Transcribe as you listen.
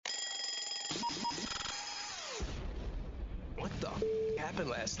the happened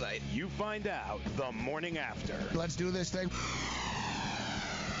last night? You find out the morning after. Let's do this thing.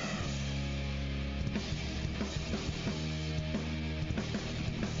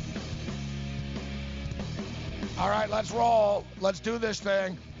 All right, let's roll. Let's do this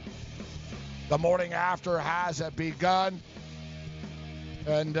thing. The morning after has begun.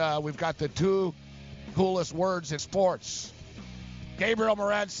 And we've got the two coolest words in sports. Gabriel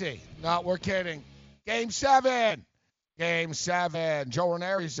Morency. No, we're kidding. Game 7. Game 7. Joe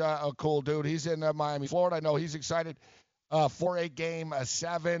Ranieri's a cool dude. He's in Miami, Florida. I know he's excited for a Game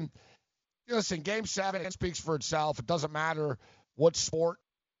 7. Listen, Game 7, it speaks for itself. It doesn't matter what sport,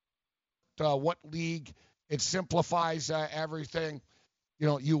 what league. It simplifies everything. You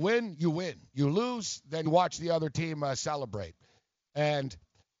know, you win, you win. You lose, then you watch the other team celebrate. And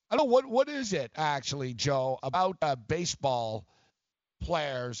I don't know, what is it, actually, Joe, about baseball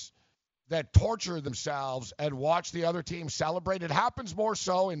players that torture themselves and watch the other team celebrate? It happens more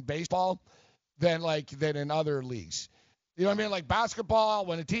so in baseball than in other leagues. You know what I mean? Like basketball,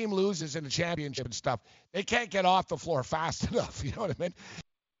 when a team loses in the championship and stuff, they can't get off the floor fast enough. You know what I mean?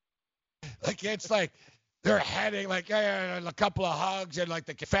 Like, it's like they're heading, like, a couple of hugs, and, like,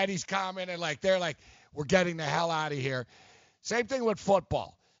 the confetti's coming, and, like, they're like, we're getting the hell out of here. Same thing with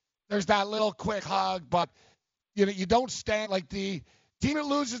football. There's that little quick hug, but, you know, you don't stand, like, the team that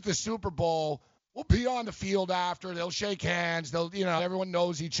loses the Super Bowl will be on the field after. They'll shake hands. They'll, you know, everyone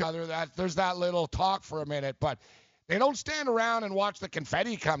knows each other. There's that little talk for a minute, but they don't stand around and watch the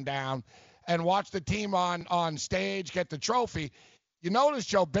confetti come down and watch the team on stage get the trophy. You notice,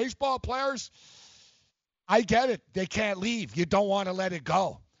 Joe, baseball players, I get it. They can't leave. You don't want to let it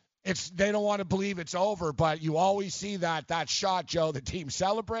go. They don't want to believe it's over, but you always see that shot, Joe, the team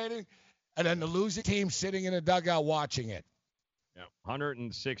celebrating, and then the losing team sitting in a dugout watching it. Yeah,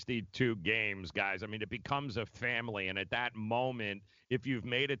 162 games, guys. I mean, it becomes a family, and at that moment, if you've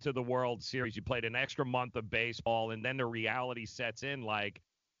made it to the World Series, you played an extra month of baseball, and then the reality sets in like,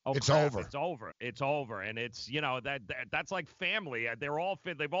 oh, it's crap, over. It's over. And it's, you know, that's like family. They've all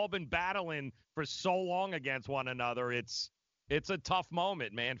been battling for so long against one another. It's a tough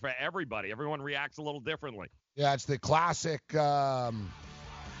moment, man, for everybody. Everyone reacts a little differently. Yeah, it's the classic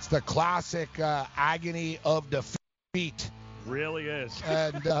agony of defeat. Really is.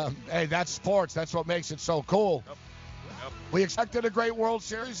 And hey, that's sports. That's what makes it so cool. Yep. We expected a great World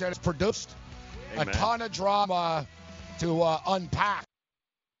Series, and it's produced a ton of drama to unpack.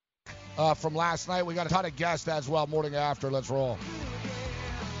 From last night. We got a ton of guests as well. Morning after. Let's roll.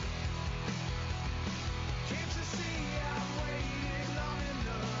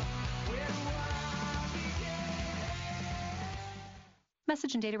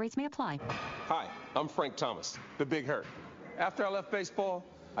 Message and data rates may apply. Hi, I'm Frank Thomas, the Big Hurt. After I left baseball,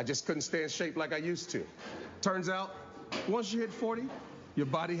 I just couldn't stay in shape like I used to. Turns out, once you hit 40, your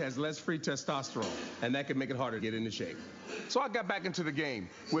body has less free testosterone, and that can make it harder to get into shape. So I got back into the game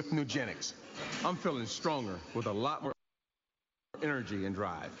with Nugenics. I'm feeling stronger with a lot more energy and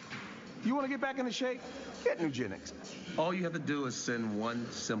drive. You want to get back into shape? Get Nugenics. All you have to do is send one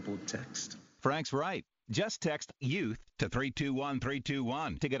simple text. Frank's right. Just text YOUTH to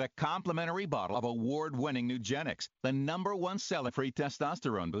 321-321 to get a complimentary bottle of award-winning Nugenics, the #1 selling free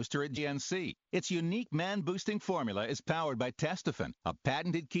testosterone booster at GNC. Its unique man-boosting formula is powered by Testofen, a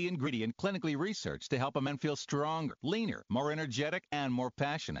patented key ingredient clinically researched to help a man feel stronger, leaner, more energetic, and more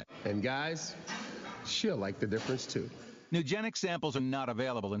passionate. And guys, she'll like the difference too. Nugenic samples are not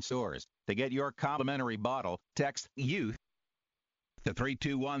available in stores. To get your complimentary bottle, text YOUTH to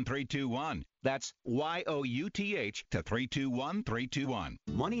 321-321. That's YOUTH to 321-321.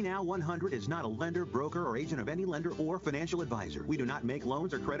 Money Now 100 is not a lender, broker, or agent of any lender or financial advisor. We do not make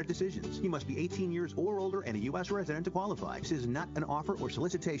loans or credit decisions. You must be 18 years or older and a U.S. resident to qualify. This is not an offer or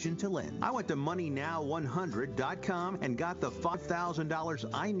solicitation to lend. I went to MoneyNow100.com and got the $5,000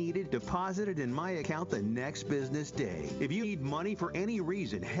 I needed deposited in my account the next business day. If you need money for any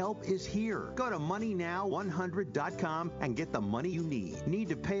reason, help is here. Go to MoneyNow100.com and get the money you need. Need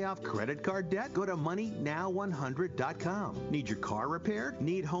to pay off credit card debt? Go to MoneyNow100.com. Need your car repaired?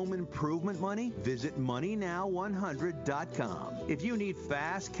 Need home improvement money? Visit MoneyNow100.com. If you need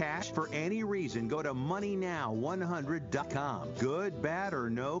fast cash for any reason, go to MoneyNow100.com. Good, bad, or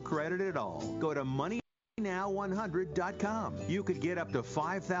no credit at all. Go to MoneyNow100.com. You could get up to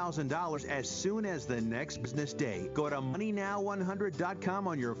 $5,000 as soon as the next business day. Go to MoneyNow100.com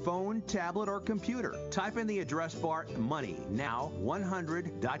on your phone, tablet, or computer. Type in the address bar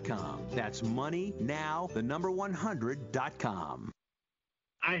MoneyNow100.com. That's MoneyNow, the number 100.com.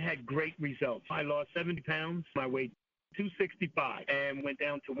 I had great results. I lost 70 pounds. My weight 265 and went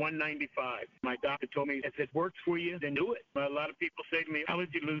down to 195. My doctor told me, if it works for you, then do it. A lot of people say to me, how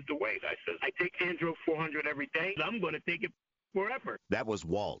did you lose the weight? I said, I take Andro 400 every day. I'm going to take it forever. That was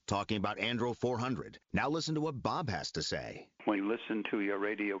Walt talking about Andro 400. Now listen to what Bob has to say. When you listen to your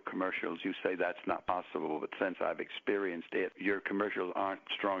radio commercials, you say that's not possible, but since I've experienced it, your commercials aren't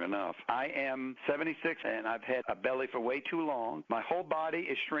strong enough. I am 76, and I've had a belly for way too long. My whole body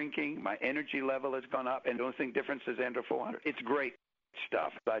is shrinking. My energy level has gone up, and the only thing different is Andro 400. It's great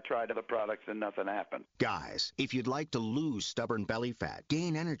stuff. I tried other products, and nothing happened. Guys, if you'd like to lose stubborn belly fat,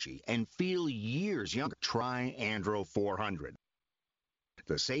 gain energy, and feel years younger, try Andro 400.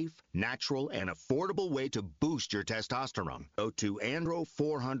 The safe, natural, and affordable way to boost your testosterone. Go to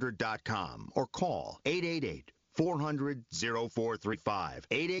andro400.com or call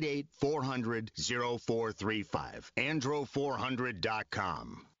 888-400-0435. 888-400-0435.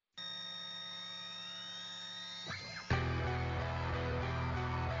 andro400.com.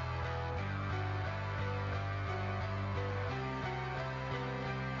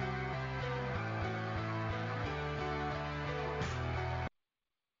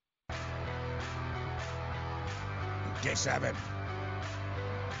 Game 7.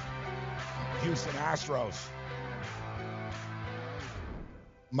 Houston Astros.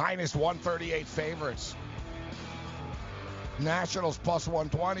 Minus 138 favorites. Nationals plus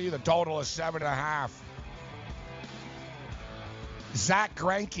 120. The total is 7.5. Zach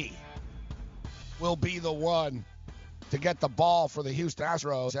Greinke will be the one to get the ball for the Houston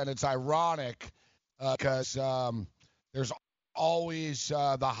Astros. And it's ironic because there's always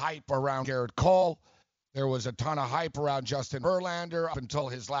the hype around Garrett Cole. There was a ton of hype around Justin Verlander up until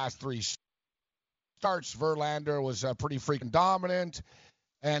his last 3 starts. Verlander was pretty freaking dominant.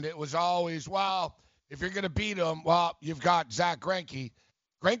 And it was always, well, if you're going to beat him, well, you've got Zach Greinke.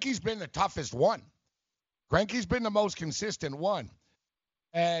 Greinke's been the toughest one. Greinke's been the most consistent one.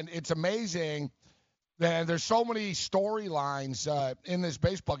 And it's amazing. And there's so many storylines in this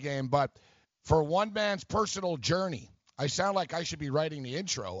baseball game. But for one man's personal journey, I sound like I should be writing the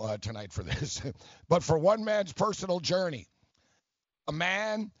intro tonight for this. But for one man's personal journey, a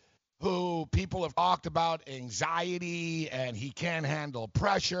man who people have talked about anxiety and he can't handle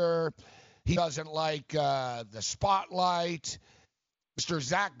pressure. He doesn't like the spotlight. Mr.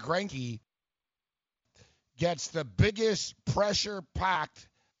 Zach Greinke gets the biggest pressure-packed,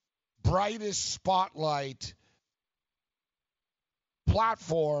 brightest spotlight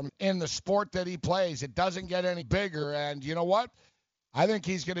platform in the sport that he plays. It doesn't get any bigger, and you know what? I think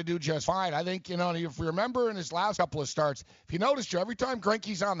he's going to do just fine. I think, if you remember in his last couple of starts, if you noticed, every time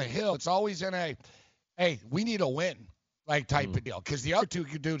Greinke's on the hill, it's always in a, hey, we need a win, like type of deal, because the other two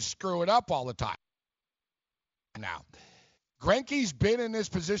dudes screw it up all the time. Now, Greinke's been in this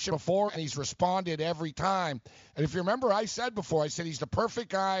position before, and he's responded every time. And if you remember, I said before, he's the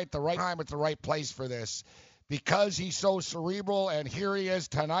perfect guy at the right time at the right place for this. Because he's so cerebral, and here he is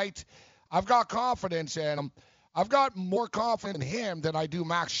tonight. I've got confidence in him. I've got more confidence in him than I do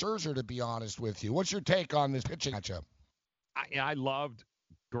Max Scherzer, to be honest with you. What's your take on this pitching matchup? I loved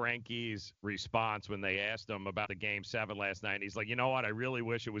Greinke's response when they asked him about the Game 7 last night. He's like, you know what? I really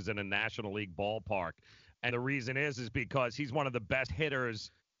wish it was in a National League ballpark. And the reason is because he's one of the best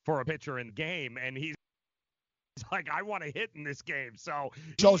hitters for a pitcher in the game, and he's like, I want to hit in this game. So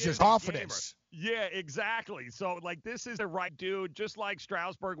shows his confidence. Yeah, exactly. So, this is the right dude, just like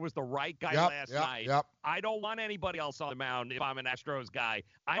Strasburg was the right guy last night. I don't want anybody else on the mound if I'm an Astros guy.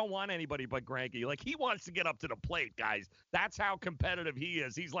 I don't want anybody but Greinke. He wants to get up to the plate, guys. That's how competitive he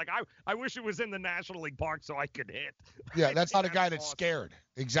is. He's like, I wish it was in the National League Park so I could hit. Yeah, that's not a guy that's scared.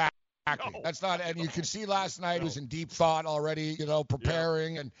 Exactly. No. That's not, and you can see last night he was in deep thought already,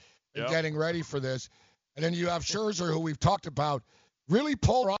 preparing and getting ready for this. And then you have Scherzer, who we've talked about, really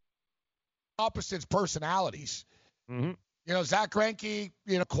polar opposites personalities. Mm-hmm. Zach Greinke,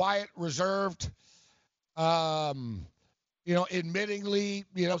 quiet, reserved, admittingly,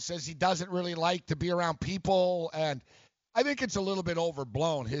 says he doesn't really like to be around people. And I think it's a little bit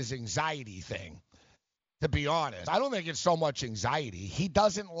overblown, his anxiety thing, to be honest. I don't think it's so much anxiety. He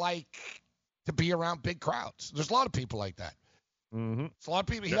doesn't like to be around big crowds. There's a lot of people like that. Mm-hmm. It's a lot of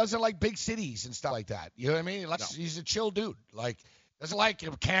people. He doesn't like big cities and stuff like that. You know what I mean? He's a chill dude. Doesn't like a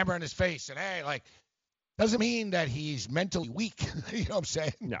camera in his face. And, hey, doesn't mean that he's mentally weak. You know what I'm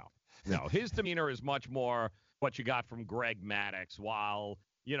saying? No. His demeanor is much more what you got from Greg Maddux, while,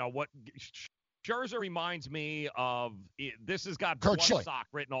 what Scherzer reminds me of, this has got Kurt Schilling. Sock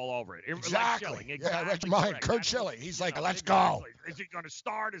written all over it. Exactly. Exactly. Yeah, Kurt Schilling. He's let's go. Is he going to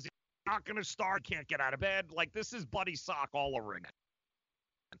start? Is he not going to start? Can't get out of bed. This is Buddy Sock all over again.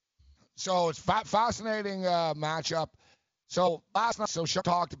 So it's fascinating matchup. So last night, Sean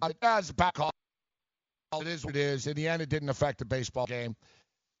talked about it as a bad call. It is what it is. In the end, it didn't affect the baseball game.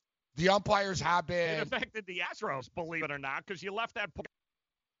 The umpires have been. It affected the Astros, believe it or not, because you left that poor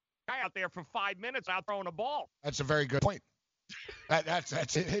guy out there for 5 minutes out throwing a ball. That's a very good point. That's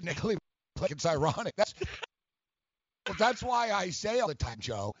it. Like it's ironic. That's why I say all the time,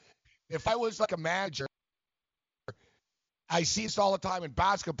 Joe. If I was like a manager, I see this all the time in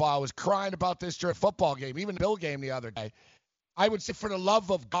basketball. I was crying about this during a football game, even the Bill game the other day. I would say, for the love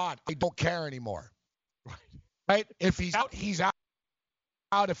of God, I don't care anymore. Right? If he's out, he's out.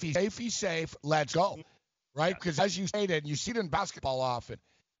 If he's safe, let's go. Right? Because as you stated, you see it in basketball often.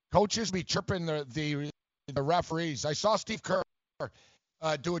 Coaches be chirping the referees. I saw Steve Kerr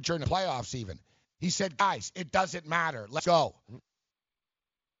do it during the playoffs even. He said, guys, it doesn't matter. Let's go.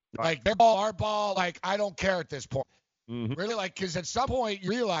 Like, their ball, our ball, like, I don't care at this point. Mm-hmm. Really, like, because at some point you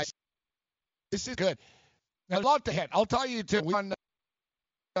realize this is good. Now, a lot to hit. I'll tell you, too. You're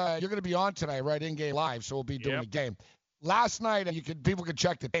going to be on tonight, right, in-game live, so we'll be doing a game. Last night, and people can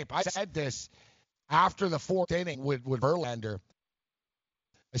check the tape. I said this after the fourth inning with Verlander.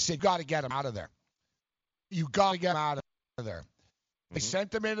 I said, you got to get him out of there. You got to get him out of there. They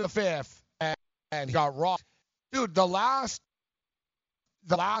sent him into the fifth, and he got rocked. Dude, the last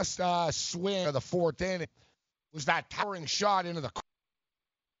swing of the fourth inning was that towering shot into the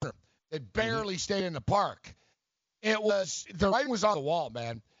corner. It barely stayed in the park. It was, the writing was on the wall,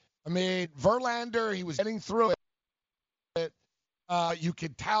 man. I mean, Verlander, he was getting through it. You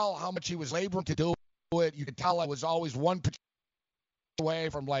could tell how much he was laboring to do it. You could tell it was always one pitch away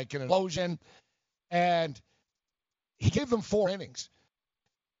from like an implosion. And he gave them 4 innings.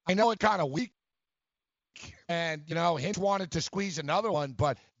 I know it kind of weak. And, you know, Hinch wanted to squeeze another one,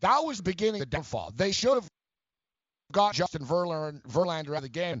 but that was the beginning of the downfall. They should have got Justin Verlander out of the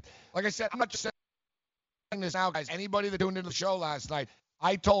game. Like I said, I'm not just saying this now, guys. Anybody that tuned into the show last night,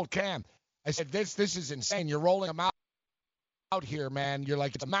 I told Cam, I said, this is insane. You're rolling them out here, man. You're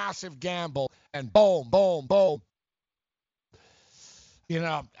like, it's a massive gamble, and boom, boom, boom. You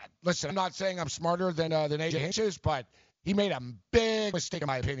know, listen, I'm not saying I'm smarter than AJ Hinch is, but he made a big mistake, in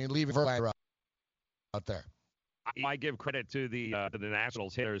my opinion, leaving Verlander out there. I give credit to the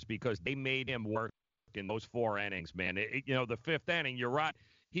Nationals hitters because they made him work in those 4 innings, man. The 5th inning, you're right.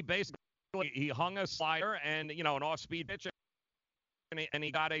 He basically hung a slider and, an off-speed pitch, and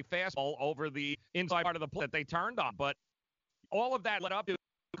he got a fastball over the inside part of the plate that they turned on. But all of that led up to,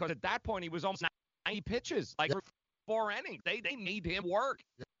 because at that point he was almost 90 pitches, like 4 innings. They made him work.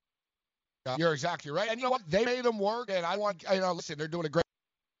 You're exactly right. And you know what? They made him work, and listen, they're doing a great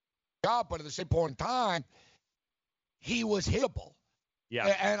job, but at the same point in time, he was hittable. Yeah.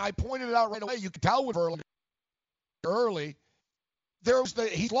 And I pointed it out right away. You could tell with Verlander early,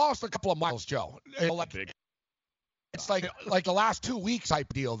 he's lost a couple of miles, Joe. It's like the last 2 weeks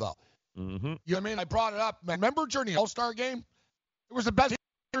type deal, though. Mm-hmm. You know what I mean? I brought it up. Man, remember during the All-Star game? It was the best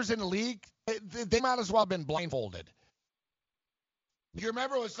hitters in the league. They might as well have been blindfolded. You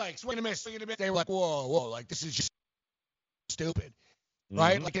remember it was like swing and miss, swing and miss. They were like, whoa, like this is just stupid,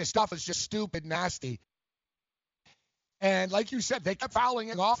 right? Mm-hmm. Like his stuff is just stupid, nasty. And like you said, they kept fouling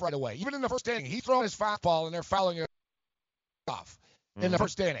it off right away. Even in the first inning, he's throwing his fastball and they're fouling it off in the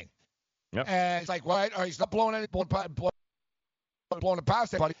first inning. Yep. And it's like, what? Or he's not blowing it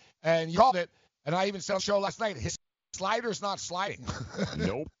past anybody. And you called it. And I even said on the show last night, his slider's not sliding.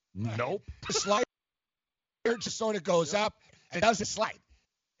 Nope. The slider just sort of goes up. It doesn't slide.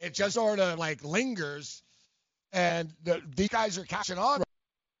 It just sort of like lingers, and these guys are catching on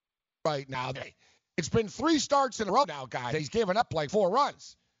right now. It's been 3 starts in a row now, guys. He's given up like 4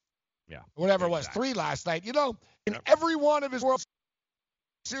 runs. Yeah. Whatever it was, 3 last night. In every one of his World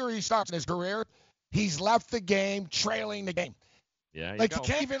Series starts in his career, he's left the game trailing the game. Yeah. Like, you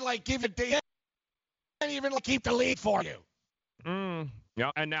can't even give it to him. Can't even keep the lead for you.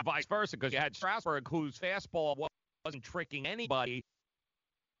 Yeah, and now vice versa, because you had Strasburg, whose fastball wasn't tricking anybody,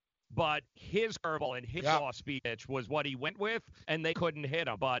 but his curveball and his off-speed pitch was what he went with, and they couldn't hit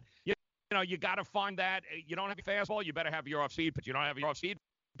him. But, you got to find that. You don't have your fastball, you better have your off-speed pitch. You don't have your off-speed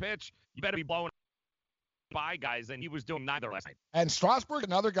pitch, you better be blowing by guys, and he was doing neither last night. And Strasburg,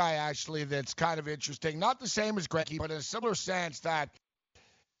 another guy, actually, that's kind of interesting. Not the same as Greinke, but in a similar sense that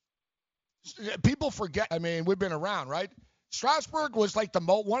people forget. I mean, we've been around, right? Strasburg was like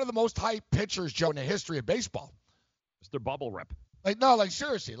one of the most hyped pitchers, Joe, in the history of baseball. Mr. Bubble Rip.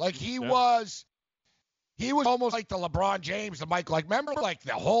 Seriously. Like, he was almost like the LeBron James, the Mike. Like, remember, like,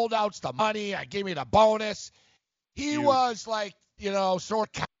 the holdouts, the money, give me the bonus. He was like, sort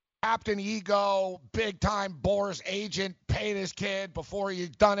of captain ego, big-time Boris agent, paid his kid before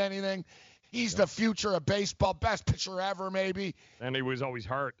he'd done anything. He's the future of baseball, best pitcher ever, maybe. And he was always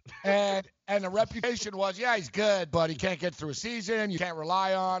hurt. And the reputation was, yeah, he's good, but he can't get through a season. You can't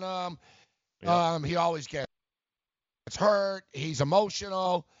rely on him. Yep. He always gets hurt. He's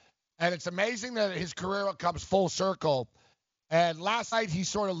emotional. And it's amazing that his career comes full circle. And last night he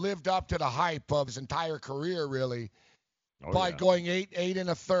sort of lived up to the hype of his entire career, really, by going 8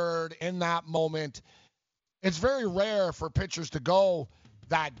 1/3 in that moment. It's very rare for pitchers to go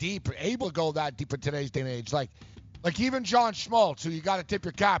that deep, able to go that deep in today's day and age. Like even John Schmaltz, who you got to tip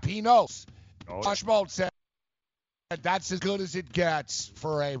your cap, he knows. John Schmaltz said that's as good as it gets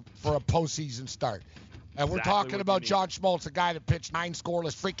for a postseason start. And we're talking about John Schmaltz, a guy that pitched 9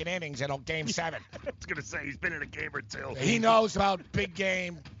 scoreless freaking innings in Game 7. I was going to say, he's been in a game or two. He knows about big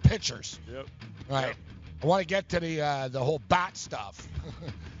game pitchers. Yep. Right. Yep. I want to get to the whole bat stuff.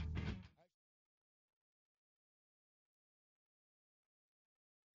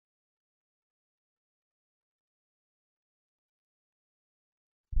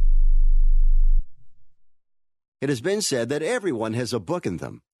 It has been said that everyone has a book in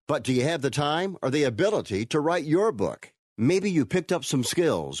them. But do you have the time or the ability to write your book? Maybe you picked up some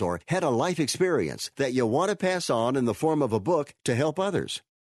skills or had a life experience that you want to pass on in the form of a book to help others.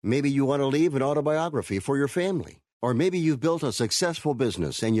 Maybe you want to leave an autobiography for your family. Or maybe you've built a successful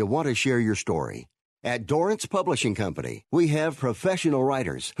business and you want to share your story. At Dorrance Publishing Company, we have professional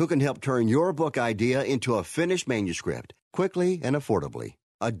writers who can help turn your book idea into a finished manuscript quickly and affordably.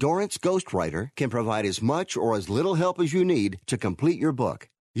 A Dorrance ghostwriter can provide as much or as little help as you need to complete your book.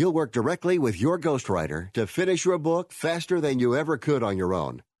 You'll work directly with your ghostwriter to finish your book faster than you ever could on your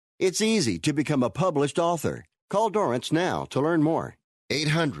own. It's easy to become a published author. Call Dorrance now to learn more.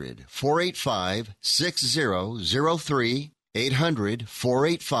 800-485-6003.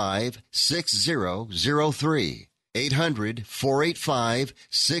 800-485-6003.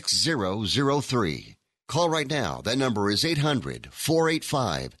 800-485-6003. Call right now. That number is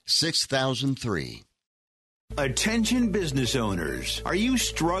 800-485-6003. Attention business owners. Are you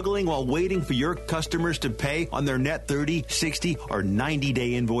struggling while waiting for your customers to pay on their net 30, 60, or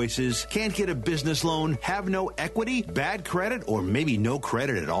 90-day invoices? Can't get a business loan? Have no equity? Bad credit? Or maybe no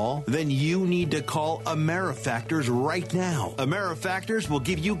credit at all? Then you need to call AmeriFactors right now. AmeriFactors will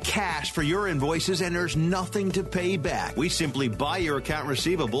give you cash for your invoices and there's nothing to pay back. We simply buy your account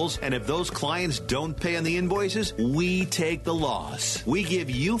receivables, and if those clients don't pay on the invoices, we take the loss. We give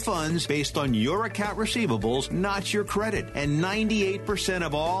you funds based on your account receivables, not your credit. And 98%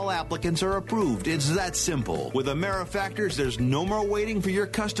 of all applicants are approved. It's that simple. With AmeriFactors, there's no more waiting for your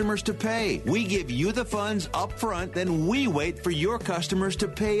customers to pay. We give you the funds up front, then we wait for your customers to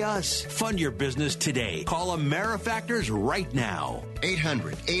pay us. Fund your business today. Call AmeriFactors right now.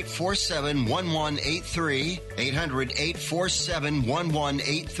 800-847-1183.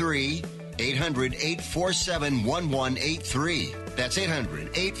 800-847-1183. 800-847-1183. That's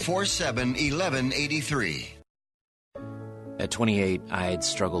 800-847-1183. At 28, I had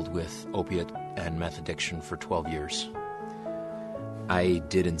struggled with opiate and meth addiction for 12 years. I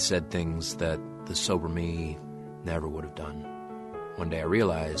did and said things that the sober me never would have done. One day I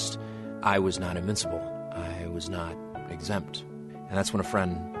realized I was not invincible. I was not exempt. And that's when a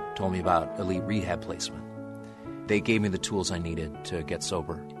friend told me about Elite Rehab Placement. They gave me the tools I needed to get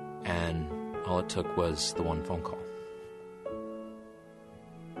sober, and all it took was the one phone call.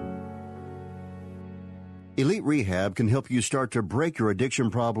 Elite Rehab can help you start to break your addiction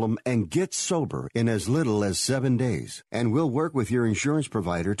problem and get sober in as little as 7 days. And we'll work with your insurance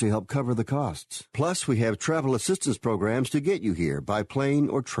provider to help cover the costs. Plus, we have travel assistance programs to get you here by plane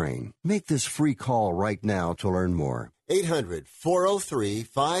or train. Make this free call right now to learn more.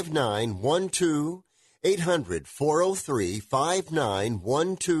 800-403-5912.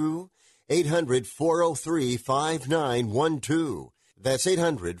 800-403-5912. 800-403-5912. That's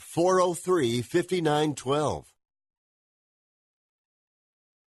 800-403-5912.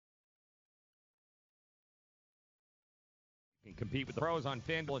 You can compete with the pros on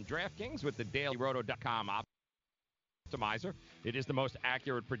FanDuel and DraftKings with the DailyRoto.com optimizer. It is the most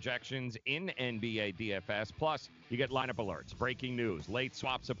accurate projections in NBA DFS. Plus, you get lineup alerts, breaking news, late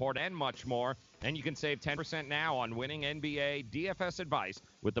swap support, and much more. And you can save 10% now on winning NBA DFS advice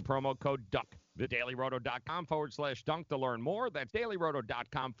with the promo code DUNK. Visit dailyroto.com/dunk to learn more. That's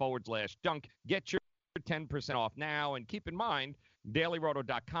dailyroto.com/dunk. Get your 10% off now. And keep in mind,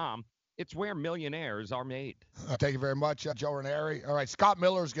 dailyroto.com, it's where millionaires are made. Thank you very much, Joe Ranieri. All right, Scott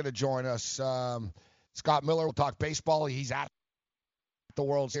Miller is going to join us. Scott Miller will talk baseball. He's at the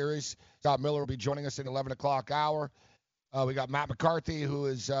World Series. Scott Miller will be joining us in the 11 o'clock hour. We got Matt McCarthy, who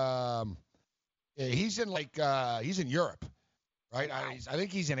is he's in Europe. right? I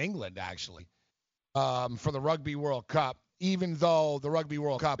think he's in England, actually, for the Rugby World Cup, even though the Rugby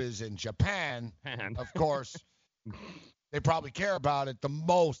World Cup is in Japan. Of course, they probably care about it the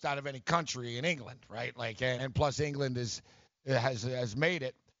most out of any country in England, right? Like, and plus England has made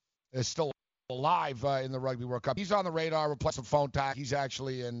it, is still alive in the Rugby World Cup. He's on the radar. We'll play some phone tag. He's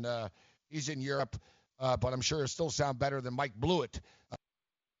actually he's in Europe, but I'm sure it'll still sound better than Mike Blewett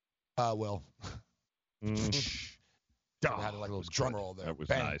will. I had like a little drum roll there. That was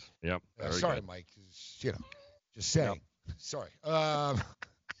Bang. nice. Yep. Sorry, good. Mike. Just saying. Yep. Sorry.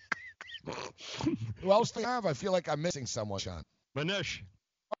 Who else do I have? I feel like I'm missing someone, Sean. Manish.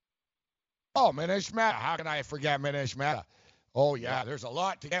 Oh, Manish Mehta. How can I forget Manish Mehta? Oh, yeah, there's a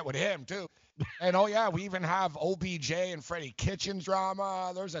lot to get with him, too. And, oh, yeah, we even have OBJ and Freddie Kitchens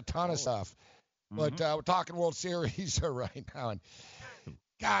drama. There's a ton of stuff. But we're talking World Series right now. And,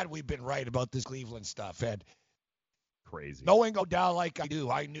 God, we've been right about this Cleveland stuff, Ed. Crazy. Knowing Odell like I do,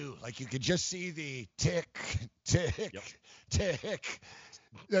 I knew. Like, you could just see the tick, tick.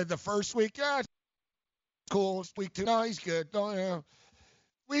 The first week, yeah, cool. Week 2, no, he's good. No, yeah.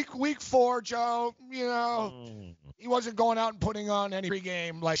 Week 4, Joe, he wasn't going out and putting on any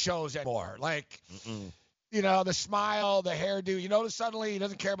pregame like shows anymore. Like, the smile, the hairdo. Suddenly he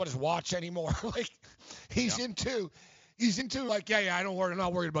doesn't care about his watch anymore. Like, he's into like, yeah, I'm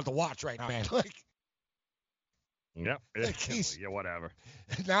not worried about the watch right now, man. Like, like yeah, whatever.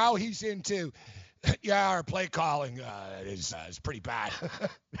 Now he's into, our play calling is pretty bad.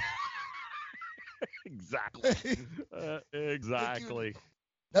 Exactly. Exactly.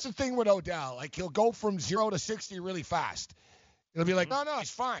 That's the thing with Odell. Like, he'll go from 0 to 60 really fast. He'll be like, no, he's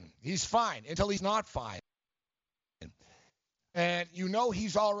fine. He's fine until he's not fine. And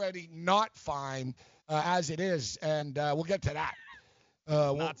he's already not fine as it is, and we'll get to that.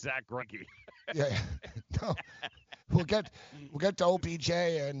 Not Zach Greinke. Yeah. No. We'll get to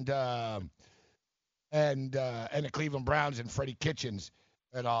OPJ and the Cleveland Browns and Freddie Kitchens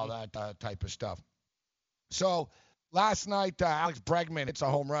and all that type of stuff. So last night, Alex Bregman hits a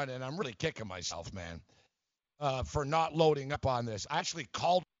home run, and I'm really kicking myself, man, for not loading up on this. I actually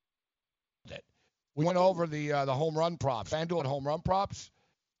called it. We went over the home run props, FanDuel home run props,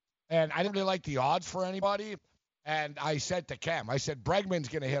 and I didn't really like the odds for anybody. And I said to Cam, Bregman's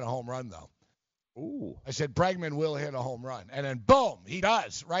going to hit a home run, though. Ooh. I said, Bregman will hit a home run. And then, boom, he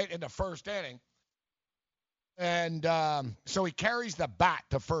does, right in the first inning. And so he carries the bat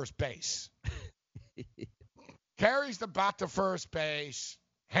to first base. Carries the bat to first base,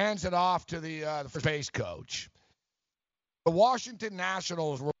 hands it off to the first base coach. The Washington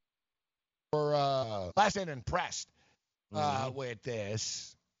Nationals were less than impressed with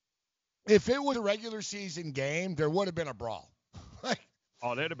this. If it was a regular season game, there would have been a brawl.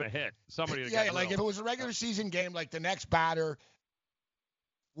 Oh, they'd have been hit. Somebody. Yeah, like if it was a regular season game, like the next batter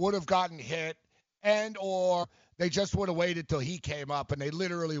would have gotten hit, and or they just would have waited till he came up and they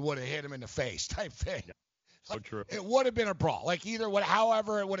literally would have hit him in the face type thing. Yeah, so true. It would have been a brawl. Like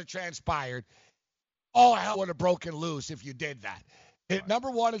however it would have transpired, all hell would have broken loose if you did that. Right. Number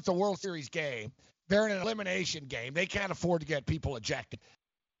one, it's a World Series game. They're in an elimination game. They can't afford to get people ejected.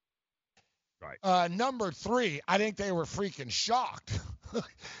 Right. Number 3, I think they were freaking shocked.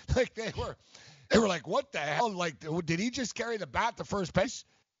 Like they were like, what the hell? Like, did he just carry the bat to first base?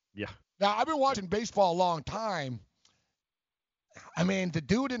 Yeah. Now, I've been watching baseball a long time. I mean, the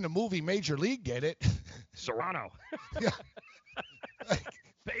dude in the movie Major League did it. Serrano. Yeah. Like,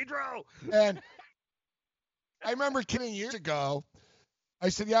 Pedro. And I remember kidding years ago. I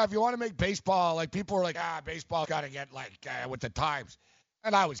said, yeah, if you want to make baseball, like people were like, baseball got to get like with the times.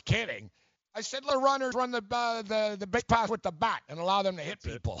 And I was kidding. I said, let runners run the base pass with the bat and allow them to hit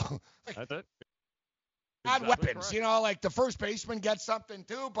people. Like, that's it. Add weapons, correct. like the first baseman gets something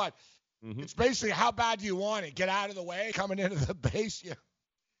too, but it's basically how bad do you want it? Get out of the way, coming into the base. Yeah.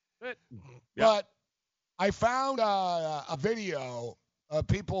 Yep. But I found a video.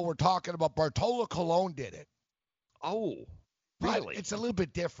 People were talking about Bartolo Colon did it. Oh, really? It's a little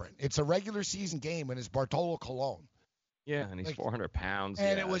bit different. It's a regular season game, and it's Bartolo Colon. Yeah, and he's 400 pounds.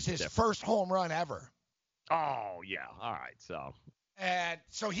 And it was his first home run ever. Oh, yeah. All right, so. And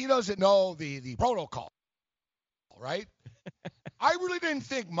so he doesn't know the protocol, right? I really didn't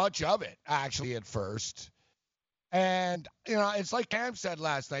think much of it, actually, at first. And, it's like Cam said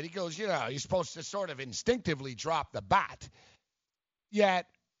last night. He goes, you're supposed to sort of instinctively drop the bat. Yet,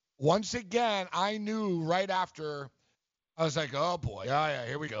 once again, I knew right after – I was like, oh, boy, yeah,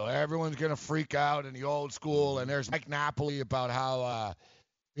 here we go. Everyone's going to freak out in the old school. And there's Mike Napoli about how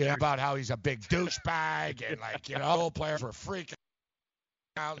he's a big douchebag. And, like, old players were freaking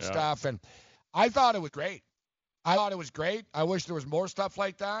out and stuff. And I thought it was great. I thought it was great. I wish there was more stuff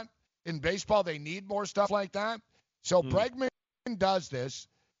like that. In baseball, they need more stuff like that. So Bregman does this.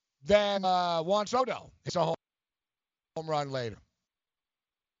 Then Juan Soto hits a home run later.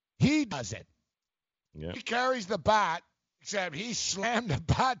 He does it. Yep. He carries the bat, except he slammed the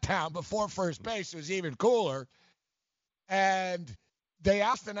bat down before first base. It was even cooler. And they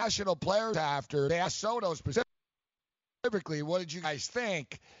asked the national players after, they asked Soto specifically, what did you guys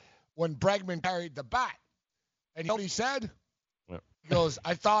think when Bregman carried the bat? And you know what he said? Yep. He goes,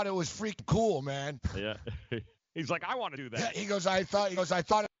 I thought it was freaking cool, man. Yeah. He's like, I want to do that. Yeah, he goes, I thought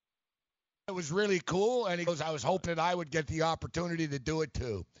it was really cool. And he goes, I was hoping that I would get the opportunity to do it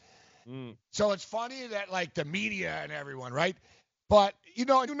too. So it's funny that, like, the media and everyone, right? But, you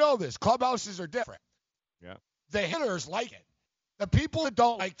know this. Clubhouses are different. Yeah. The hitters like it. The people that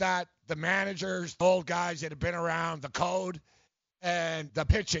don't like that, the managers, the old guys that have been around, the code, and the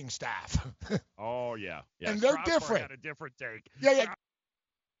pitching staff. Oh, yeah. And they're Strasburg different. had a different take. Yeah.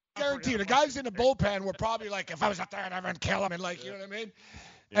 Guarantee you, the guys in the bullpen were probably like, if I was up there, I'd kill him. And, like, you know what I mean?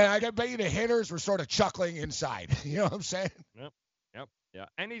 Yeah. And I bet you the hitters were sort of chuckling inside. You know what I'm saying? Yep. Yeah,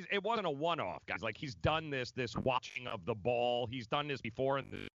 and it wasn't a one-off, guys. Like, he's done this watching of the ball. He's done this before,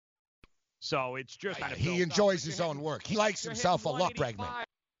 so it's just he enjoys his own work. He likes himself a lot, Bregman.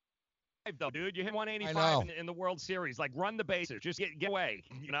 Though, dude, you hit 185 in the World Series. Like, run the bases, just get away.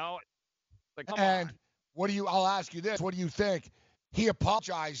 You know, like, come on. I'll ask you this: what do you think? He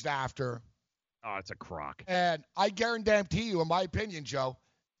apologized after. Oh, it's a crock. And I guarantee you, in my opinion, Joe,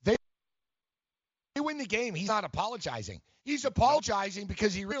 they win the game. He's not apologizing. He's apologizing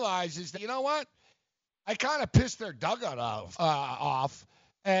because he realizes that, you know what? I kind of pissed their dugout off,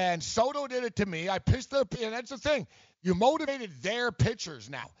 and Soto did it to me. I pissed their – and that's the thing. You motivated their pitchers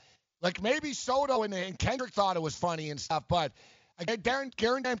now. Like, maybe Soto and Kendrick thought it was funny and stuff, but I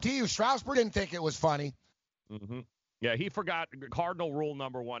guarantee you Strasburg didn't think it was funny. Mm-hmm. Yeah, he forgot cardinal rule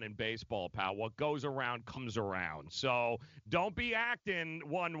number 1 in baseball, pal. What goes around comes around. So don't be acting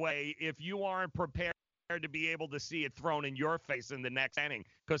one way if you aren't prepared to be able to see it thrown in your face in the next inning,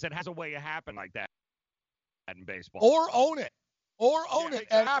 because it has a way to happen like that in baseball. Or own it. Exactly,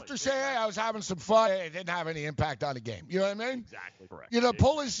 and after saying, hey, I was having some fun, it didn't have any impact on the game. You know what I mean? Exactly correct. You know,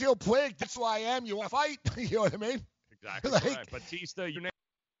 pull and seal plague, that's who I am. You want to fight? You know what I mean? Exactly correct. Batista, you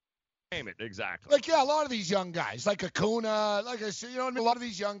name it. Exactly. Like, yeah, a lot of these young guys, like Acuna, like I said, you know what I mean? A lot of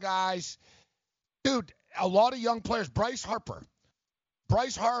these young guys. Dude, a lot of young players. Bryce Harper,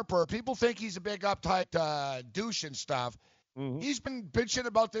 people think he's a big uptight douche and stuff. Mm-hmm. He's been bitching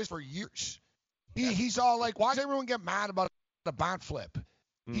about this for years. He's all like, why does everyone get mad about the bat flip?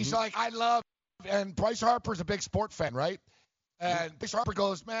 Mm-hmm. He's like, and Bryce Harper's a big sport fan, right? And Bryce Harper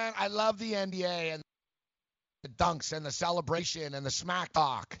goes, man, I love the NBA and the dunks and the celebration and the smack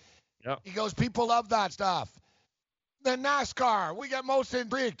talk. Yep. He goes, people love that stuff. Then NASCAR, we get most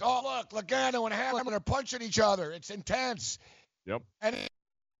intrigued. Oh, look, Logano and Hamilton are punching each other. It's intense. Yep. And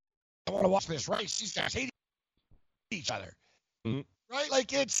I want to watch this race. These guys hate each other. Mm-hmm. Right?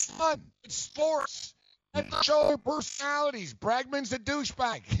 Like, it's fun. It's sports. And show their personalities. Bregman's a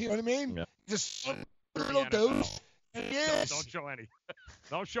douchebag. You know what I mean? Yep. Just a little douche. And he is. Don't show any.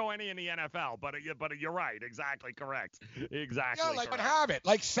 Don't show any in the NFL, but you're right. Exactly correct. Exactly. Yeah, like, correct. but have it.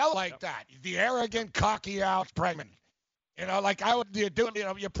 Like, sell like that. The arrogant, cocky Alex Bregman. You know, like I would do, you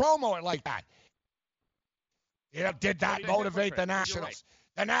know, you promo it like that. You know, did that motivate the Nationals? Right.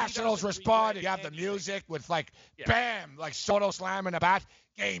 The Nationals responded. You have the music with, like, bam, like Soto slamming the bat.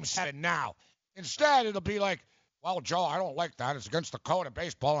 Game 7 now. Instead, it'll be like, well, Joe, I don't like that. It's against the code of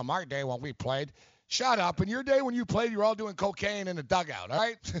baseball in my day when we played. Shut up. In your day when you played, you were all doing cocaine in the dugout, all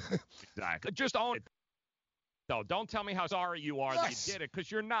right? Exactly. Just own it. No, don't tell me how sorry you are that you did it, because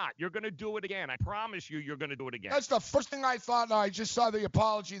you're not. You're going to do it again. I promise you're going to do it again. That's the first thing I thought. I just saw the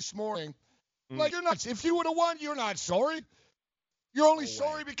apology this morning. Like, you're not. If you would have won, you're not sorry. You're only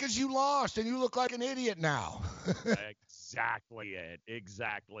sorry because you lost, and you look like an idiot now. Exactly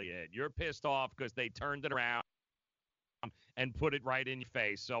it. You're pissed off because they turned it around and put it right in your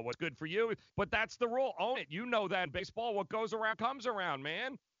face. So what's good for you? But that's the rule. Own it. You know that in baseball, what goes around comes around,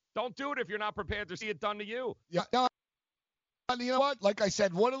 man. Don't do it if you're not prepared to see it done to you. Yeah. No, you know what? Like I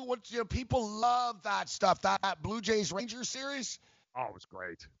said, people love that stuff. That Blue Jays Rangers series. Oh, it was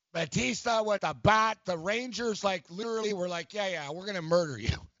great. Batista with the bat. The Rangers, like, literally were like, yeah, we're going to murder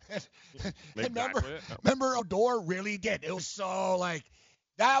you. Remember Odor really did. It was so, like,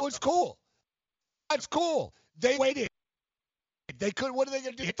 that was cool. That's cool. They waited. They could. What are they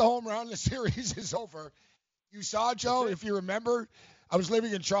going to do? Hit the home run. The series is over. You saw, Joe, if you remember, I was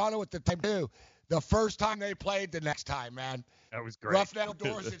living in Toronto at the time, too. The first time they played, the next time, man. That was great. Roughed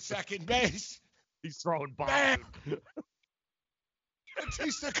outdoors at second base. He's throwing bombs. Bam!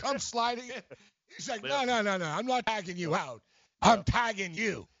 Batista comes sliding in. He's like, no, I'm not tagging you out. I'm tagging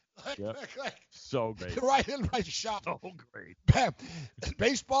you. Like, so great. Right in my shot. So great. Bam.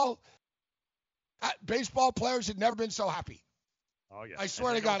 Baseball players had never been so happy. Oh, yeah. I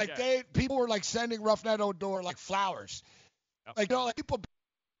swear to God, like people were like sending Roughneck Odor like flowers. Yep. Like, like people.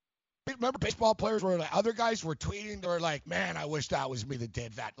 Remember, baseball players were like, other guys were tweeting. They were like, "Man, I wish that was me that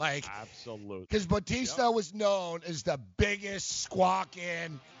did that." Like, absolutely. Because Batista was known as the biggest squawk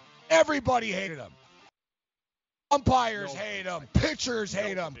in. Everybody hated him. Umpires hate him. Pitchers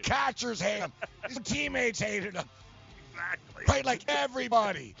hate him. Catchers hate him. His teammates hated him. Exactly. Right, like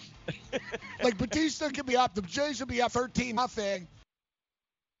everybody. Like Batista could be up. The Jays would be up 13-0.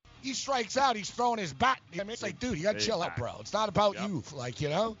 He strikes out. He's throwing his bat. I mean, it's like, dude, you got to chill out, bro. It's not about you. Like,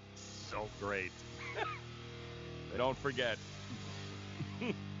 So great. Don't forget.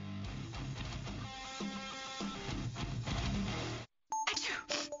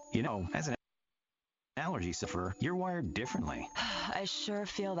 As an allergy sufferer, you're wired differently. I sure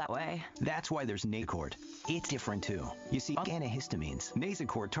feel that way. That's why there's Nasacort. It's different too. You see, antihistamines.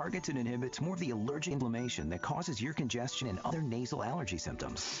 Nasacort targets and inhibits more of the allergic inflammation that causes ear congestion and other nasal allergy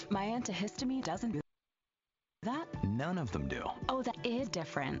symptoms. My antihistamine doesn't do that? None of them do. Oh, that is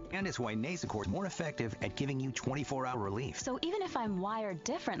different. And it's why Nasacort is more effective at giving you 24-hour relief. So even if I'm wired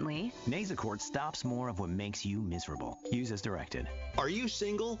differently, Nasacort stops more of what makes you miserable. Use as directed. Are you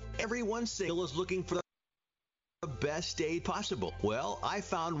single? Everyone single is looking for the best date possible. Well, I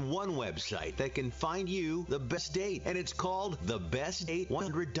found one website that can find you the best date, and it's called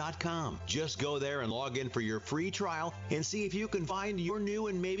thebestdate100.com. Just go there and log in for your free trial and see if you can find your new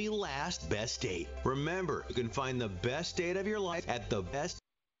and maybe last best date. Remember, you can find the best date of your life at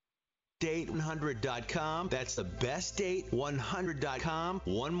thebestdate100.com. That's thebestdate100.com.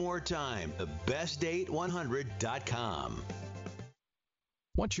 One more time, thebestdate100.com.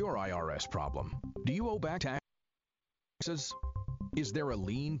 What's your IRS problem? Do you owe back taxes? Is there a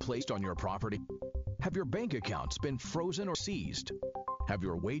lien placed on your property? Have your bank accounts been frozen or seized? Have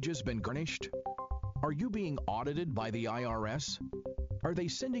your wages been garnished? Are you being audited by the IRS? Are they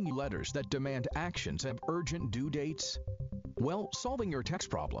sending you letters that demand actions and urgent due dates? Well, solving your tax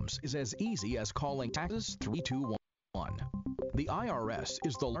problems is as easy as calling Taxes 321. The IRS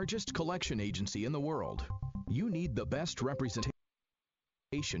is the largest collection agency in the world. You need the best representation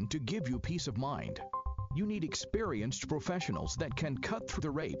to give you peace of mind. You need experienced professionals that can cut through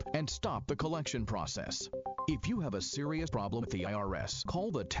the rape and stop the collection process. If you have a serious problem with the IRS,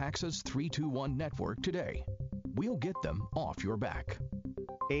 call the Taxes 321 network today. We'll get them off your back.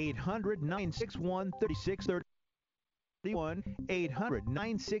 800-961-3631.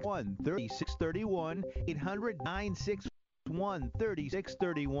 800-961-3631.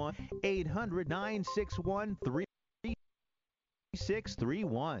 800-961-3631.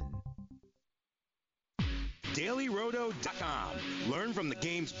 800-961-3631. DailyRoto.com. Learn from the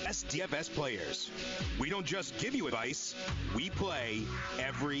game's best DFS players. We don't just give you advice, we play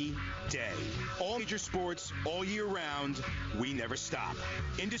every day. All major sports, all year round, we never stop.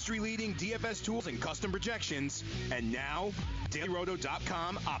 Industry-leading DFS tools and custom projections, and now,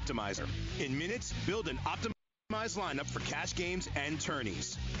 DailyRoto.com Optimizer. In minutes, build an optimized lineup for cash games and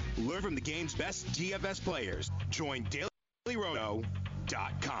tourneys. Learn from the game's best DFS players. Join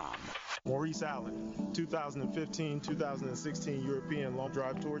DailyRoto.com. Maurice Allen, 2015-2016 European Long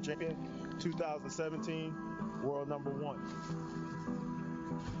Drive Tour Champion, 2017 World Number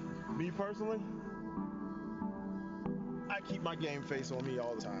 1. Me personally, I keep my game face on me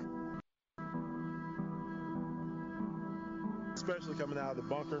all the time. Especially coming out of the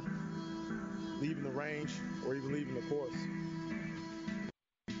bunker, leaving the range, or even leaving the course.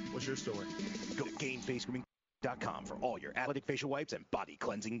 What's your story? Go to GameFaceGrooming.com for all your athletic facial wipes and body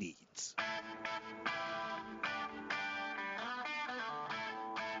cleansing needs.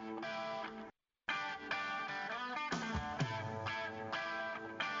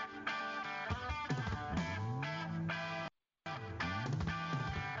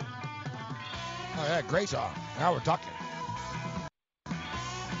 Oh, yeah, great song. Now we're talking. A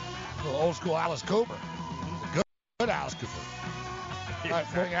little old school Alice Cooper. Good Alice Cooper. All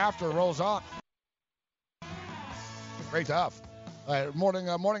right, morning after rolls on. Great stuff. All right, morning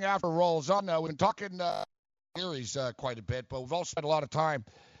after rolls on. We've been talking series quite a bit, but we've also spent a lot of time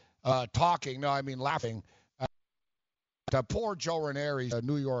talking. No, I mean laughing. Poor Joe Ranieri's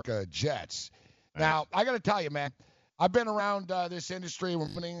New York Jets. Now, I got to tell you, man, I've been around this industry. We're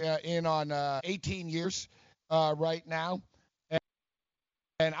running in on 18 years right now.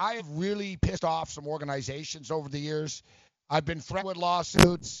 And I have really pissed off some organizations over the years. I've been threatened with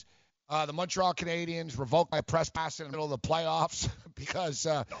lawsuits. The Montreal Canadiens revoked my press pass in the middle of the playoffs because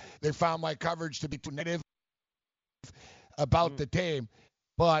they found my coverage to be too negative about the team.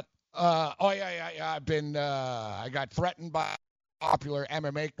 But I've been I got threatened by a popular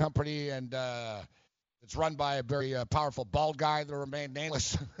MMA company, and it's run by a very powerful bald guy that will remain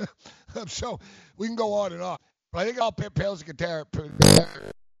nameless. So we can go on and on. But I think it all pales in comparison.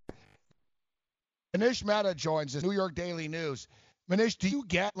 Manish Mehta joins us, New York Daily News. Manish, do you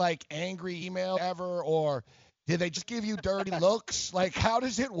get like angry email ever, or did they just give you dirty looks? Like, how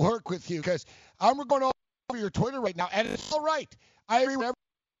does it work with you? Because I'm going over your Twitter right now, and it's all right. I agree with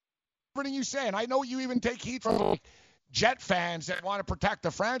everything you say, and I know you even take heat from like, Jet fans that want to protect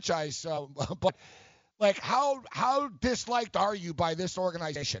the franchise. But like, how disliked are you by this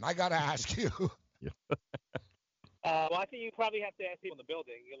organization? I got to ask you. Well, I think you probably have to ask people in the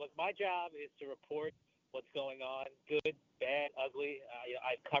building. Look, my job is to report what's going on, good, bad, ugly.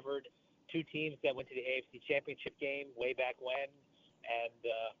 I've covered two teams that went to the AFC Championship game way back when, and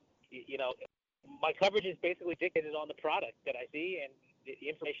my coverage is basically dictated on the product that I see and the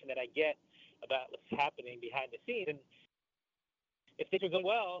information that I get about what's happening behind the scenes. And if things are going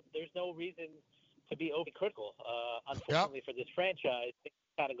well, there's no reason to be overly critical. Unfortunately for this franchise, things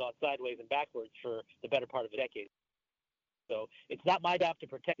have kind of gone sideways and backwards for the better part of a decade. So it's not my job to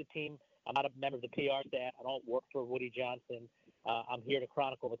protect the team. I'm not a member of the PR staff. I don't work for Woody Johnson. I'm here to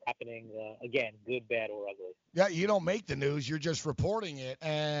chronicle what's happening, again, good, bad, or ugly. Yeah, you don't make the news. You're just reporting it.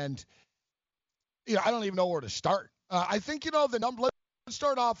 And, I don't even know where to start. I think, the number. Let's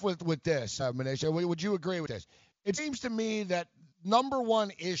start off with this, Manish. Would you agree with this? It seems to me that number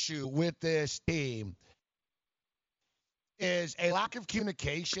one issue with this team is a lack of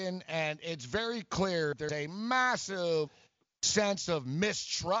communication, and it's very clear there's a massive sense of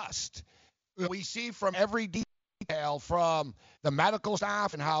mistrust. We see from every detail from the medical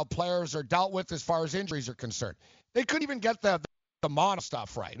staff and how players are dealt with as far as injuries are concerned. They couldn't even get the mono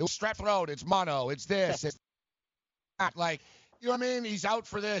stuff right. It was strep throat, it's mono, it's this, it's that. Like, you know what I mean? He's out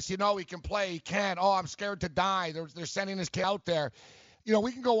for this. He can play. He can't. Oh, I'm scared to die. They're sending his kid out there.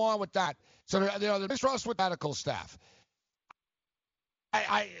 We can go on with that. So, the mistrust with medical staff.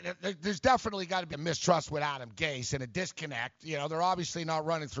 There's definitely got to be a mistrust with Adam Gase and a disconnect. They're obviously not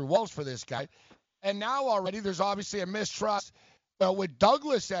running through walls for this guy. And now already there's obviously a mistrust with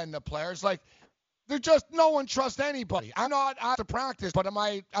Douglas and the players. Like, no one trusts anybody. I'm not out to practice, but am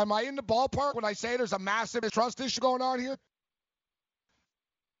I in the ballpark when I say there's a massive mistrust issue going on here?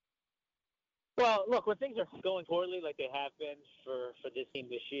 Well, look, when things are going poorly like they have been for this team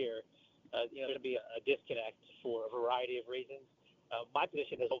this year, there's going to be a disconnect for a variety of reasons. My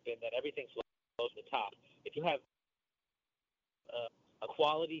position has been that everything flows to the top. If you have a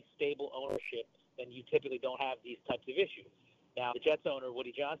quality, stable ownership, then you typically don't have these types of issues. Now, the Jets owner,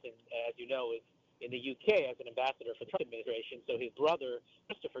 Woody Johnson, as you know, is in the UK as an ambassador for the Trump administration. So his brother,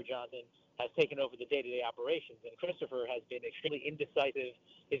 Christopher Johnson, has taken over the day-to-day operations. And Christopher has been extremely indecisive.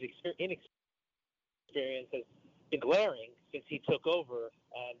 His inexperience has been glaring since he took over.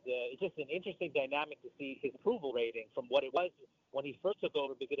 And it's just an interesting dynamic to see his approval rating from what it was when he first took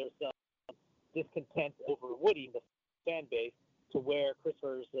over, because there was some discontent over Woody, the fan base, to where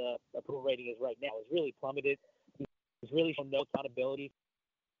Christopher's approval rating is right now. It's really plummeted. He's really shown no accountability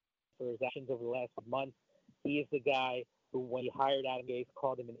for his actions over the last months. He is the guy who, when he hired Adam Gase,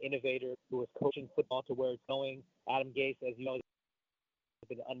 called him an innovator, who was coaching football to where it's going. Adam Gase, as you know, has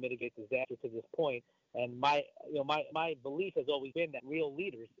been an unmitigated disaster to this point. And my belief has always been that real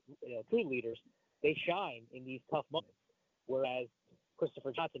leaders, true leaders, they shine in these tough moments. Whereas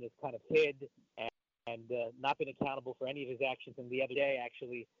Christopher Johnson has kind of hid and not been accountable for any of his actions. And the other day,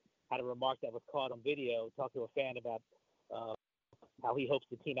 actually, had a remark that was caught on video, talked to a fan about how he hopes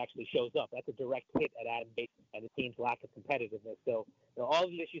the team actually shows up. That's a direct hit at Adam Gase and the team's lack of competitiveness. So, all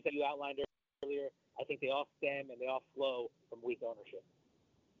of the issues that you outlined earlier, I think they all stem and they all flow from weak ownership.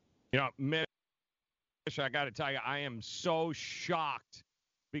 Mitch, I got to tell you, I am so shocked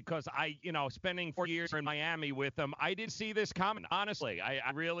because spending 4 years in Miami with him, I didn't see this coming. Honestly,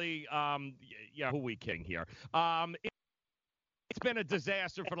 I really, who are we kidding here? It's been a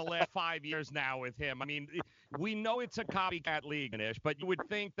disaster for the last 5 years now with him. I mean, we know it's a copycat league, but you would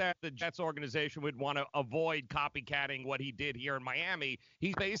think that the Jets organization would want to avoid copycatting what he did here in Miami.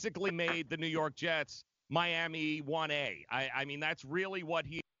 He's basically made the New York Jets Miami 1A. I mean, that's really what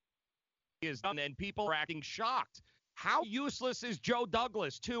he has done, and people are acting shocked. How useless is Joe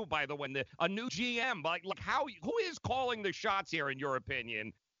Douglas, too, by the way, a new GM? Who is calling the shots here, in your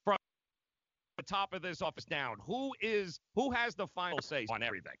opinion, from the top of this office down? Who has the final say on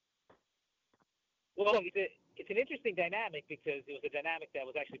everything? Well, it's an interesting dynamic because it was a dynamic that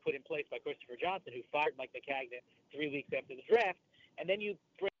was actually put in place by Christopher Johnson, who fired Mike Maccagnan 3 weeks after the draft. And then you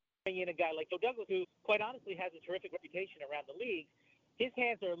bring in a guy like Joe Douglas, who quite honestly has a terrific reputation around the league. His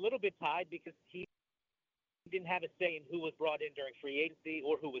hands are a little bit tied because he didn't have a say in who was brought in during free agency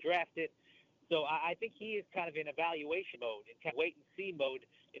or who was drafted. So I think he is kind of in evaluation mode, in kind of wait-and-see mode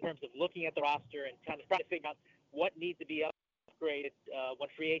in terms of looking at the roster and kind of trying to figure out what needs to be upgraded when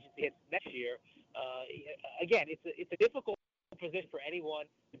free agency hits next year. Again, it's a difficult position for anyone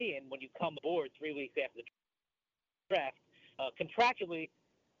to be in when you come aboard 3 weeks after the draft. Contractually,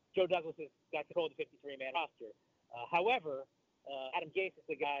 Joe Douglas has got control of the 53-man roster. However, Adam Gase is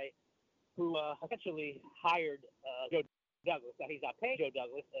the guy who essentially hired Joe Douglas. Now, he's not paying Joe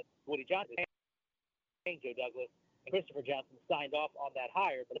Douglas. Woody Johnson is paying Joe Douglas. And Christopher Johnson signed off on that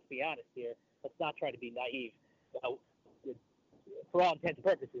hire. But let's be honest here. Let's not try to be naive. For all intents and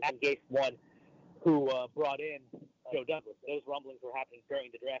purposes, Adam Gase won who brought in Joe Douglas. Those rumblings were happening during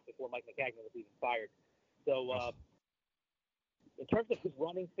the draft before Mike Maccagnan was even fired. So in terms of who's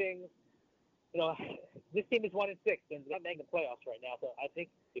running things, this team is 1-6 and they're not making the playoffs right now. So I think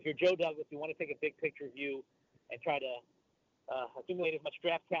if you're Joe Douglas, you want to take a big picture view and try to accumulate as much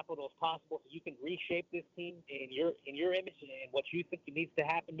draft capital as possible so you can reshape this team in your image and what you think needs to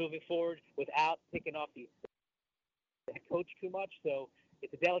happen moving forward without picking off the coach too much. So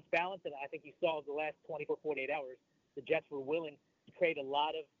it's a delicate balance, and I think you saw in the last 24, 48 hours, the Jets were willing to trade a lot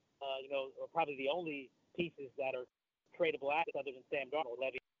of, or probably the only pieces that are tradable assets other than Sam Darnold,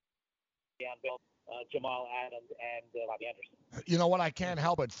 Le'Veon Bell, Jamal Adams, and Robbie Anderson. You know what? I can't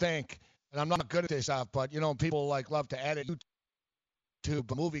help but think, and I'm not good at this stuff, but people love to edit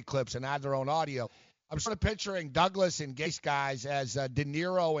YouTube movie clips and add their own audio. I'm sort of picturing Douglas and Gase guys as De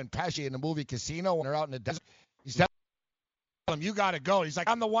Niro and Pesci in the movie Casino when they're out in the desert. He's telling him, you got to go. He's like,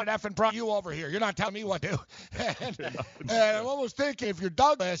 I'm the one effing brought you over here. You're not telling me what to do. and I'm almost thinking, if you're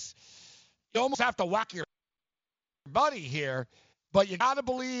Douglas, you almost have to whack your buddy here, but you got to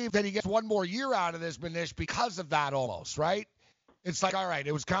believe that he gets one more year out of this, Manish, because of that almost, right? It's like, all right,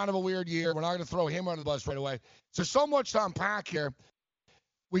 it was kind of a weird year. We're not going to throw him under the bus right away. So much to unpack here.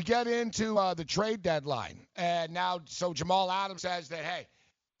 We get into the trade deadline. And now, so Jamal Adams says that, hey,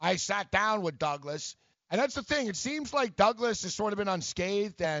 I sat down with Douglas. And that's the thing. It seems like Douglas has sort of been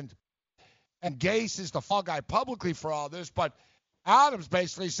unscathed, and Gase is the fall guy publicly for all this. But Adams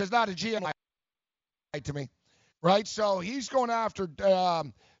basically says, not a GM lied to me, right? So he's going after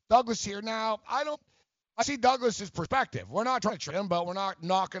Douglas here. Now, I see Douglas's perspective. We're not trying to trade him, but we're not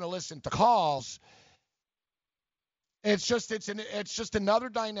going to listen to calls. It's just another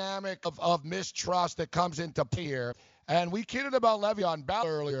dynamic of mistrust that comes into play here. And we kidded about Le'Veon Bell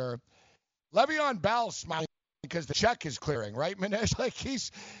earlier. Le'Veon Bell smiling because the check is clearing, right, Manish? Like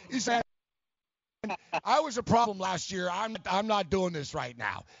he's saying, I was a problem last year. I'm not doing this right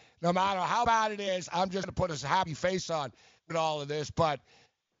now. No matter how bad it is, I'm just going to put a happy face on with all of this. But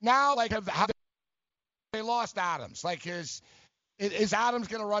now, like, have they lost Adams? Like, is Adams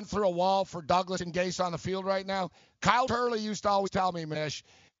going to run through a wall for Douglas and Gase on the field right now? Kyle Turley used to always tell me, Manish,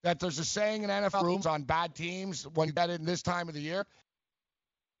 that there's a saying in NFL rooms on bad teams when you get in this time of the year.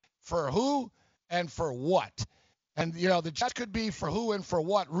 For who and for what. And, the Jets could be for who and for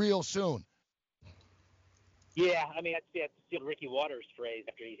what real soon. Yeah, I mean, that's still Ricky Waters' phrase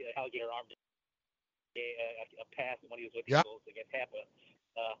after he alligator armed a pass when he was with the Eagles against Tampa.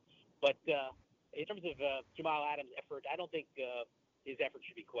 But in terms of Jamal Adams' effort, I don't think his effort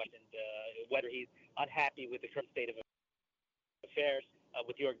should be questioned, whether he's unhappy with the current state of affairs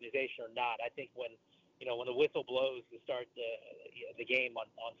with the organization or not. I think when the whistle blows to start the game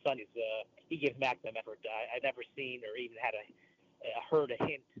on Sundays, he gives maximum effort. I've never seen or even heard a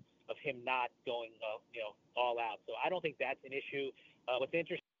hint of him not going, all out. So I don't think that's an issue. What's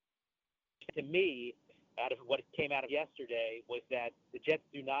interesting to me out of what came out of yesterday was that the Jets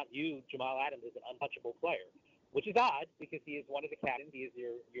do not view Jamal Adams as an untouchable player, which is odd because he is one of the captains. He is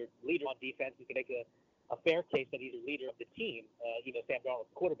your leader on defense. You can make a fair case that he's a leader of the team, even though Sam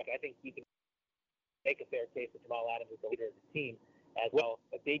Darnold's quarterback. I think you can make a fair case that Jamal Adams is the leader of the team as well.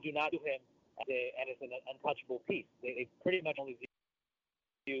 But they do not view him as an untouchable piece. They pretty much only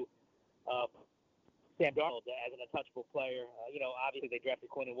view Sam Darnold as an untouchable player. Obviously they drafted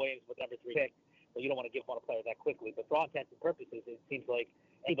Quentin Williams with number 3 pick, so you don't want to give up on a player that quickly. But for all intents and purposes, it seems like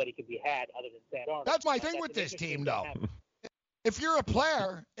anybody could be had other than Sam Darnold. That's my thing with this team, though. If you're a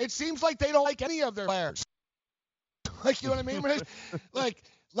player, it seems like they don't like any of their players. Like, you know what I mean? Like,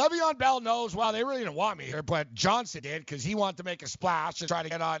 Le'Veon Bell knows, well, they really didn't want me here, but Johnson did because he wanted to make a splash and try to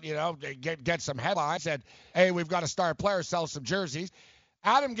get on, get some headlines. Said, hey, we've got a star player, sell some jerseys.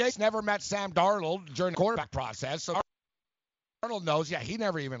 Adam Gase never met Sam Darnold during the quarterback process, so Darnold knows, he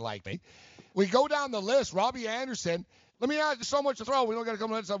never even liked me. We go down the list. Robbie Anderson. Let me add so much to throw. We don't got to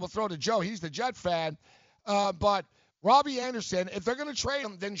come in, so we'll throw to Joe. He's the Jet fan. But Robbie Anderson, if they're going to trade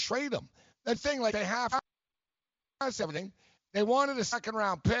him, then trade him. That thing, like, they have everything. They wanted a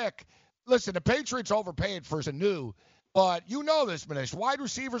second-round pick. Listen, the Patriots overpaid for Sanu, but you know this, Manish. Wide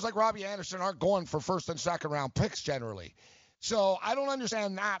receivers like Robbie Anderson aren't going for first- and second-round picks generally. So I don't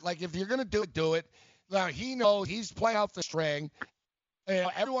understand that. Like, if you're going to do it, do it. Now, he knows he's playing out the string.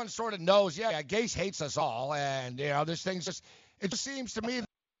 Everyone sort of knows, Gase hates us all. And, this thing's just, it just seems to me they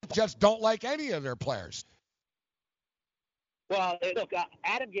just don't like any of their players. Well, look,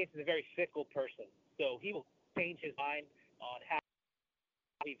 Adam Gase is a very fickle person. So he will change his mind on how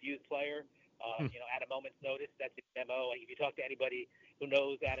he views player, at a moment's notice. That's his MO. If you talk to anybody who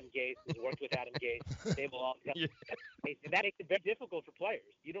knows Adam Gase, has worked with Adam Gase, they will all tell you that. And that makes it very difficult for players.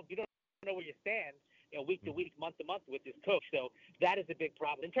 You don't know where you stand, week to week, month to month with this coach. So that is a big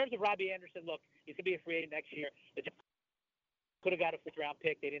problem. In terms of Robbie Anderson, look, he's going to be a free agent next year. They could have got a fifth-round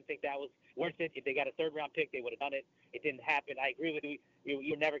pick. They didn't think that was worth it. If they got a third-round pick, they would have done it. It didn't happen. I agree with you.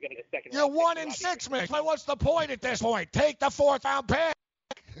 You're never going to get a second-round pick. You're 1-6, man. What's the point at this point? Take the fourth-round pick.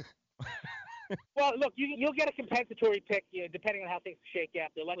 Well, look, you'll get a compensatory pick, depending on how things shake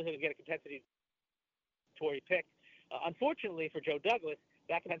out. The likelihood of getting a compensatory pick. Unfortunately for Joe Douglas,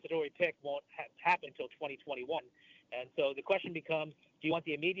 that compensatory pick won't happen until 2021. And so the question becomes, do you want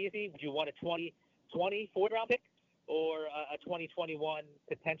the immediacy? Would you want a 2020 fourth-round pick or a 2021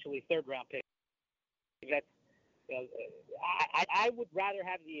 potentially third-round pick? That's, I would rather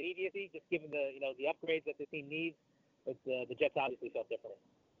have the immediacy, just given the upgrades that the team needs. But the Jets obviously felt differently.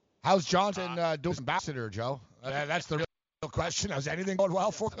 How's Johnson doing as ambassador, Joe? That's the real question. Is anything going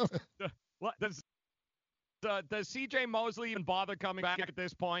well for him? What does C.J. Mosley even bother coming back at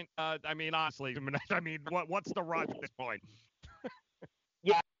this point? Honestly, what's the rush at this point?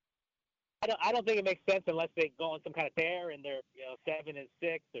 Yeah, I don't think it makes sense unless they go on some kind of tear and they're 7-6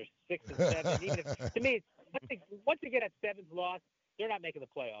 or 6-7. Even if, to me, once they get at 7th loss, they're not making the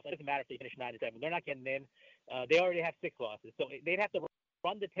playoffs. It doesn't matter if they finish 9-7. They're not getting in. They already have 6 losses, so they'd have to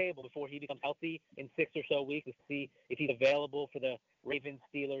run the table before he becomes healthy in 6 or so weeks to see if he's available for the Ravens,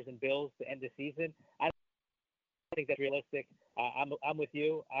 Steelers, and Bills to end the season. I don't think that's realistic. I'm with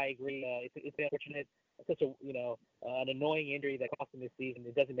you. I agree. It's unfortunate. It's such an annoying injury that cost him this season.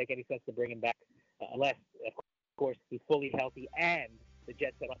 It doesn't make any sense to bring him back unless, of course, he's fully healthy and the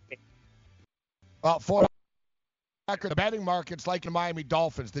Jets have Well, for the betting markets, like the Miami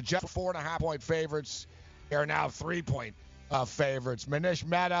Dolphins, the Jets 4.5-point favorites. They are now 3-point favorites. Manish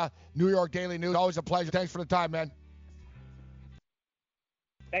Mehta, New York Daily News. Always a pleasure. Thanks for the time, man.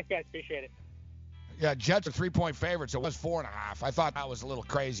 Thanks, guys. Appreciate it. Yeah, Jets are 3-point favorites. It was 4.5. I thought that was a little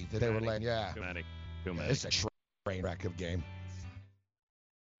crazy that they were laying. Yeah. Too many. It's a train wreck of game.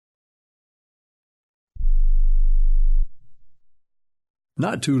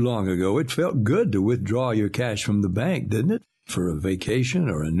 Not too long ago, it felt good to withdraw your cash from the bank, didn't it? For a vacation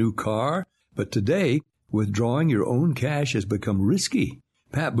or a new car. But today, withdrawing your own cash has become risky.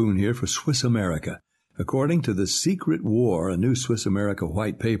 Pat Boone here for Swiss America. According to The Secret War, a new Swiss America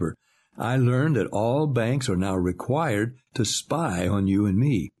white paper, I learned that all banks are now required to spy on you and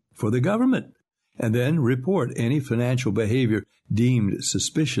me for the government, and then report any financial behavior deemed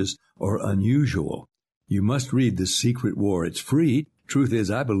suspicious or unusual. You must read The Secret War. It's free. Truth is,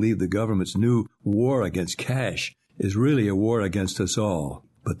 I believe the government's new war against cash is really a war against us all.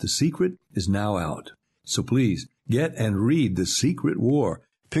 But the secret is now out. So please, get and read The Secret War.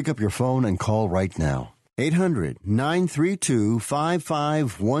 Pick up your phone and call right now.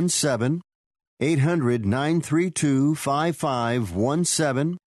 800-932-5517.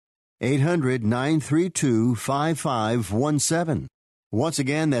 800-932-5517. 800-932-5517. Once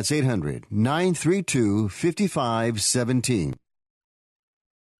again, that's 800-932-5517.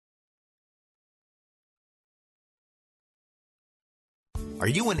 Are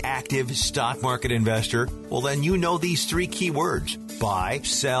you an active stock market investor? Well, then you know these 3 key words. Buy,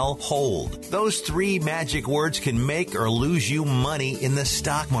 sell, hold. Those 3 magic words can make or lose you money in the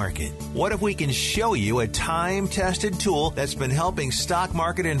stock market. What if we can show you a time-tested tool that's been helping stock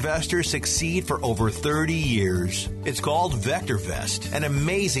market investors succeed for over 30 years? It's called VectorVest, an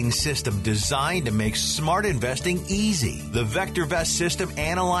amazing system designed to make smart investing easy. The VectorVest system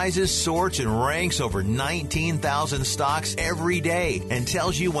analyzes, sorts, and ranks over 19,000 stocks every day and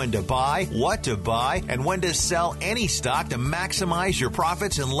tells you when to buy, what to buy, and when to sell any stock to maximize maximize your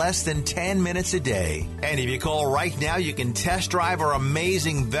profits in less than 10 minutes a day. And if you call right now, you can test drive our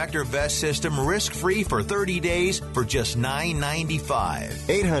amazing Vector Vest system risk-free for 30 days for just $9.95.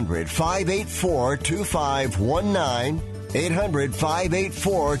 800-584-2519.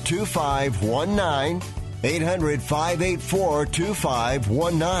 800-584-2519.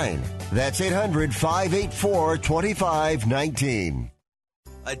 800-584-2519. That's 800-584-2519.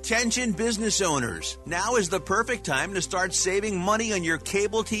 Attention business owners. Now is the perfect time to start saving money on your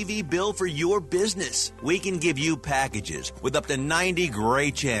cable TV bill for your business. We can give you packages with up to 90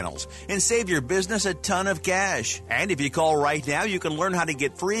 great channels and save your business a ton of cash. And if you call right now, you can learn how to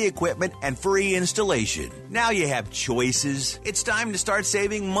get free equipment and free installation. Now you have choices. It's time to start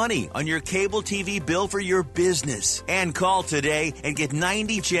saving money on your cable TV bill for your business. And call today and get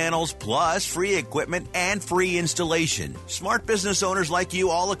 90 channels plus free equipment and free installation. Smart business owners like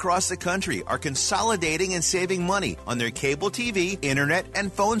you all across the country are consolidating and saving money on their cable TV, internet,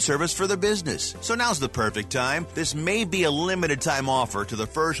 and phone service for the business. So now's the perfect time. This may be a limited time offer to the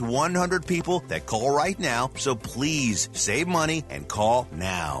first 100 people that call right now. So please save money and call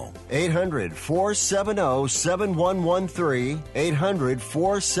now. 800-470-7113.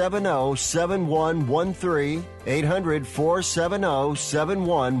 800-470-7113.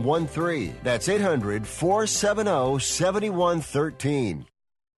 800-470-7113. That's 800-470-7113.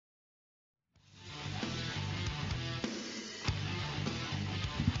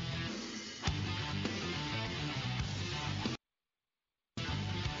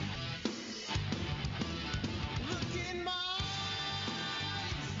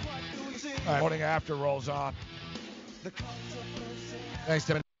 All right, morning after rolls on. Thanks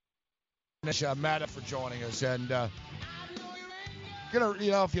to Manish Mehta for joining us. And, if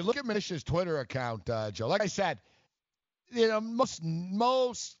you look at Manish's Twitter account, Joe, like I said,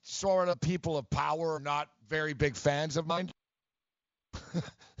 most sort of people of power are not very big fans of mine,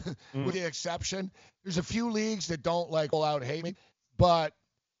 with the exception. There's a few leagues that don't, all out hate me. But,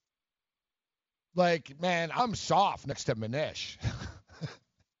 man, I'm soft next to Manish.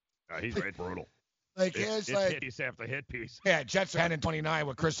 He's very brutal. It's hit piece after hit piece. Yeah, Jets are 10-29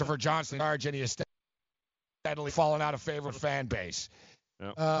 with Christopher Johnson in charge, and he is steadily falling out of favor of fan base.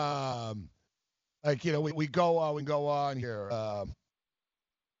 Yep. We go on here.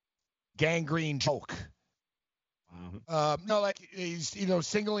 Gangrene joke. He's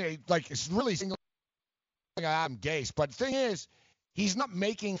singling it's really singling Adam Gase, but the thing is, he's not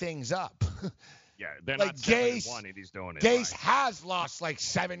making things up. Yeah, they're not 7-1 and he's doing it. Gase has lost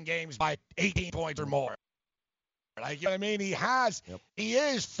 7 games by 18 points or more. You know what I mean? He has. Yep. He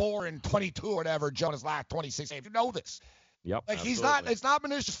is 4-22 or whatever. Jonas last 26 games. You know this. Yep. He's not. It's not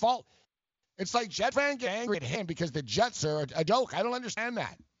Manish's fault. It's like Jet fans get angry at him because the Jets are a joke. I don't understand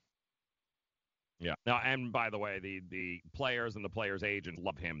that. Yeah. Now, and by the way, the players and the players' agents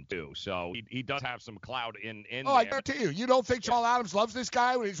love him too. So he does have some clout in there. I guarantee you. You don't think Jamal Adams loves this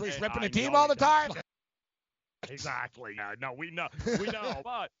guy when he's ripping the team all the time? Exactly. No, we know.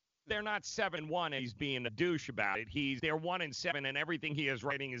 But they're not 7-1 and he's being a douche about it. They're 1-7 and everything he is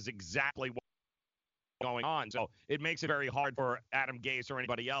writing is exactly what's going on. So it makes it very hard for Adam Gase or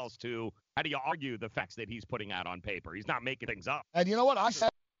anybody else to. How do you argue the facts that he's putting out on paper? He's not making things up. And you know what? I said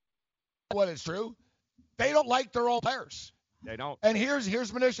what is true. They don't like their own players. They don't. And here's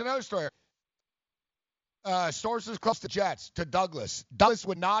Manish another story. Sources close to Jets to Douglas. Douglas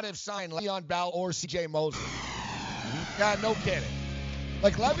would not have signed Le'Veon Bell or C.J. Mosley. Yeah, no kidding.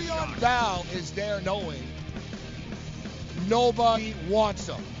 Le'Veon Bell is there knowing nobody wants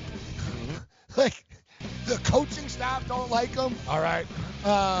him. The coaching staff don't like him. All right.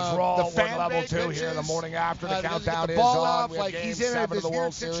 Let's roll. The fan level 2 here in the morning after the countdown the is ball on. Off, he's in this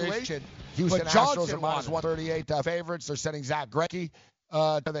weird situation. Houston Astros are minus 138 favorites. They're sending Zach Greinke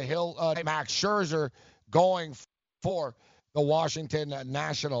to the hill. Max Scherzer going for the Washington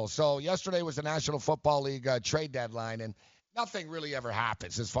Nationals. So yesterday was the National Football League trade deadline, and nothing really ever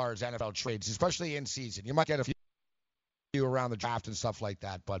happens as far as NFL trades, especially in season. You might get a few around the draft and stuff like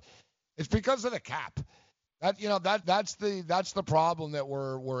that, but it's because of the cap. That's the problem that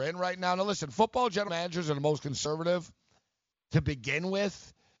we're in right now. Now listen, football general managers are the most conservative to begin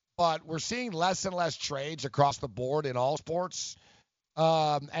with, but we're seeing less and less trades across the board in all sports.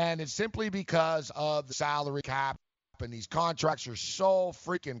 And it's simply because of the salary cap, and these contracts are so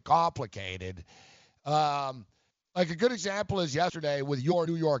freaking complicated. A good example is yesterday with your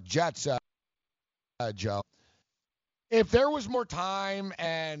New York Jets, Joe. If there was more time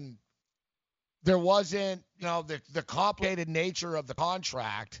and there wasn't, the complicated nature of the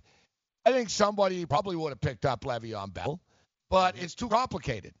contract, I think somebody probably would have picked up Le'Veon Bell, but it's too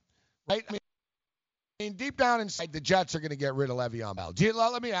complicated, right? I mean, deep down inside, the Jets are going to get rid of Le'Veon Bell.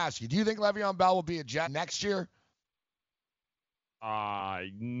 Let me ask you, do you think Le'Veon Bell will be a Jet next year?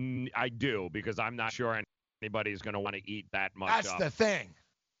 I do, because I'm not sure anybody's going to want to eat that much That's up. the thing.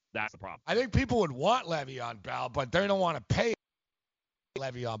 That's the problem. I think people would want Le'Veon Bell, but they don't want to pay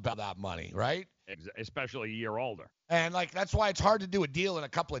Le'Veon Bell that money, right? Especially a year older. And, that's why it's hard to do a deal in a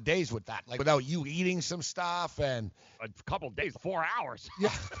couple of days with that, without you eating some stuff and a couple of days, 4 hours. Yeah.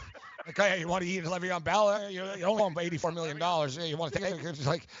 Hey, you want to eat Le'Veon Bell? You only want $84 million. You want to take it? It's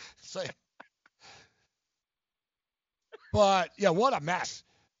like. But, yeah, what a mess.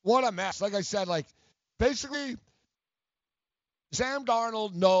 What a mess. Like I said, basically, Sam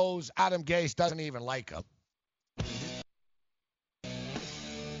Darnold knows Adam Gase doesn't even like him.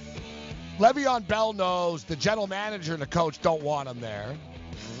 Le'Veon Bell knows the general manager and the coach don't want him there.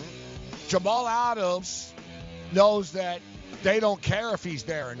 Jamal Adams knows that they don't care if he's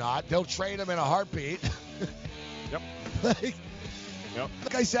there or not. They'll trade him in a heartbeat. Yep.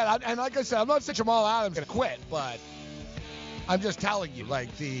 Like I said, I'm not saying Jamal Adams is going to quit, but I'm just telling you,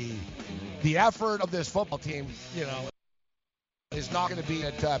 the effort of this football team, is not going to be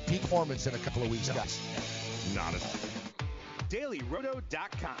at peak performance in a couple of weeks, guys. Not at all.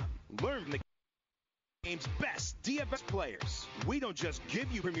 DailyRoto.com. Learn from the game's best DFS players. We don't just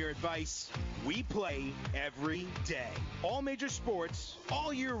give you premier advice, we play every day. All major sports,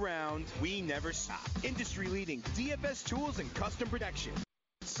 all year round, we never stop. Industry-leading DFS tools and custom protection.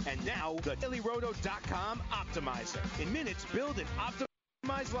 And now, the DailyRoto.com Optimizer. In minutes, build an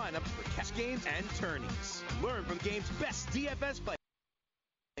optimized lineup for cash games and tourneys. Learn from the game's best DFS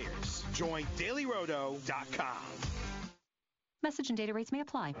players. Join DailyRoto.com. Message and data rates may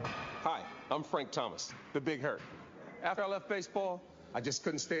apply. Hi, I'm Frank Thomas, the Big Hurt. After I left baseball, I just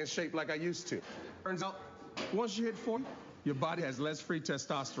couldn't stay in shape like I used to. Turns out, once you hit 40, your body has less free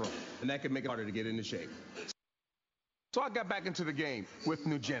testosterone, and that can make it harder to get into shape. So I got back into the game with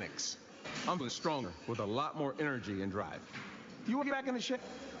Nugenics. I'm feeling stronger with a lot more energy and drive. You want to get back into shape?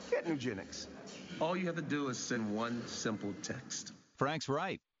 Get Nugenics. All you have to do is send one simple text. Frank's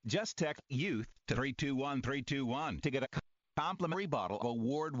right. Just text YOUTH to 321321 to get a complimentary bottle of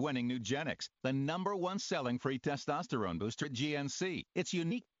award-winning Nugenics, the #1 selling free testosterone booster at GNC. Its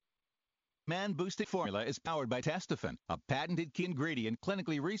unique man-boosting formula is powered by Testofen, a patented key ingredient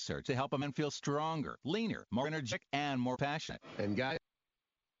clinically researched to help a man feel stronger, leaner, more energetic, and more passionate. And guys,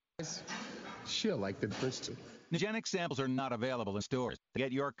 she'll like the difference too. Nugenics samples are not available in stores. To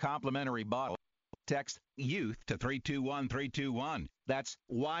get your complimentary bottle, text YOUTH to 321321. That's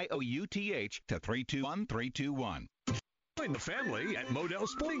YOUTH to 321321. Join the family at Modell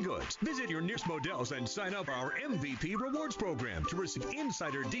Sporting Goods. Visit your nearest Modell's and sign up for our MVP Rewards program to receive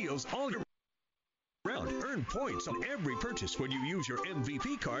insider deals all year round. Earn points on every purchase when you use your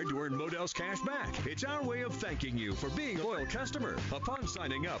MVP card to earn Modell's cash back. It's our way of thanking you for being a loyal customer. Upon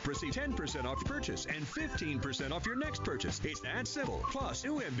signing up, receive 10% off your purchase and 15% off your next purchase. It's that simple. Plus,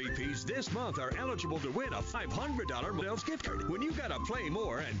 new MVPs this month are eligible to win a $500 Modell's gift card. When you gotta play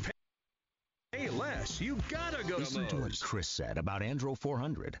more and pay less, you gotta go Listen to what Chris said about Andro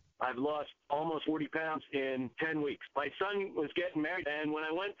 400. I've lost almost 40 pounds in 10 weeks. My son was getting married, and when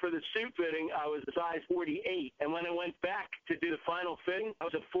I went for the suit fitting, I was a size 48. And when I went back to do the final fitting, I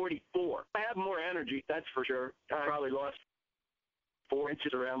was a 44. I have more energy, that's for sure. I probably lost 4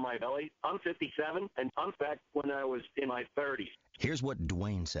 inches around my belly. I'm 57, and I'm back when I was in my 30s. Here's what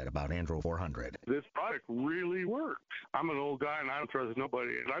Dwayne said about Andro 400. This product really works. I'm an old guy, and I don't trust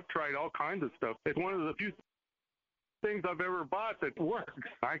nobody. I've tried all kinds of stuff. It's one of the few things I've ever bought that works.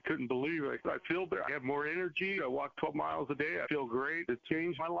 I couldn't believe it. I feel better. I have more energy. I walk 12 miles a day. I feel great. It's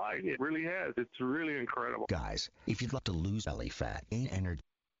changed my life. It really has. It's really incredible. Guys, if you'd love to lose belly fat, gain energy,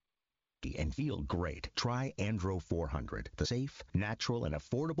 and feel great, try Andro 400, the safe, natural, and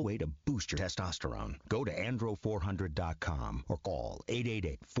affordable way to boost your testosterone. Go to andro400.com or call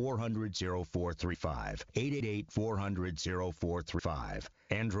 888-400-0435. 888-400-0435.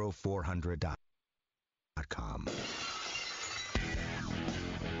 andro400.com.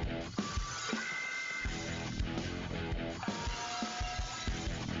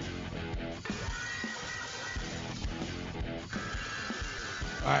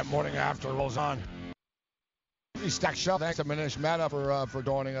 All right, morning after rolls on. Stack Show. Thanks to Manish Mehta for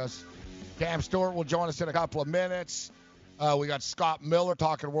joining us. Cam Stewart will join us in a couple of minutes. We got Scott Miller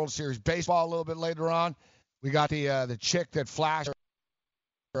talking World Series baseball a little bit later on. We got the chick that flashed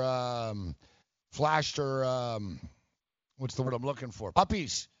her what's the word I'm looking for?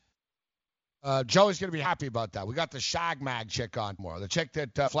 Puppies. Joey's going to be happy about that. We got the Shag Mag chick on tomorrow. The chick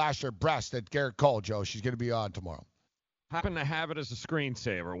that flashed her breast at Garrett Cole, Joe. She's going to be on tomorrow. Happen to have it as a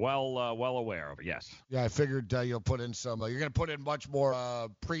screensaver. Well aware of it. Yes. Yeah, I figured you'll put in some. You're going to put in much more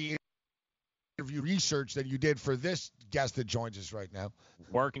pre-interview research than you did for this guest that joins us right now.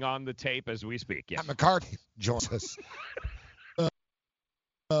 Working on the tape as we speak. Yes. Matt McCarthy joins us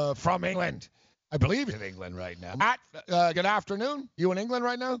from England. I believe he's in England right now. Matt, good afternoon. You in England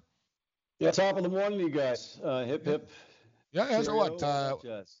right now? Yeah, top of the morning, you guys. Hip, hip. Yeah, so what?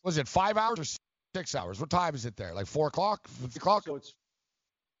 Was it 5 hours or 6 hours? What time is it there? Like 4 o'clock? 5 o'clock? So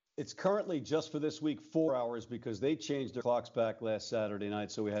it's currently, just for this week, 4 hours because they changed their clocks back last Saturday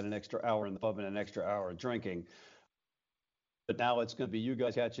night, so we had an extra hour in the pub and an extra hour of drinking. But now it's going to be you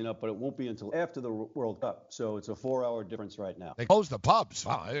guys catching up, but it won't be until after the World Cup. So it's a 4-hour difference right now. They closed the pubs.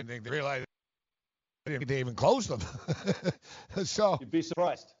 Wow, I didn't think they realized they even closed them. So you'd be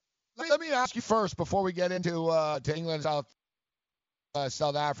surprised. Let me ask you first before we get into to England, South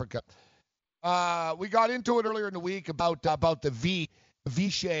Africa. We got into it earlier in the week about the V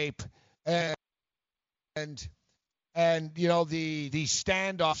shape and you know the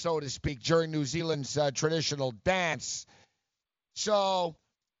standoff, so to speak, during New Zealand's traditional dance. So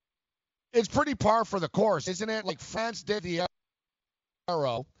it's pretty par for the course, isn't it? Like France did the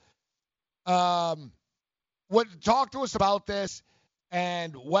arrow. Talk to us about this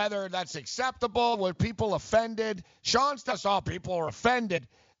and whether that's acceptable. Were people offended? Sean saw people are offended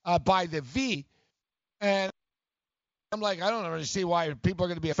by the V, and I'm like, I don't really see why people are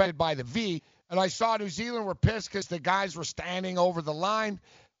going to be offended by the V. And I saw New Zealand were pissed because the guys were standing over the line.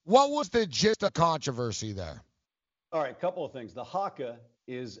 What was the gist of controversy there? All right, a couple of things. The haka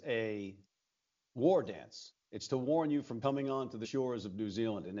is a war dance. It's to warn you from coming onto the shores of New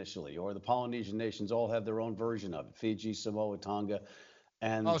Zealand initially, or the Polynesian nations all have their own version of it. Fiji, Samoa, Tonga,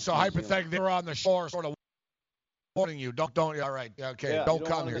 and so hypothetically, they were on the shore, sort of warning you, don't. All right, okay, yeah, don't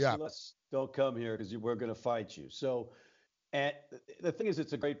come here. Yeah, don't come here because we're going to fight you. So, and the thing is,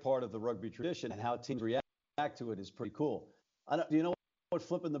 it's a great part of the rugby tradition, and how teams react to it is pretty cool. Do you know what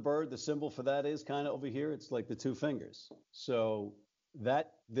flipping the bird, the symbol for that is? Kind of over here, it's like the two fingers. So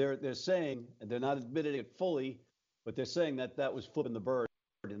that they're saying, and they're not admitting it fully, but they're saying that was flipping the bird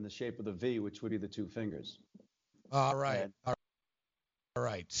in the shape of the V, which would be the two fingers. All right. All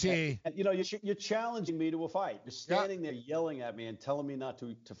right. See, and, you're challenging me to a fight. You're standing there yelling at me and telling me not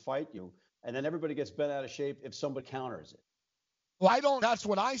to fight you, and then everybody gets bent out of shape if somebody counters it. Well, I don't. That's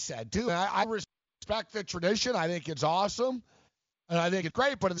what I said too. I respect the tradition. I think it's awesome, and I think it's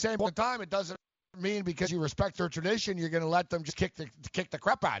great. But at the same point in time, it doesn't mean because you respect their tradition, you're going to let them just kick the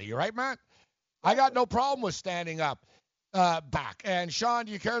crap out of you, right, Matt? I got no problem with standing up back. And Sean,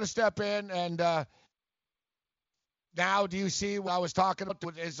 do you care to step in? And now, do you see what I was talking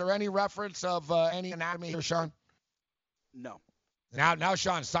about? Is there any reference of any anatomy here, Sean? No. Now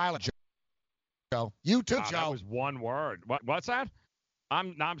Sean's silent. Joe, you too, Joe. That was one word. What's that?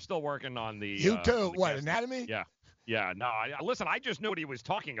 I'm still working on the. You too. What, anatomy? Yeah. Yeah, no, listen, I just knew what he was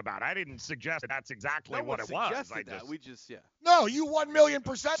talking about. I didn't suggest that's exactly what it was. No, you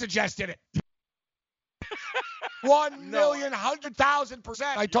 1,000,000% suggested it.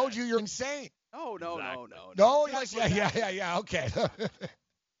 1,100,000%. I told you you're insane. No. No, yes, yeah, okay.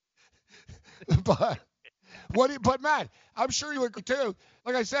 But Matt, I'm sure you agree too.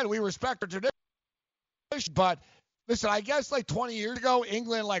 Like I said, we respect our tradition, but listen, I guess like 20 years ago,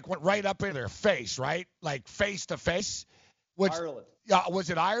 England went right up in their face, right? Like face to face. Ireland. Yeah, was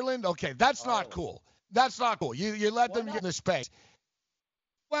it Ireland? Okay, that's not cool. That's not cool. You let them get in the space.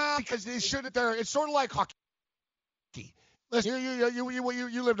 Well, because they shouldn't. It's sort of like hockey. Listen,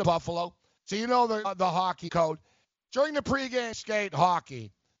 you lived in Buffalo, so you know the hockey code. During the pregame skate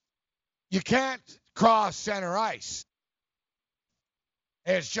hockey, you can't cross center ice.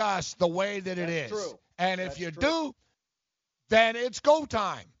 It's just the way that it is. True. And if you do, then it's go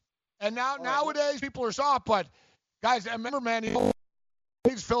time. And nowadays people are soft, but guys, I remember, man,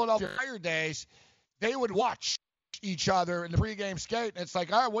 these Philadelphia Fire days, they would watch each other in the pregame skate, and it's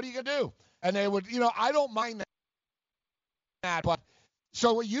like, all right, what are you gonna do? And they would, I don't mind that, but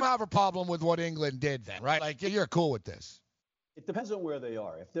so you have a problem with what England did then, right? Like you're cool with this. It depends on where they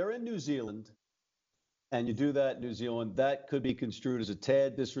are. If they're in New Zealand and you do that in New Zealand, that could be construed as a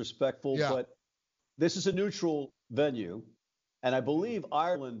tad disrespectful, but this is a neutral venue, and I believe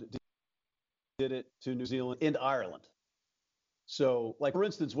Ireland did it to New Zealand in Ireland. So, like, for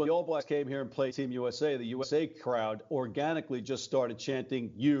instance, when the All Blacks came here and played Team USA, the USA crowd organically just started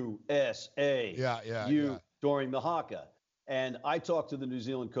chanting USA during the haka. And I talked to the New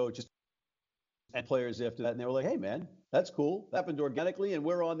Zealand coaches and players after that, and they were like, hey, man, that's cool. That happened organically, and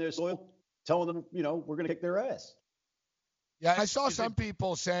we're on their soil telling them, we're going to kick their ass. Yeah, I saw some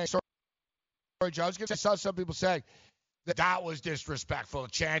people saying, sorry, Joe, I saw some people saying, that was disrespectful,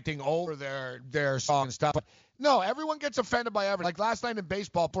 chanting over their song and stuff. But no, everyone gets offended by everything. Like last night in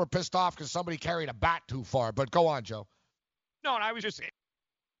baseball, people were pissed off because somebody carried a bat too far. But go on, Joe. No, and I was just saying,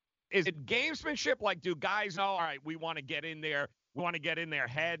 is it gamesmanship? Like, do guys know, all right, we want to get in there, we want to get in their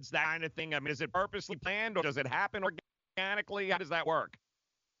heads, that kind of thing? I mean, is it purposely planned, or does it happen organically? How does that work?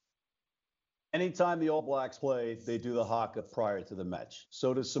 Anytime the All Blacks play, they do the haka prior to the match.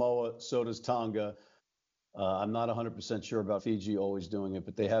 So does Samoa, so does Tonga. I'm not 100% sure about Fiji always doing it,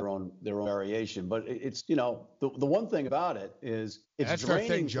 but they have their own variation. But it's, the one thing about it is it's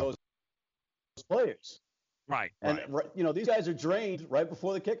draining those players. Right. And, these guys are drained right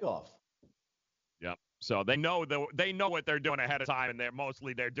before the kickoff. Yep. So they know what they're doing ahead of time, and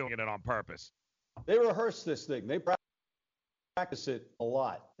they're doing it on purpose. They rehearse this thing. They practice it a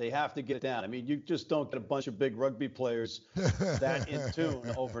lot. They have to get it down. I mean, you just don't get a bunch of big rugby players that in tune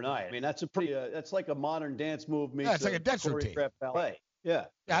overnight. I mean, that's that's like a modern dance move. Yeah, it's like a dance routine. Ballet. Yeah.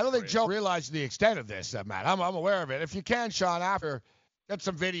 I don't think Joe realized the extent of this, Matt. I'm aware of it. If you can, Sean, after, get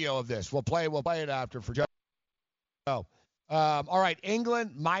some video of this. We'll play it after for Joe. All right,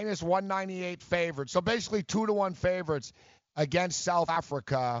 England minus 198 favorites. So basically 2-1 favorites against South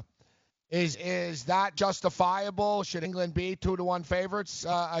Africa. Is that justifiable? Should England be 2-1 favorites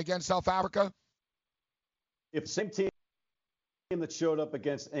against South Africa? If the same team that showed up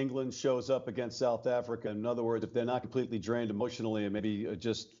against England shows up against South Africa, in other words, if they're not completely drained emotionally and maybe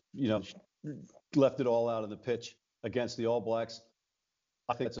just, left it all out on the pitch against the All Blacks,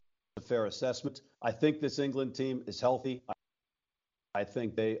 I think that's a fair assessment. I think this England team is healthy. I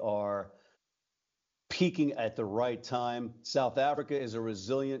think they are peaking at the right time. South Africa is a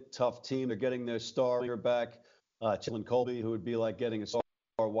resilient, tough team. They're getting their star player back, Chitlin Colby, who would be like getting a star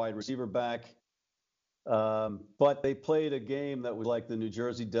wide receiver back. But they played a game that was like the New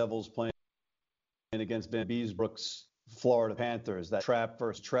Jersey Devils playing against Van Beesbrook's Florida Panthers, that trap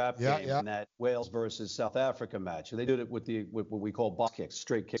versus trap game, and that Wales versus South Africa match. And they did it with what we call box kicks,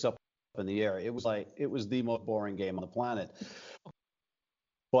 straight kicks up in the air. It was the most boring game on the planet.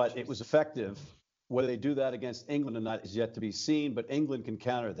 But it was effective. Whether they do that against England or not is yet to be seen, but England can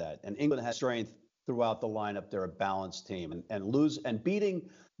counter that. And England has strength throughout the lineup. They're a balanced team. And beating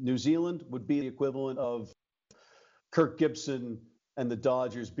New Zealand would be the equivalent of Kirk Gibson and the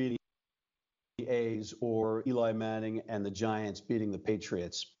Dodgers beating the A's, or Eli Manning and the Giants beating the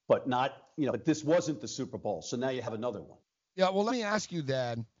Patriots. But but this wasn't the Super Bowl. So now you have another one. Yeah, well, let me ask you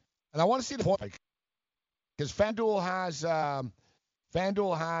then, and I want to see the point, because FanDuel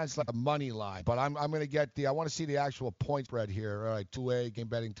has like a money line, but I'm going to get I want to see the actual point spread here. All right, 2A, game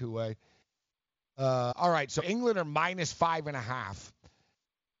betting 2A. All right, so England are minus 5.5.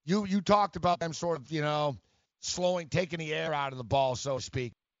 You talked about them sort of, taking the air out of the ball, so to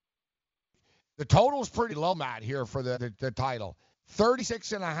speak. The total's pretty low, Matt, here for the title.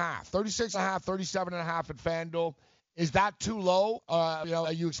 36.5, 36.5, 37.5 at FanDuel. Is that too low?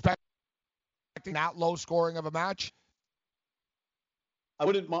 Are you expecting that low scoring of a match? I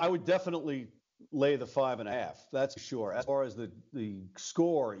would definitely lay the 5.5. That's for sure. As far as the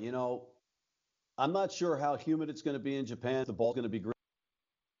score, I'm not sure how humid it's going to be in Japan. If the ball's going to be greasy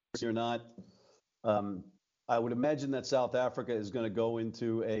or not. I would imagine that South Africa is going to go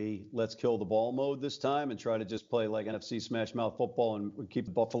into a let's kill the ball mode this time and try to just play like NFC smash mouth football and keep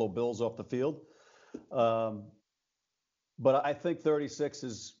the Buffalo Bills off the field. But I think 36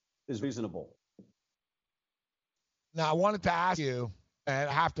 is reasonable. Now, I wanted to ask you, and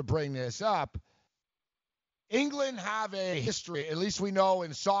I have to bring this up. England have a history, at least we know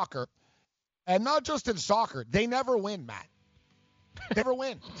in soccer, and not just in soccer. They never win, Matt. Never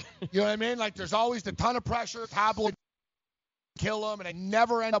win. You know what I mean? Like, there's always a ton of pressure, tabloid kill them, and they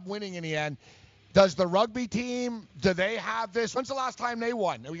never end up winning in the end. Does the rugby team, do they have this? When's the last time they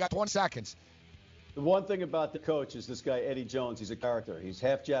won? We got 20 seconds. The one thing about the coach is this guy, Eddie Jones. He's a character. He's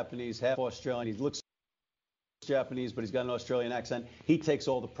half Japanese, half Australian. He looks Japanese, but he's got an Australian accent. He takes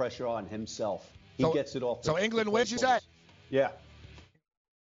all the pressure on himself. He gets it off. So England wins, you said? Yeah.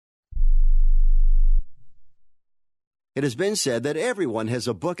 It has been said that everyone has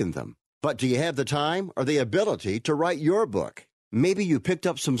a book in them. But do you have the time or the ability to write your book? Maybe you picked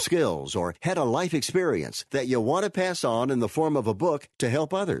up some skills or had a life experience that you want to pass on in the form of a book to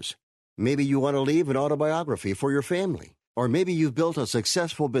help others. Maybe you want to leave an autobiography for your family. Or maybe you've built a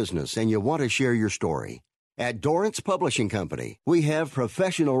successful business and you want to share your story. At Dorrance Publishing Company, we have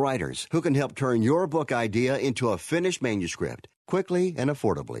professional writers who can help turn your book idea into a finished manuscript quickly and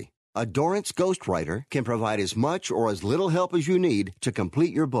affordably. A Dorrance ghostwriter can provide as much or as little help as you need to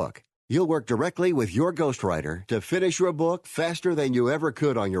complete your book. You'll work directly with your ghostwriter to finish your book faster than you ever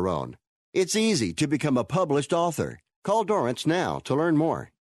could on your own. It's easy to become a published author. Call Dorrance now to learn more.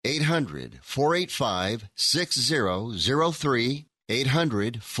 800-485-6003.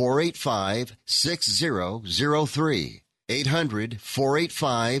 800-485-6003.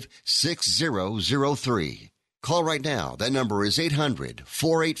 800-485-6003. Call right now. That number is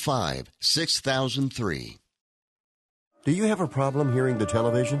 800-485-6003. Do you have a problem hearing the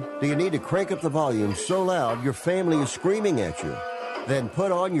television? Do you need to crank up the volume so loud your family is screaming at you? Then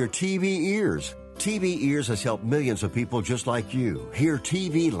put on your TV ears. TV Ears has helped millions of people just like you hear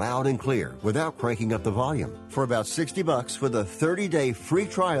TV loud and clear without cranking up the volume. For about $60 with a 30-day free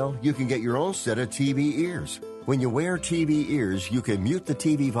trial, you can get your own set of TV Ears. When you wear TV Ears, you can mute the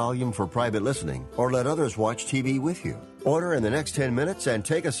TV volume for private listening or let others watch TV with you. Order in the next 10 minutes and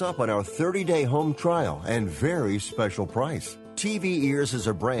take us up on our 30-day home trial and very special price. TV Ears is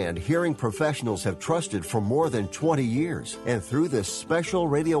a brand hearing professionals have trusted for more than 20 years. And through this special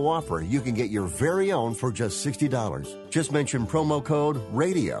radio offer, you can get your very own for just $60. Just mention promo code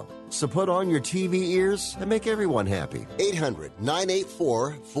RADIO. So put on your TV ears and make everyone happy.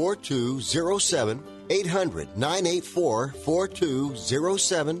 800-984-4207.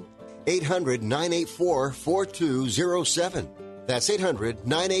 800-984-4207. 800-984-4207. That's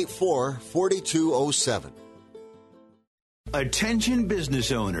 800-984-4207. Attention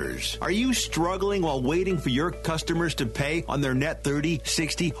business owners. Are you struggling while waiting for your customers to pay on their net 30,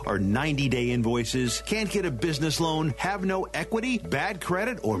 60, or 90-day invoices? Can't get a business loan? Have no equity? Bad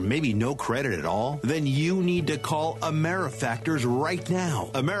credit? Or maybe no credit at all? Then you need to call AmeriFactors right now.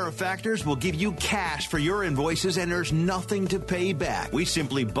 AmeriFactors will give you cash for your invoices and there's nothing to pay back. We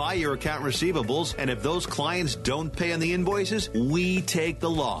simply buy your account receivables, and if those clients don't pay on the invoices, we take the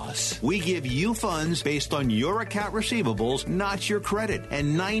loss. We give you funds based on your account receivables, not your credit.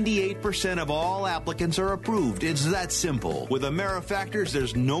 And 98% of all applicants are approved. It's that simple. With AmeriFactors,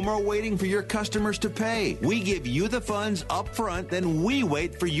 there's no more waiting for your customers to pay. We give you the funds up front, then we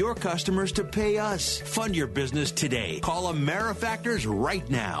wait for your customers to pay us. Fund your business today. Call AmeriFactors right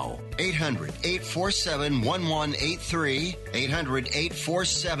now. 800-847-1183.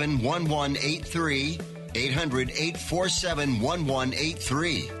 800-847-1183.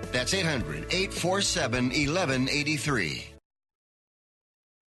 800-847-1183. That's 800-847-1183.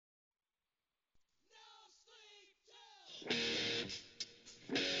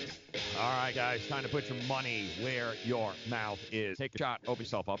 All right, guys, time to put your money where your mouth is. Take a shot, open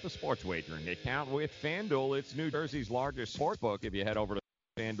yourself up a sports wagering account with FanDuel. It's New Jersey's largest sportsbook. If you head over to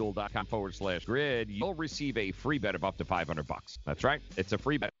FanDuel.com/grid, you'll receive a free bet of up to $500. That's right. It's a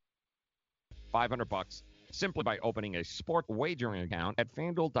free bet. $500 simply by opening a sport wagering account at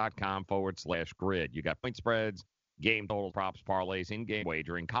FanDuel.com/grid. You got point spreads, game total, props, parlays, in-game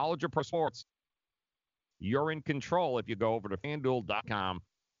wagering, college or pro sports. You're in control if you go over to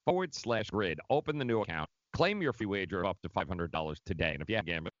FanDuel.com/grid. Open the new account. Claim your free wager of up to $500 today. And if you have a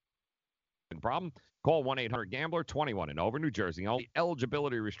gambling problem, call 1-800-GAMBLER, 21 and over, New Jersey. Only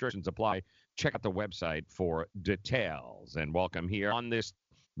eligibility restrictions apply. Check out the website for details. And welcome here on this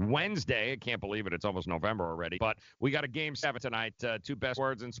Wednesday. I can't believe it. It's almost November already. But we got a Game 7 tonight. Two best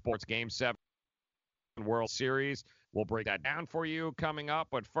words in sports. Game 7 World Series. We'll break that down for you coming up.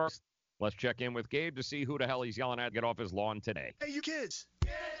 But first, let's check in with Gabe to see who the hell he's yelling at to get off his lawn today. Hey, you kids.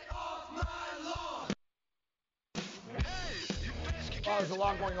 Get off my lawn. Well, there's a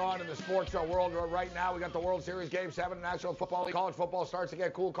lot going on in the sports world right now. We got the World Series Game 7, National Football League. College football starts to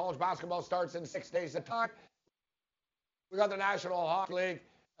get cool. College basketball starts in 6 days at a time. We got the National Hockey League.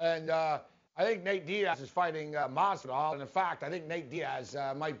 And I think Nate Diaz is fighting Masvidal. And in fact, I think Nate Diaz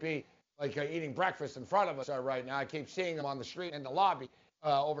might be like eating breakfast in front of us right now. I keep seeing him on the street in the lobby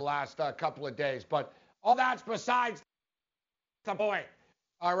over the last couple of days. But all that's besides the point.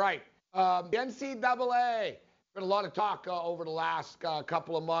 All right. The NCAA. Been a lot of talk over the last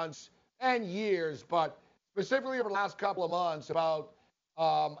couple of months and years, but specifically over the last couple of months about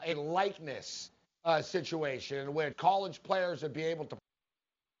a likeness situation where college players would be able to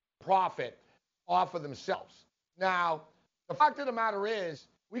profit off of themselves. Now, the fact of the matter is,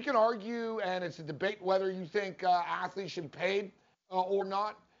 we can argue, and it's a debate whether you think athletes should be paid or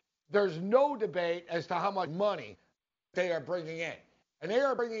not. There's no debate as to how much money they are bringing in. And they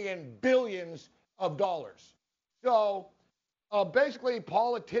are bringing in billions of dollars. So, basically,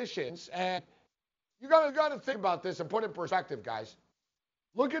 politicians, and you got to think about this and put it in perspective, guys.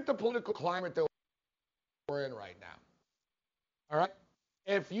 Look at the political climate that we're in right now. All right?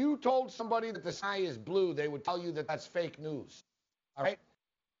 If you told somebody that the sky is blue, they would tell you that that's fake news. All right?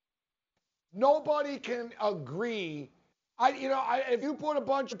 Nobody can agree. If you put a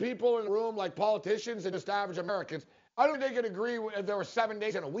bunch of people in a room like politicians and just average Americans, I don't think they can agree if there were 7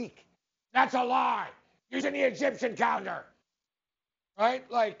 days in a week. That's a lie. using the Egyptian calendar. Right?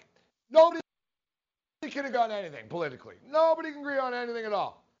 Like, nobody can agree on anything politically. Nobody can agree on anything at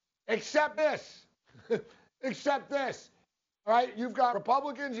all. Except this. Except this. All right? You've got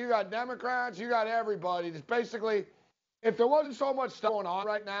Republicans, you got Democrats, you got everybody. It's basically, if there wasn't so much stuff going on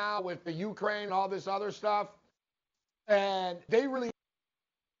right now with the Ukraine and all this other stuff, and they really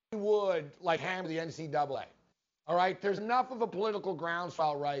would like hammer the NCAA. All right? There's enough of a political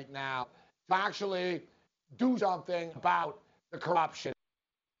groundswell right now to actually do something about the corruption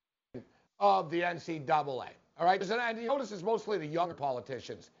of the NCAA. All right? And you notice it's mostly the younger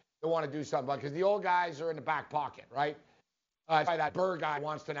politicians that want to do something about it, because the old guys are in the back pocket, right? That Burr guy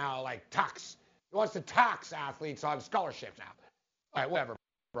wants to now, like, tax. He wants to tax athletes on scholarships now. All right, whatever,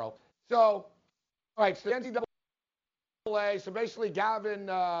 bro. So, all right, so the NCAA, so basically Gavin,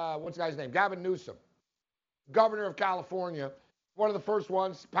 what's the guy's name? Gavin Newsom, governor of California, one of the first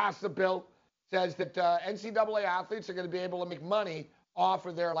ones, passed the bill, says that NCAA athletes are going to be able to make money off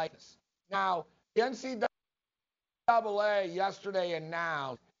of their likeness. Now, the NCAA yesterday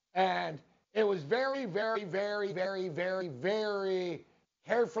announced, and it was very, very, very, very, very, very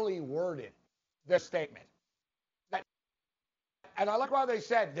carefully worded, their statement. And I like what they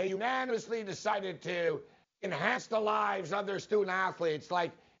said. They unanimously decided to enhance the lives of their student athletes.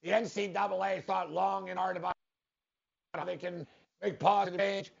 Like the NCAA thought long and hard about how they can make positive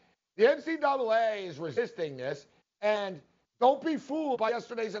change. The NCAA is resisting this, and don't be fooled by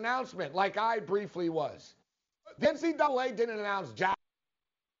yesterday's announcement like I briefly was. The NCAA didn't announce jack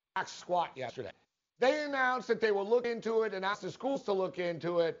squat yesterday. They announced that they will look into it and ask the schools to look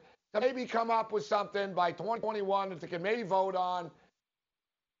into it to maybe come up with something by 2021 that they can maybe vote on.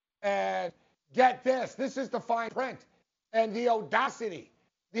 And get this, this is the fine print. And the audacity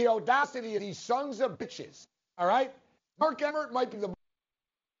of these sons of bitches, all right? Mark Emmert might be the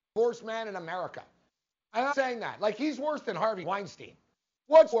worst man in America. I'm not saying that. Like, he's worse than Harvey Weinstein.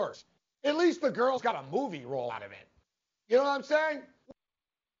 What's worse? At least the girl's got a movie roll out of it. You know what I'm saying?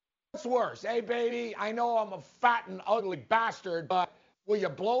 What's worse? Hey, baby, I know I'm a fat and ugly bastard, but will you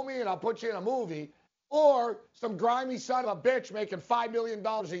blow me and I'll put you in a movie? Or some grimy son of a bitch making $5 million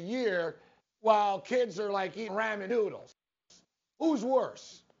a year while kids are like eating ramen noodles. Who's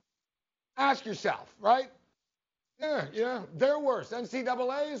worse? Ask yourself, right? Yeah, they're worse.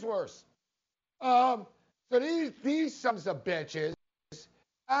 NCAA is worse. So these sons of bitches,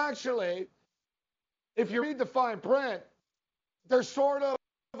 actually, if you read the fine print, they're sort of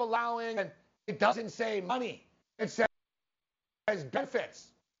allowing, and it doesn't say money. It says benefits.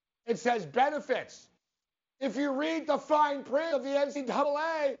 It says benefits. If you read the fine print of the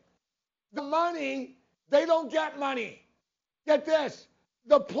NCAA, the money, they don't get money. Get this.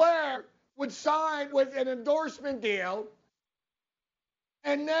 The player would sign with an endorsement deal,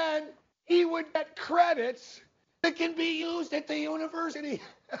 and then he would get credits that can be used at the university.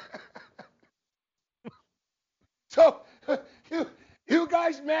 So you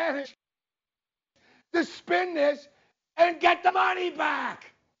guys managed to spin this and get the money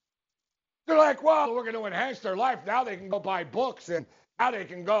back. They're like, well, we're going to enhance their life. Now they can go buy books, and now they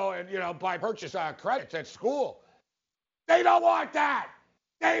can go and, purchase credits at school. They don't want that.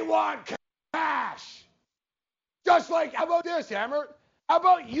 They want cash. Just like, how about this, Hammer? How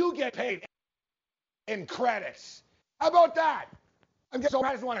about you get paid in credits? How about that? I'm getting so mad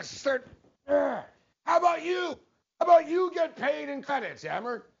I just want to start. How about you? How about you get paid in credits,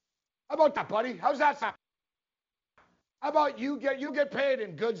 Hammer? How about that, buddy? How's that sound? How about you get paid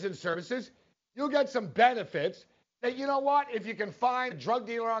in goods and services? You'll get some benefits that, you know what? If you can find a drug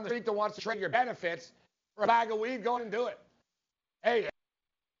dealer on the street that wants to trade your benefits for a bag of weed, go and do it. Hey,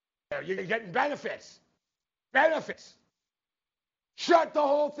 you're getting benefits. Benefits. Shut the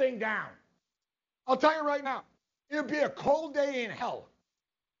whole thing down. I'll tell you right now, it'd be a cold day in hell.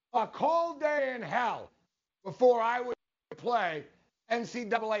 A cold day in hell before I would play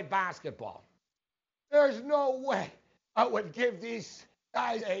NCAA basketball. There's no way I would give these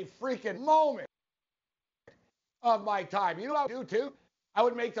guys a freaking moment of my time. You know what I would do, too? I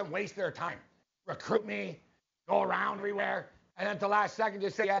would make them waste their time. Recruit me, go around everywhere, and then at the last second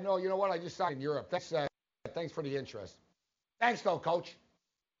just say, yeah, no, you know what? I just signed in Europe. Thanks for the interest. Thanks, though, coach.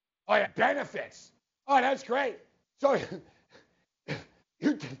 Oh, yeah, benefits. Oh, that's great. So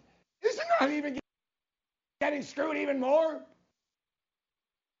isn't that even getting screwed even more?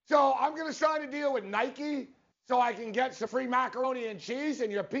 So I'm going to sign a deal with Nike so I can get some free macaroni and cheese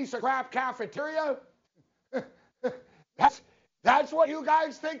in your piece of crap cafeteria? That's what you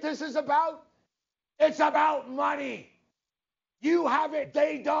guys think this is about? It's about money. You have it,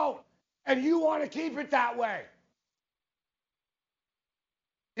 they don't. And you want to keep it that way.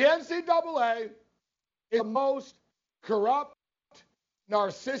 The NCAA is the most corrupt,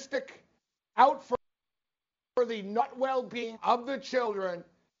 narcissistic, out for the not well-being of the children.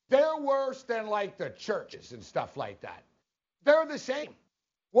 They're worse than like the churches and stuff like that. They're the same.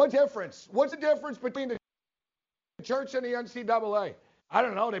 What difference? What's the difference between the church and the NCAA? I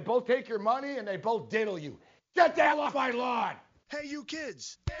don't know. They both take your money and they both diddle you. Get the hell off my lawn! Hey, you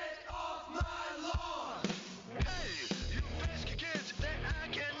kids! Get off my lawn! Hey, you pesky kids that I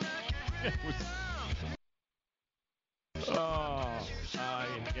cannot get rid of!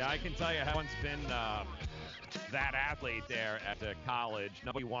 Yeah, I can tell you how one's been that athlete there at the college.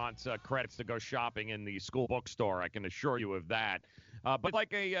 Nobody wants credits to go shopping in the school bookstore. I can assure you of that. But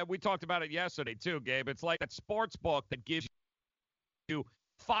like we talked about it yesterday too, Gabe. It's like that sports book that gives you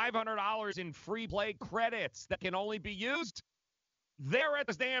 $500 in free play credits that can only be used there at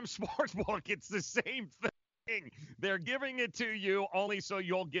the damn sports book. It's the same thing. They're giving it to you only so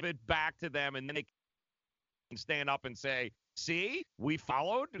you'll give it back to them, and then they can stand up and say, see, we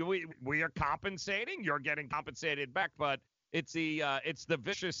followed. We are compensating. You're getting compensated back. But it's the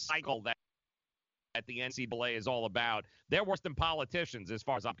vicious cycle that the NCAA is all about. They're worse than politicians as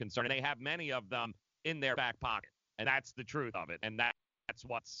far as I'm concerned, and they have many of them in their back pocket. And that's the truth of it. And that's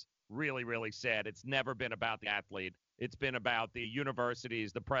what's really, really sad. It's never been about the athlete. It's been about the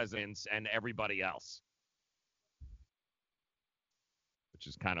universities, the presidents, and everybody else, which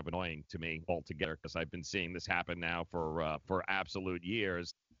is kind of annoying to me altogether because I've been seeing this happen now for absolute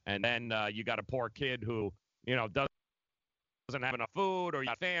years. And then you got a poor kid who, doesn't have enough food, or you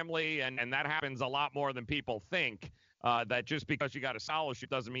got family, and that happens a lot more than people think. That just because you got a scholarship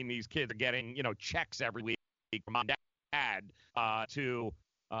doesn't mean these kids are getting, checks every week from mom and dad to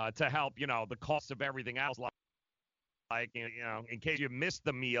help, the cost of everything else. Like, in case you missed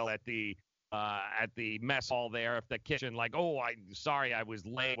the meal at the mess hall there, if the kitchen, like, oh, sorry, I was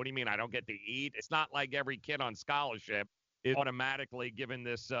late. What do you mean I don't get to eat? It's not like every kid on scholarship is automatically given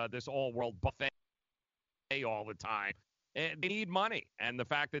this all-world buffet all the time. And they need money. And the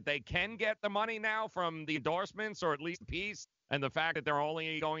fact that they can get the money now from the endorsements, or at least a piece, and the fact that they're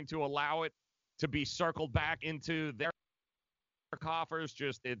only going to allow it to be circled back into their coffers,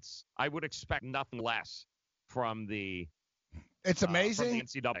 I would expect nothing less from the It's amazing. From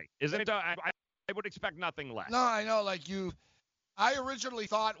the NCAA. Isn't it? I would expect nothing less. No, I know. I originally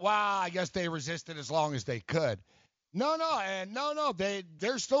thought, wow, I guess they resisted as long as they could. No.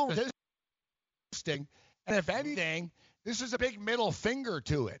 They're still resisting. And if anything, this is a big middle finger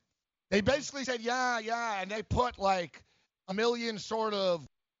to it. They basically said, yeah, and they put like a million sort of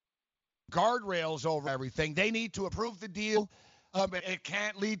guardrails over everything. They need to approve the deal. It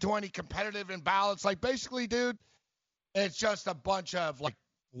can't lead to any competitive imbalance. Like, basically, dude, it's just a bunch of like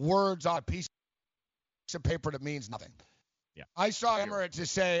words on a piece of paper that means nothing. Yeah. I saw Emirates to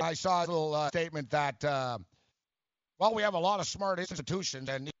say, I saw a little statement that, we have a lot of smart institutions,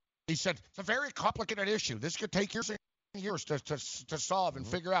 and he said it's a very complicated issue. This could take years and years to solve and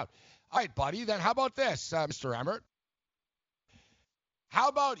figure out. All right, buddy, then how about this, Mr. Emmert? How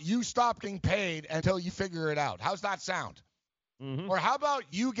about you stop getting paid until you figure it out? How's that sound? Mm-hmm. Or how about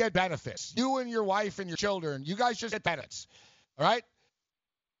you get benefits? You and your wife and your children, you guys just get benefits. All right?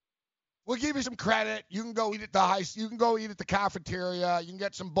 We'll give you some credit. You can go eat at you can go eat at the cafeteria. You can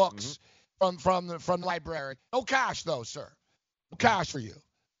get some books from the library. No cash though, sir. No cash for you.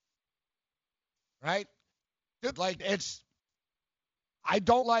 Right? Like, I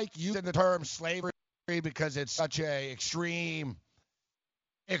don't like using the term slavery because it's such a extreme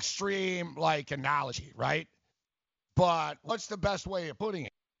like analogy, right? But what's the best way of putting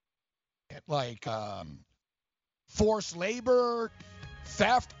it? Like, forced labor,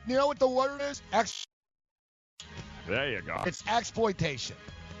 theft. You know what the word is? There you go. It's exploitation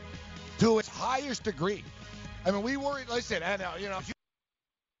to its highest degree. I mean, listen, and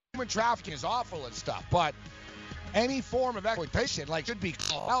human trafficking is awful and stuff, but any form of exploitation, should be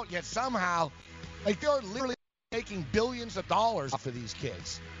called out, yet somehow, they're literally making billions of dollars off of these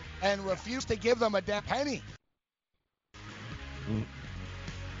kids and refuse to give them a damn penny.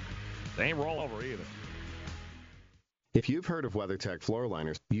 They ain't roll over either. If you've heard of WeatherTech floor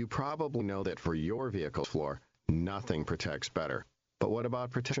liners, you probably know that for your vehicle's floor, nothing protects better. But what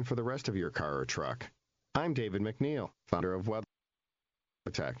about protection for the rest of your car or truck? I'm David McNeil, founder of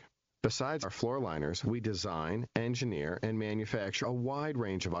WeatherTech. Besides our floor liners, we design, engineer, and manufacture a wide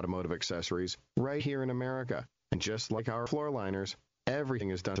range of automotive accessories right here in America. And just like our floor liners,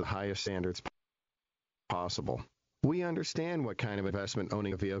 everything is done to the highest standards possible. We understand what kind of investment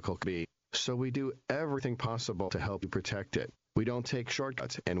owning a vehicle could be, so we do everything possible to help you protect it. We don't take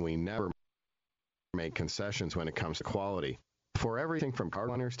shortcuts, and we never make concessions when it comes to quality. For everything from car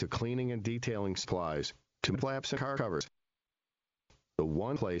liners to cleaning and detailing supplies, to flaps and car covers. The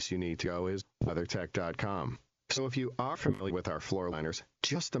one place you need to go is WeatherTech.com. So if you are familiar with our floor liners,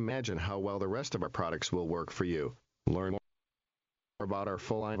 just imagine how well the rest of our products will work for you. Learn more about our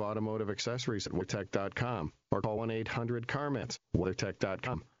full line of automotive accessories at WeatherTech.com or call 1-800-CarMats.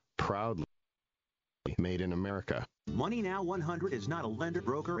 WeatherTech.com, proudly made in America. Money Now 100 is not a lender,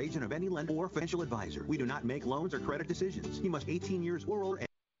 broker, agent of any lender, or financial advisor. We do not make loans or credit decisions. You must be 18 years or older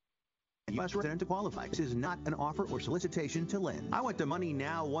and U.S. resident to qualify. This is not an offer or solicitation to lend. I went to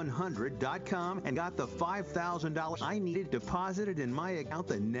MoneyNow100.com and got the $5,000 I needed deposited in my account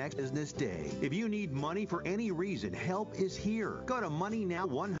the next business day. If you need money for any reason, help is here. Go to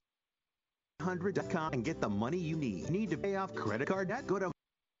MoneyNow100.com and get the money you need. Need to pay off credit card debt? Go to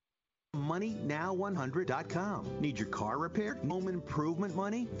MoneyNow100.com. Need your car repaired? Home improvement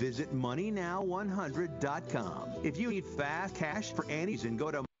money? Visit MoneyNow100.com. If you need fast cash for any reason, go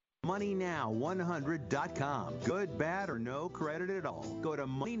to MoneyNow100.com. Good, bad, or no credit at all. Go to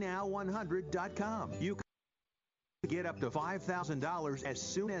MoneyNow100.com. You can get up to $5,000 as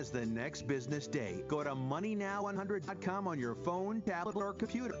soon as the next business day. Go to MoneyNow100.com on your phone, tablet, or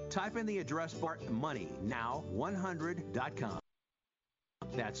computer. Type in the address bar MoneyNow100.com.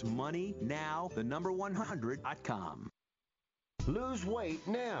 That's MoneyNow100.com. Lose weight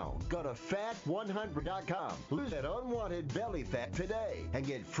now. Go to fat100.com. Lose that unwanted belly fat today and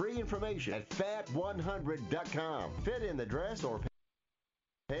get free information at fat100.com. Fit in the dress or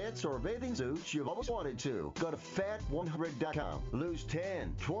pants or bathing suits you've always wanted to. Go to fat100.com. Lose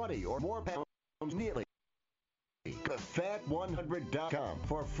 10, 20, or more pounds immediately. Go to fat100.com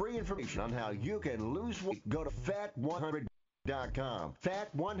for free information on how you can lose weight. Go to fat100.com.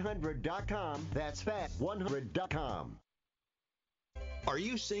 Fat100.com. That's fat100.com. Are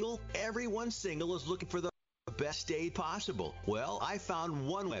you single? Everyone single is looking for the best date possible. Well, I found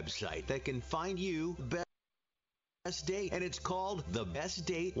one website that can find you the best date, and it's called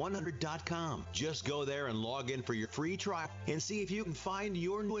thebestdate100.com. Just go there and log in for your free trial and see if you can find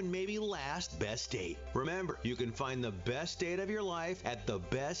your new and maybe last best date. Remember, you can find the best date of your life at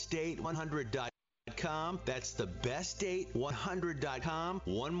thebestdate100.com. That's thebestdate100.com.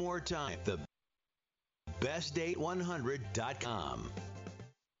 One more time, thebestdate100.com.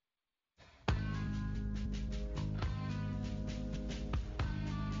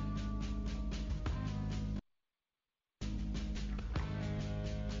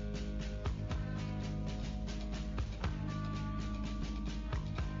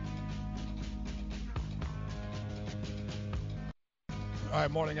 All right,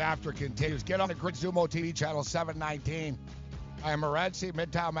 Morning After continues. Get on the Grid Zumo TV channel 719. I am Morency,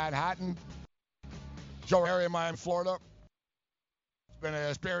 Midtown Manhattan. Joe area, Miami, Florida. It's been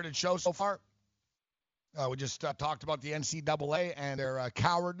a spirited show so far. We just talked about the NCAA and their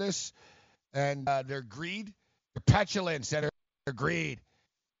cowardice and their greed, their petulance and their greed.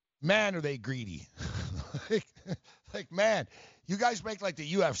 Man, are they greedy. Man, you guys make like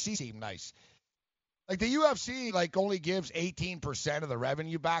the UFC seem nice. Like the UFC only gives 18% of the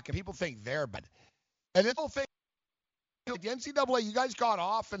revenue back, and people think they're bad. And this whole thing, the NCAA, you guys got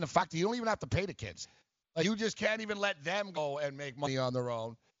off in the fact that you don't even have to pay the kids. Like you just can't even let them go and make money on their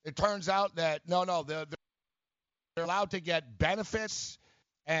own. It turns out that they're allowed to get benefits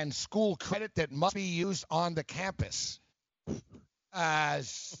and school credit that must be used on the campus. I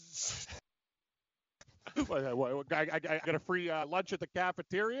got a free lunch at the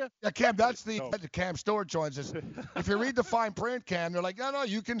cafeteria? Yeah, Cam, that's the Cam Stewart joins us. If you read the fine print, Cam, they're like, no,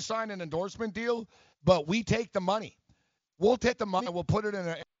 you can sign an endorsement deal, but we take the money. We'll take the money and we'll put it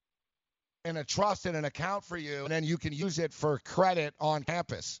in a trust and an account for you, and then you can use it for credit on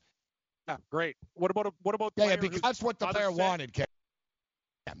campus. Yeah, great. What about because that's what the player wanted, Cam.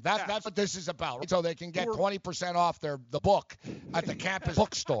 That's what this is about, right? So they can get 20% off the book at the campus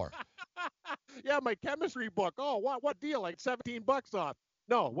bookstore. Yeah, my chemistry book. Oh, what deal? Like $17 off.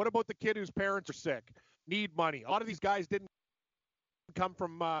 No, what about the kid whose parents are sick, need money? A lot of these guys didn't come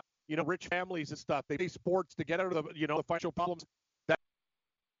from rich families and stuff. They play sports to get out of the financial problems that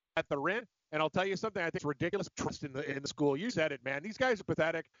they're in. And I'll tell you something, I think it's ridiculous trust in the school. You said it, man. These guys are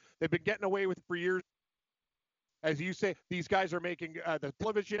pathetic. They've been getting away with it for years. As you say, these guys are making the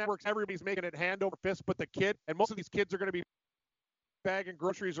television networks, everybody's making it hand over fist, but the kid, and most of these kids are going to be bagging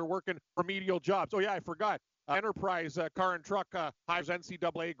groceries or working remedial jobs. Oh, yeah, I forgot. Enterprise Car and Truck hires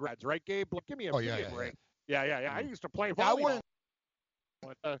NCAA grads, right, Gabe? Give me a break. Yeah. I used to play volleyball.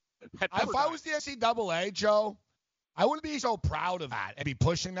 If I was the NCAA, Joe, I wouldn't be so proud of that and be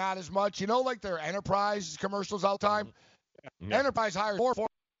pushing that as much. Like their Enterprise commercials all the time? Yeah. Enterprise hires more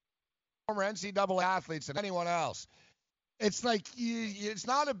former NCAA athletes than anyone else. it's like it's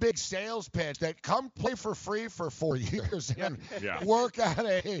not a big sales pitch that come play for free for 4 years and work at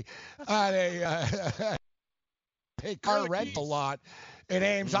a car rental lot in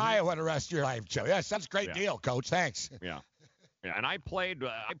Ames, Iowa the rest of your life, Joe. Yes, that's a great deal, Coach. Thanks. Yeah. Yeah, and I played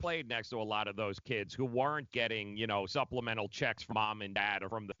next to a lot of those kids who weren't getting, supplemental checks from mom and dad or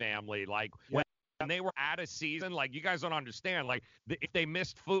from the family. Like when they were out of season, like you guys don't understand. Like if they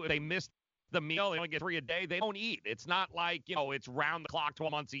missed food, they missed the meal, they only get 3 a day, they don't eat. It's not like, it's round the clock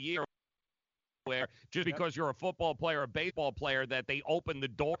 12 months a year where just because you're a football player, a baseball player, that they open the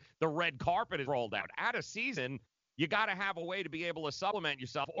door, the red carpet is rolled out. Out of season, you got to have a way to be able to supplement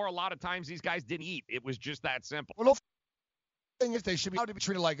yourself. Or a lot of times these guys didn't eat. It was just that simple. Well, the thing is they should be able to be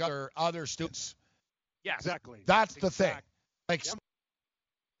treated like other students. Yes. Exactly. That's the thing. Like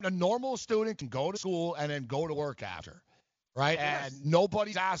a normal student can go to school and then go to work after. Right? Yes. And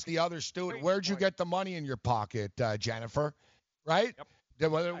nobody's asked the other student, where'd you get the money in your pocket, Jennifer? Right?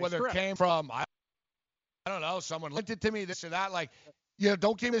 Yep. Whether it came from, I don't know, someone lent it to me, this or that. Like,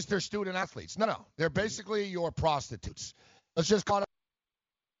 don't give us their student athletes. No. They're basically your prostitutes. Let's just call it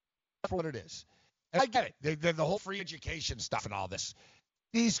for what it is. And I get it. The whole free education stuff and all this.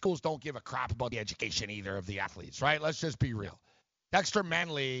 These schools don't give a crap about the education either of the athletes, right? Let's just be real. Dexter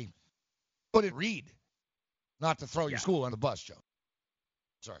Manley couldn't read. Not to throw your school on the bus, Joe.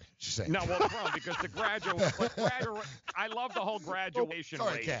 Sorry, just saying. No, well, because the I love the whole graduation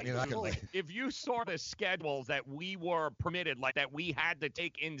rate. If you saw the schedules that we were permitted, like that we had to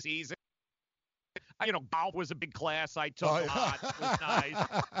take in season, golf was a big class I took a lot. It was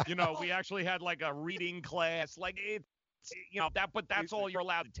nice. We actually had like a reading class. Like it's, but that's all you're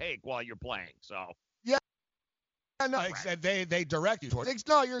allowed to take while you're playing. So. Yeah. No, they direct you towards it.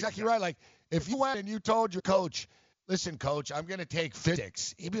 No, you're exactly right. Like, if you went and you told your coach, listen, coach, I'm going to take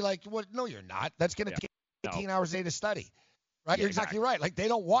physics, he'd be like, well, no, you're not. That's going to take 18 hours a day to study. Right? You're exactly right. Like, they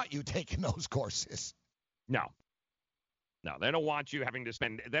don't want you taking those courses. No, they don't want you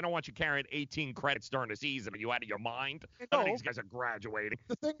they don't want you carrying 18 credits during the season. Are you out of your mind? None of these guys are graduating.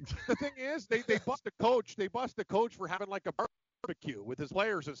 The thing is, they bust the coach. They bust the coach for having like a barbecue with his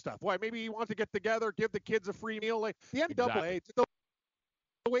players and stuff. Why? Maybe he wants to get together, give the kids a free meal. Like the NCAA,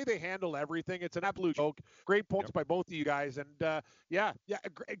 the way they handle everything, it's an absolute joke. Great points by both of you guys. And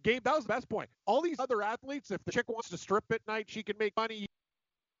Gabe, that was the best point. All these other athletes, if the chick wants to strip at night, she can make money.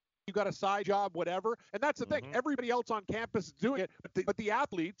 You got a side job, whatever. And that's the thing. Everybody else on campus is doing it, but the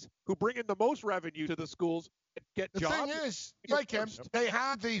athletes who bring in the most revenue to the schools get jobs. The thing is, like Kim, they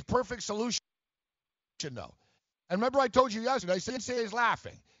have the perfect solution, though. And remember I told you yesterday, CNCA is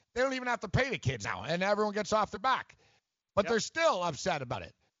laughing. They don't even have to pay the kids now, and everyone gets off their back. But they're still upset about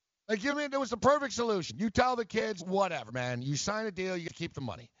it. Like, it was the perfect solution. You tell the kids, whatever, man. You sign a deal, you keep the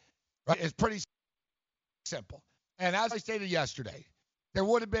money. Right? It's pretty simple. And as I stated yesterday, there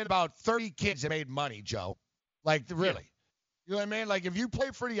would have been about 30 kids that made money, Joe. Like, really. You know what I mean? Like, if you play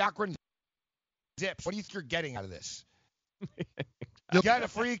for the Akron Zips, what do you think you're getting out of this? You'll get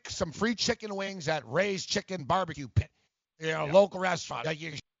some free chicken wings at Ray's Chicken Barbecue Pit, local restaurant. Like,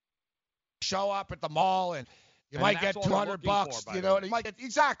 you show up at the mall and you might get $200. You might get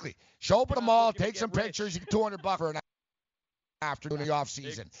exactly. Show up at the mall, take some pictures. You get $200 for an afternoon in the off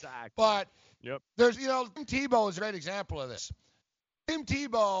season. Exactly. But there's, Tim Tebow is a great example of this. Tim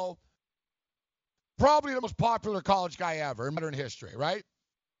Tebow, probably the most popular college guy ever in modern history, right?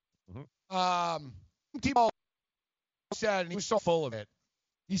 Tim Tebow said, and he was so full of it,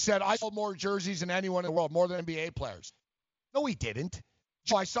 he said, I sold more jerseys than anyone in the world, more than NBA players. No, he didn't.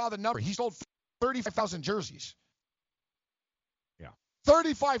 So I saw the number. He sold 35,000 jerseys. Yeah.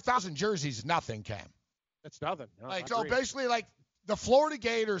 35,000 jerseys is nothing, Cam. That's nothing. No, so basically, the Florida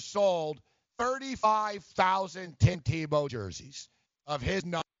Gators sold 35,000 Tim Tebow jerseys of his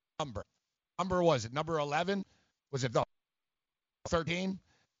number. Number was it? Number 11? Was it 13?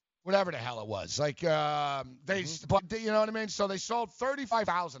 Whatever the hell it was. Like, you know what I mean? So they sold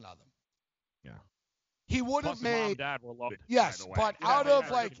 35,000 of them. Yeah. He would have made. Mom and dad were loaded. Yes, but out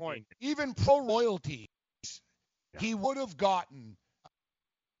of even pro royalties, he would have gotten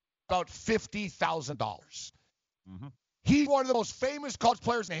about $50,000. He's one of the most famous college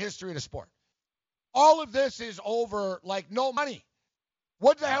players in the history of the sport. All of this is over no money.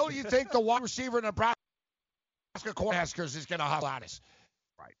 What the hell do you think the wide receiver in Nebraska Cornhuskers is going to hustle at us?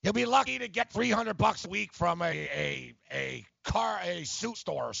 Right. He'll be lucky to get $300 a week from a suit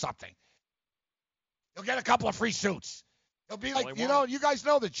store or something. He'll get a couple of free suits. He'll be like, you guys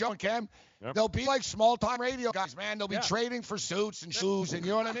know that, Joe and Cam. Yep. They'll be like small-time radio guys, man. They'll be trading for suits and shoes, and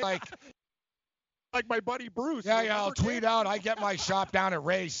you know what I mean? Like, like my buddy Bruce. Yeah, I'll tweet out. I get my shop down at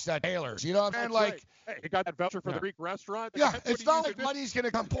Race Taylor's. You know what I'm saying? Like, right. Hey, you got that voucher for the Greek restaurant? Yeah, it's not like money's going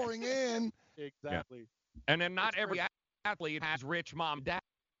to come pouring in. Exactly. Yeah. And then not every athlete has rich mom and dad.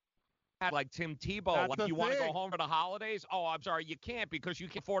 Like Tim Tebow, That's like you want to go home for the holidays? Oh, I'm sorry, you can't because you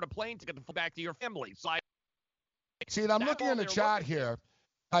can't afford a plane ticket to fly back to your family. So see, and I'm looking in the chat here.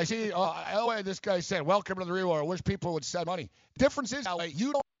 I see LA, this guy said, welcome to the real world. I wish people would send money. Difference is, LA,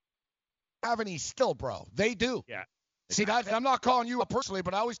 you don't have any skill, bro. They do. Yeah. See, guys, I'm not calling you up personally,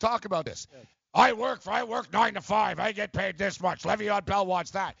 but I always talk about this. Yeah. I work 9 to 5. I get paid this much. Le'Veon Bell wants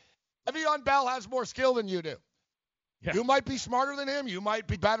that. Le'Veon Bell has more skill than you do. Yeah. You might be smarter than him. You might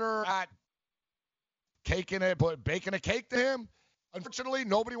be better at baking a cake to him. Unfortunately,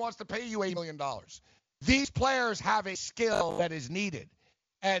 nobody wants to pay you $8 million. These players have a skill that is needed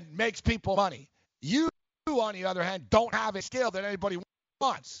and makes people money. You, on the other hand, don't have a skill that anybody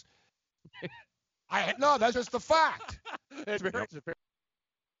wants. No, that's just the fact. That's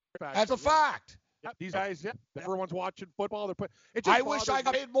a fact. Yep, these guys, everyone's watching football. I wish I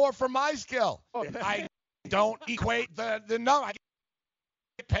got paid more for my skill. Oh, yeah. I don't equate the number. I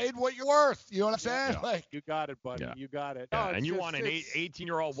get paid what you're worth. You know what I'm saying? Yeah. Like, you got it, buddy. Yeah. You got it. Yeah. And you want an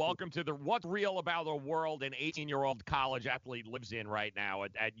 18-year-old. Welcome to what's real about the world an 18-year-old college athlete lives in right now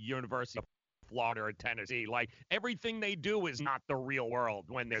at University of Florida or Tennessee. Like, everything they do is not the real world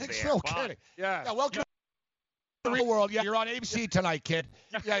when they're there. No kidding. Yeah, welcome to the real world. Yeah, you're on ABC tonight, kid.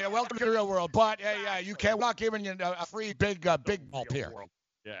 Yeah, welcome to the real world. But, you can't. We're not giving you a free big ball here. World.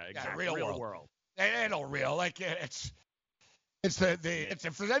 Yeah, exactly. Real world. They ain't no real. Like, it's if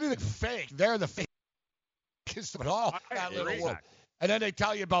there's anything fake, they're the fakest of it all. That little world. And then they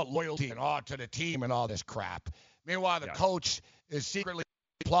tell you about loyalty and to the team and all this crap. Meanwhile, the coach is secretly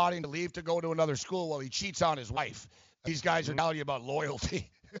plotting to leave to go to another school while he cheats on his wife. These guys are telling you about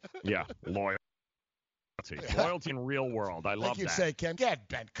loyalty. Yeah, loyalty. Loyalty in real world. I love like you'd that. say, Ken, get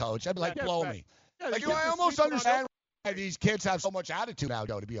bent, coach. I'd be like, blow me. Yeah, like, I almost understand why these kids have so much attitude now,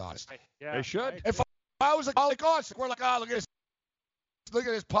 though, to be honest. Yeah, they should. If I was a college coach, we're like, look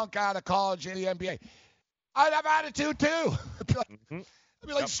at this punk out of college in the NBA. I'd have attitude, too. I'd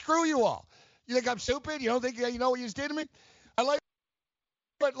be like, screw you all. You think I'm stupid? You don't think you know what you just did to me? I like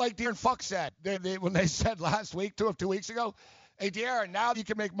what, like De'Aaron Fuck said when they said last week, 2 weeks ago, hey, De'Aaron, now you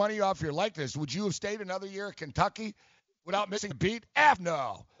can make money off your likeness. Would you have stayed another year at Kentucky without missing a beat? F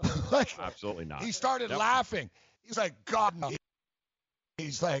no. Like, absolutely not. He started laughing. He's like, God, no.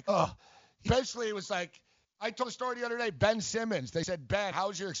 He's like, oh. Basically, it was like, I told a story the other day, Ben Simmons. They said, Ben,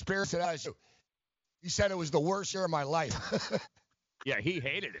 how's your experience at LSU? He said it was the worst year of my life. Yeah, he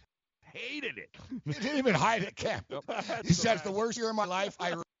hated it. Hated it. He didn't even hide it, Cam. He said it's the worst year of my life.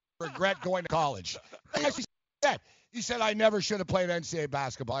 I regret going to college. He said I never should have played NCAA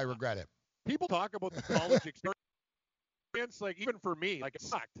basketball. I regret it. People talk about the college experience, like even for me, like it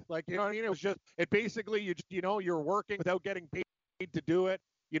sucked. Like, you know what I mean? It was just, basically, you're working without getting paid to do it.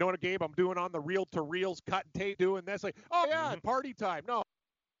 You know what, Gabe? I'm doing on the reel-to-reels, cut and tape, doing this. Like, oh yeah, party time. No,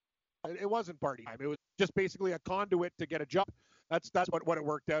 it wasn't party time. It was just basically a conduit to get a job. That's what it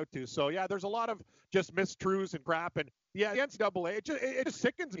worked out to. So, yeah, there's a lot of just mistruths and crap. And, yeah, the NCAA, it just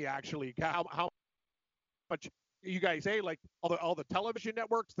sickens me, actually, how much you guys say, like, all the television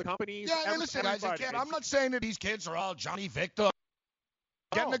networks, the companies. Yeah, listen, guys, I'm not saying that these kids are all Johnny Victor.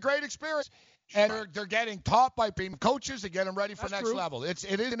 Getting a great experience. And they're getting taught by being coaches to get them ready for next level. It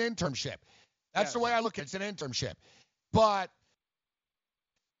is an internship. That's the way I look at it. It's an internship. But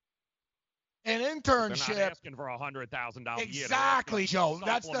an internship. They're not asking for $100,000 a year. Exactly, Joe.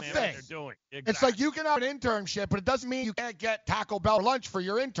 That's the thing. Exactly. It's like you can have an internship, but it doesn't mean you can't get Taco Bell lunch for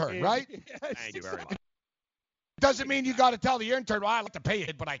your intern, right? Yes, thank you very much. It doesn't mean you got to tell the intern, well, I'd like to pay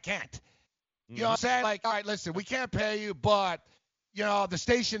you, but I can't. You know what I'm saying? Like, all right, listen, we can't pay you, but, the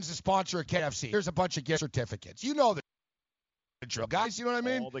station's a sponsor of KFC. Here's a bunch of gift certificates. You know the drill, guys. You know what I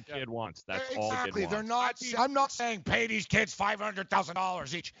mean? All the kid wants. That's exactly. all the kid wants. They're not. I'm not saying pay these kids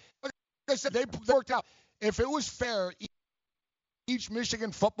 $500,000 each. Like I said, they worked out. If it was fair, each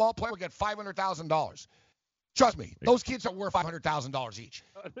Michigan football player would get $500,000. Trust me, those kids are worth $500,000 each.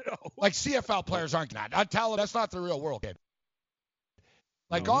 No. Like CFL players aren't that. I tell them that's not the real world, kid.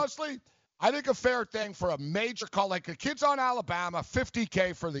 Like honestly, I think a fair thing for a major call, like the kids on Alabama,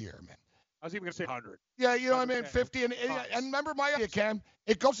 $50K for the year, man. I was even going to say 100. Yeah, you know what I mean? 50. And remember my idea, Cam,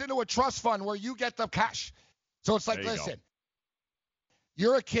 it goes into a trust fund where you get the cash. So it's like, listen,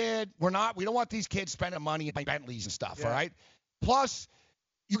 you're a kid. We don't want these kids spending money on Bentleys and stuff, all right? Plus,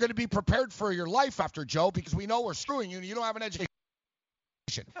 you're going to be prepared for your life after, Joe, because we know we're screwing you and you don't have an education.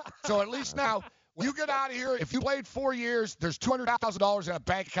 So at least now When you get out of here, if you played 4 years, there's $200,000 in a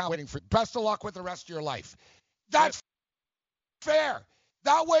bank account waiting for you. Best of luck with the rest of your life. That's fair.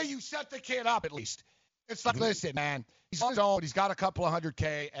 That way you set the kid up at least. It's like, listen, man, he's on his own. He's got a couple of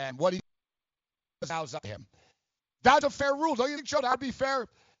 $100K, and what he does now's up to him. That's a fair rule. Don't you think, Joe? That'd be fair?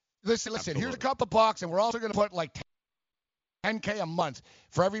 Listen, Absolutely. Here's a couple bucks, and we're also going to put like $10K a month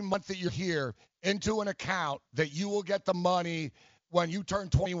for every month that you're here into an account that you will get the money when you turn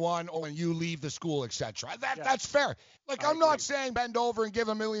 21 or when you leave the school, etc. That's fair. Like, I'm not saying bend over and give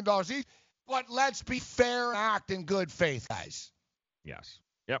 $1 million each, but let's be fair and act in good faith, guys. Yes.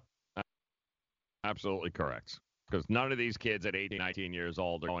 Yep. Absolutely correct. Because none of these kids at 18, 19 years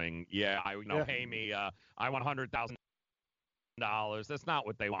old are going, pay me, I want $100,000. That's not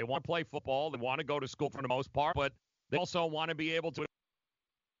what they want. They want to play football. They want to go to school for the most part, but they also want to be able to at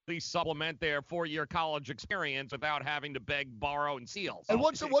least supplement their 4-year college experience without having to beg, borrow, and steal. And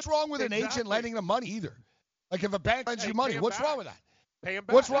what's wrong with an agent lending them money either? Like, if a bank lends you money, what's wrong with that? Pay him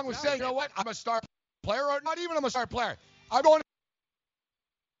back. What's wrong with saying, you know what, I'm a star player, or not even I'm a star player. I'm going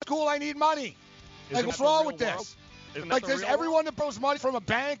to school, I need money. Like, what's wrong with this? Like, does everyone that borrows money from a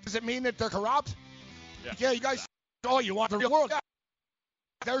bank, does it mean that they're corrupt? Yeah, you guys, you want the real world. Yeah,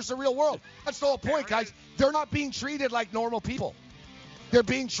 there's the real world. That's the whole point, guys. They're not being treated like normal people. They're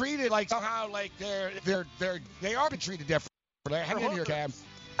being treated like somehow like they are being treated different. Hang in here, Cam.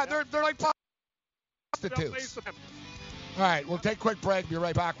 Yeah, they're like prostitutes. All right, we'll take a quick break. Be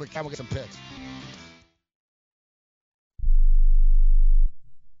right back with Cam. We'll get some picks.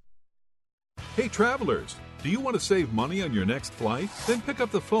 Hey, travelers, do you want to save money on your next flight? Then pick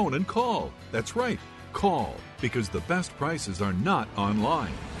up the phone and call. That's right, call, because the best prices are not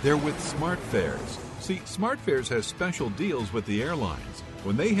online. They're with SmartFares. See, SmartFares has special deals with the airlines.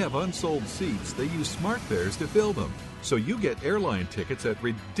 When they have unsold seats, they use SmartFares to fill them. So you get airline tickets at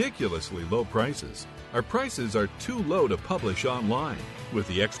ridiculously low prices. Our prices are too low to publish online. With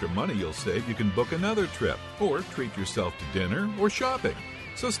the extra money you'll save, you can book another trip or treat yourself to dinner or shopping.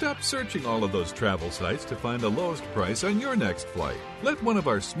 So stop searching all of those travel sites to find the lowest price on your next flight. Let one of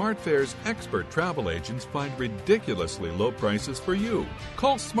our SmartFares expert travel agents find ridiculously low prices for you.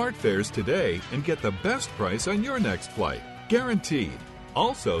 Call SmartFares today and get the best price on your next flight. Guaranteed.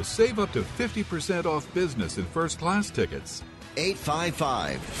 Also, save up to 50% off business and first class tickets.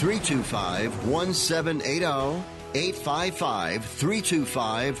 855-325-1780.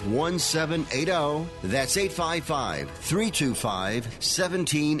 855-325-1780. That's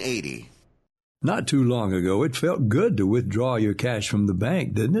 855-325-1780. Not too long ago, it felt good to withdraw your cash from the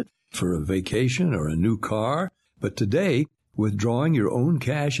bank, didn't it? For a vacation or a new car. But today, withdrawing your own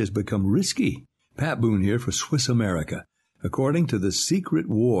cash has become risky. Pat Boone here for Swiss America. According to The Secret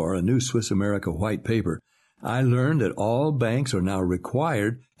War, a new Swiss America white paper, I learned that all banks are now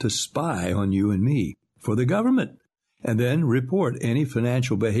required to spy on you and me for the government, and then report any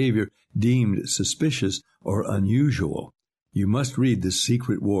financial behavior deemed suspicious or unusual. You must read The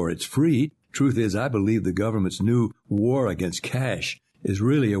Secret War. It's free. Truth is, I believe the government's new war against cash is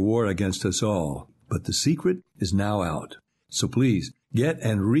really a war against us all. But the secret is now out. So please, get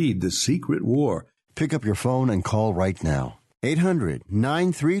and read The Secret War. Pick up your phone and call right now.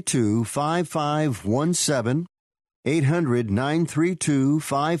 800-932-5517.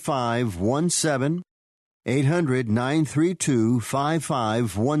 800-932-5517.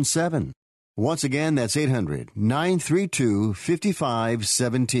 800-932-5517. Once again, that's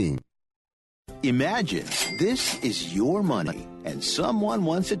 800-932-5517. Imagine this is your money and someone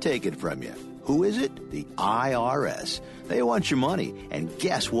wants to take it from you. Who is it? The IRS. They want your money, and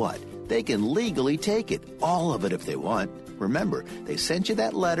guess what? They can legally take it, all of it if they want. Remember, they sent you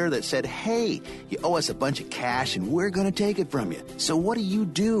that letter that said, hey, you owe us a bunch of cash and we're going to take it from you. So what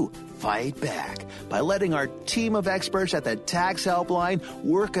do? Fight back by letting our team of experts at the Tax Helpline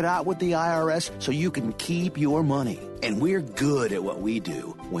work it out with the IRS so you can keep your money. And we're good at what we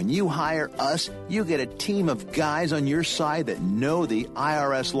do. When you hire us, you get a team of guys on your side that know the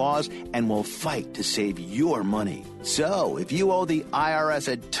IRS laws and will fight to save your money. So, if you owe the IRS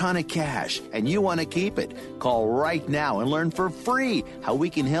a ton of cash and you want to keep it, call right now and learn for free how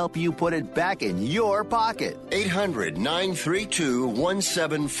we can help you put it back in your pocket.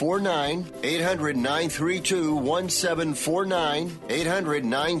 800-932-1749. 800-932-1749.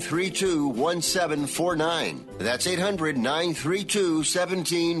 800-932-1749. That's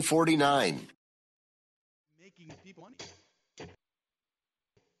 800-932-1749. Making people money.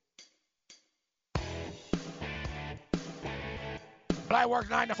 But I work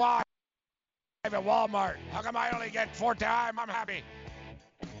 9 to 5 at Walmart. How come I only get 4 time? I'm happy.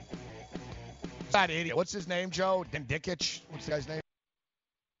 That idiot. What's his name, Joe? Dendikich? What's the guy's name?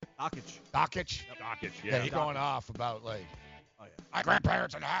 Dockich? Yeah, he's going off about, like, oh, yeah. my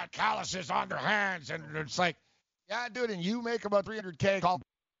grandparents had calluses on their hands. And it's like, yeah, dude, and you make about $300K calling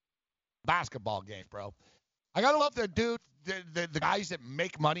basketball games, bro. I got to love the guys that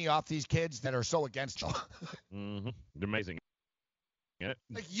make money off these kids that are so against them. Mm-hmm. It's amazing. Yeah.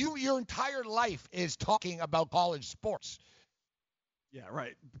 Like, your entire life is talking about college sports. Yeah,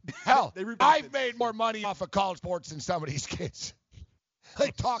 right. Hell, I've made more money off of college sports than some of these kids.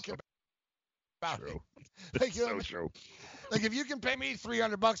 Like, talking about it. Like, so true. Like, if you can pay me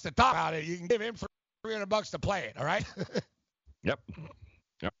 $300 to talk about it, you can give him $300 to play it, all right? Yep.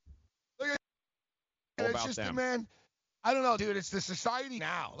 It's just, man, I don't know, dude. It's the society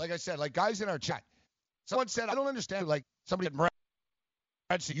now. Like I said, like guys in our chat. Someone said, I don't understand, like somebody at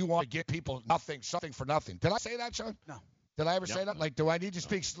Red, so you want to give people something for nothing. Did I say that, Sean? No. Did I ever say that? Like, do I need to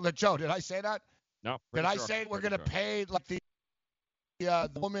speak? Joe, did I say that? No. Did I say we're going to pay, like,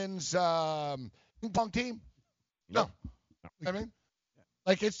 the women's ping pong team? No. I mean,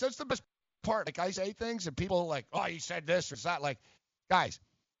 like, it's just the best part. Like, I say things and people are like, oh, you said this or that. Like, guys,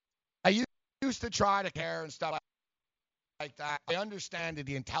 I used to try to care and stuff like that. I understand that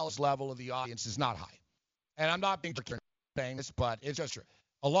the intelligence level of the audience is not high. And I'm not being saying this, but it's just true.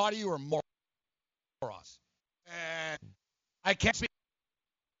 A lot of you are morons. And I can't speak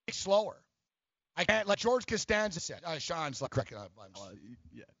slower. I can't, like George Costanza said. Sean's like cracking up.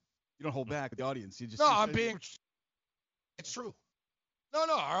 Yeah. You don't hold back with the audience. It's true. No,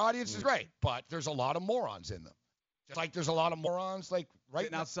 our audience is great, but there's a lot of morons in them. Just like there's a lot of morons, like, right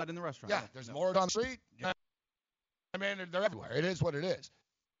sitting outside in the restaurant. Yeah, there's morons on the street. Yeah. I mean, they're everywhere. It is what it is.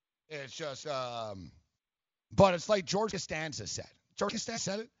 It's just, but it's like George Costanza said. George Costanza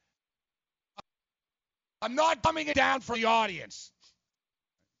said it. I'm not dumbing it down for the audience.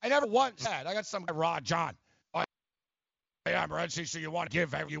 I never once said. I got some guy, Rod John. Oh, yeah, Morency, so you want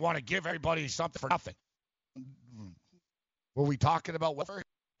to give everybody something for nothing. Were we talking about welfare?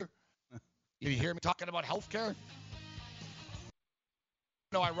 Did you hear me talking about health care?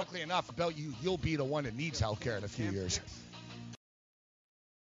 No, ironically enough, about you'll be the one that needs health care in a few years.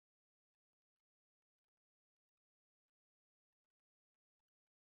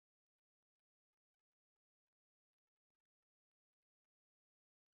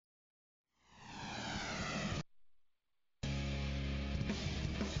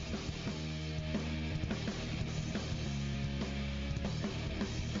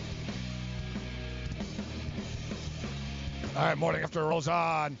 All right, morning after rolls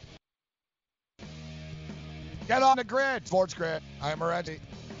on. Get on the grid, Sports Grid. I'm Morency.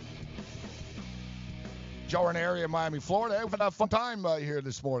 Joe in the area of Miami, Florida. We've had a fun time here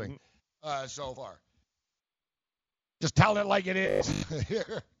this morning so far. Just tell it like it is.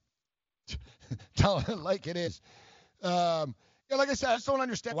 Tell it like it is. Yeah, like I said, I just don't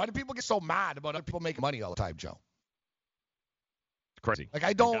understand. Why do people get so mad about other people making money all the time, Joe? Crazy. Like,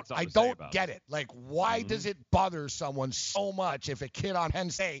 I don't get it. Like, why does it bother someone so much if a kid on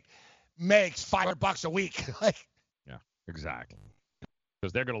Penn State makes $500 a week? Like, yeah, exactly.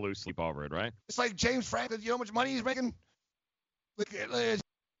 Because they're going to lose sleep over it, right? It's like James Franklin. You know how much money he's making? Like, it's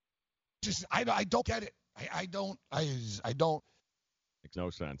just, I don't get it. I don't. Makes no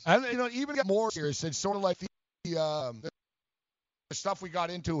sense. And even get more serious. It's sort of like the stuff we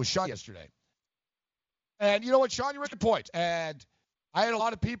got into with Sean yesterday. And you know what, Sean, you make a point. And I had a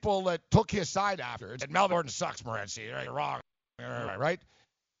lot of people that took his side after and said, Melvin Gordon sucks, Morency. You're wrong. Right?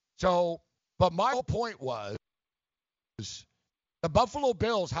 So, but my whole point was the Buffalo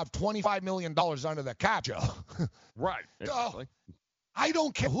Bills have $25 million under the cap, Joe. Right. Exactly. So, I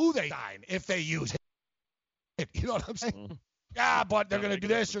don't care who they sign if they use it. You know what I'm saying? Mm-hmm. Yeah, but they're going to do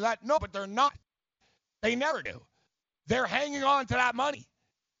this or that. No, but they're not. They never do. They're hanging on to that money.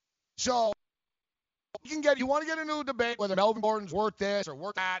 So, you want to get into a debate whether Melvin Gordon's worth this or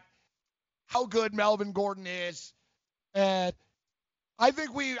worth that, how good Melvin Gordon is. And I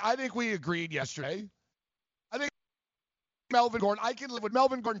think we agreed yesterday. I think Melvin Gordon, I can live with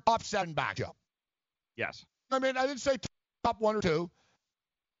Melvin Gordon top 7 back, Joe. Yes. I mean, I didn't say top 1 or 2.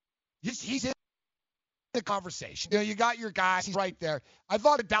 He's in the conversation. You got your guys. He's right there. I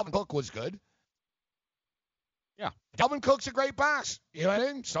thought that Dalvin Cook was good. Yeah. Dalvin Cook's a great back. You know what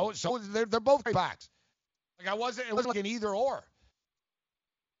I mean? So they're both great backs. Like, it wasn't like an either or.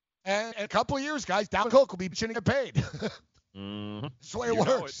 And in a couple of years, guys, Dalvin Cook will be pitching to get paid. Mm-hmm. That's the way it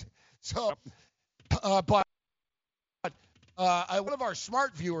works. So, but one of our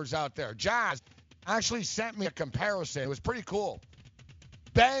smart viewers out there, Jazz, actually sent me a comparison. It was pretty cool.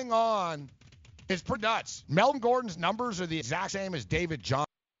 Bang on is pretty nuts. Melvin Gordon's numbers are the exact same as David Johnson.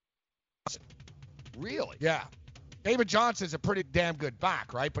 Really? Yeah. David Johnson's a pretty damn good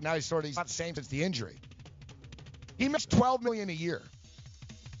back, right? But now he's not the same since the injury. He makes $12 million a year.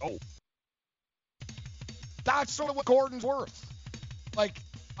 Oh. That's sort of what Gordon's worth. Like,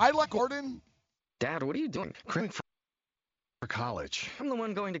 I like Gordon. Dad, what are you doing? Cramming for college. I'm the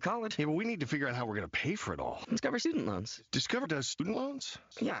one going to college. Yeah, but we need to figure out how we're going to pay for it all. Discover Student Loans. Discover does student loans?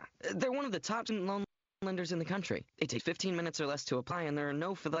 Yeah, they're one of the top student loan lenders in the country. They take 15 minutes or less to apply, and there are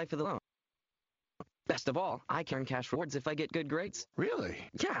no for the life of the loan. Best of all, I can earn cash rewards if I get good grades. Really?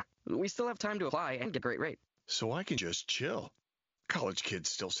 Yeah, we still have time to apply and get a great rate. So I can just chill. College kids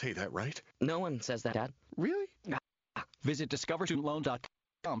still say that, right? No one says that, Dad. Really? Visit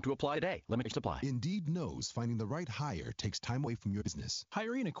discoverstudentloan.com to apply today. Limited supply. Indeed knows finding the right hire takes time away from your business.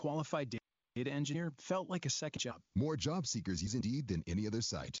 Hiring a qualified data engineer felt like a second job. More job seekers use Indeed than any other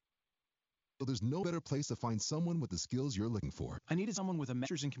site. So there's no better place to find someone with the skills you're looking for. I needed someone with a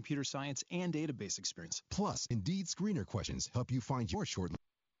master's in computer science and database experience. Plus, Indeed screener questions help you find your short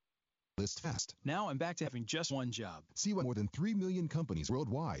list fast. Now I'm back to having just one job. See what more than 3 million companies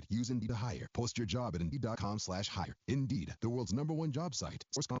worldwide use Indeed to hire. Post your job at Indeed.com/hire. Indeed, the world's #1 job site.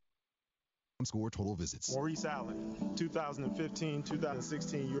 Score total visits. Maurice Allen,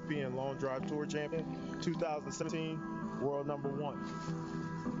 2015-2016 European Long Drive Tour Champion, 2017 World #1.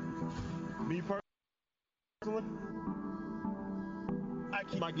 Me personally, I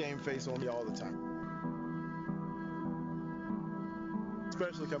keep my game face on me all the time.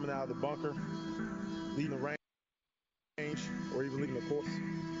 Especially coming out of the bunker, leading the range, or even leading the course.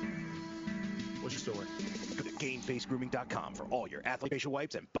 What's your story? Go to GameFaceGrooming.com for all your athlete facial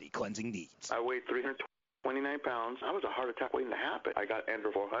wipes and body cleansing needs. I weighed 329 pounds. I was a heart attack waiting to happen. I got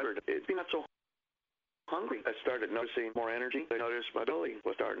Andro 400. It's been not so hungry. I started noticing more energy. I noticed my belly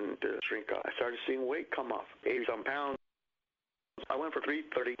was starting to shrink up. I started seeing weight come off, 80-some pounds. I went from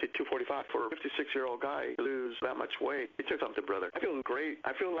 330 to 245 for a 56-year-old guy to lose that much weight. It took something, brother. I feel great.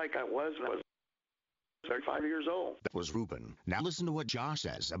 I feel like I was when I was 35 years old. That was Ruben. Now listen to what Josh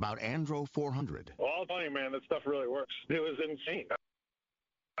says about Andro 400. Well, I'll tell you, man, that stuff really works. It was insane.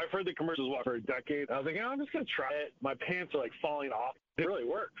 I've heard the commercials for a decade. I was like, I'm just going to try it. My pants are like falling off. It really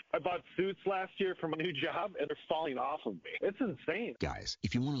works. I bought suits last year for my new job, and they're falling off of me. It's insane. Guys,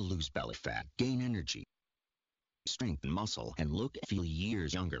 if you want to lose belly fat, gain energy, strength and muscle, and look and feel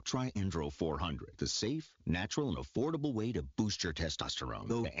years younger, try Andro 400, the safe, natural, and affordable way to boost your testosterone.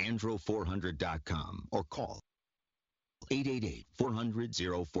 Go to andro400.com or call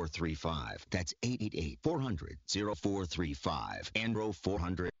 888-400-0435. That's 888-400-0435.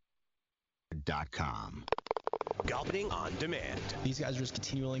 Andro400.com. Golfing on demand. These guys are just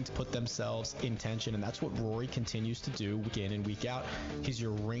continuing to put themselves in tension, and that's what Rory continues to do week in and week out. He's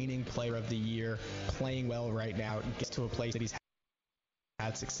your reigning player of the year, playing well right now. Gets to a place that he's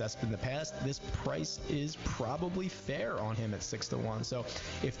had success in the past. This price is probably fair on him at 6-1. So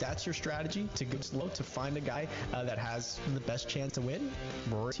if that's your strategy, to go slow, to find a guy that has the best chance to win,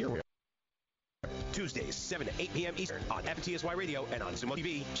 Rory's here. Tuesdays, 7 to 8 p.m. Eastern on FTSY Radio and on Sumo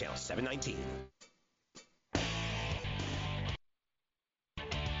TV, channel 719.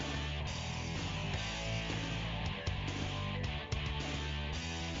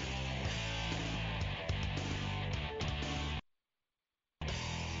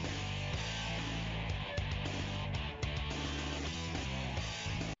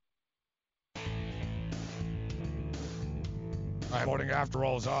 All right, morning after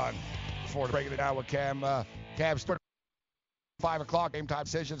rolls on. Before breaking it down with Cam Stewart. 5 o'clock, game time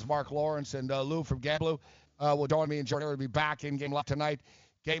decisions. Mark Lawrence and Lou from Gamblu will join me, and Jordan will be back in game live tonight.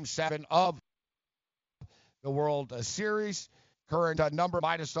 Game 7 of the World Series. Current number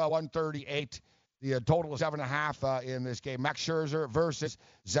minus 138. The total is 7.5 in this game. Max Scherzer versus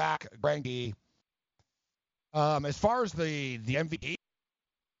Zach Greinke. As far as the MVP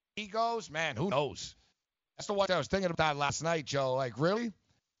goes, man, who knows? That's the one I was thinking about that last night, Joe. Like, really?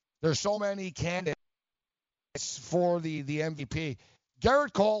 There's so many candidates for the MVP.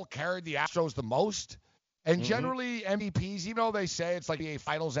 Garrett Cole carried the Astros the most. And generally, MVPs, even though they say it's like the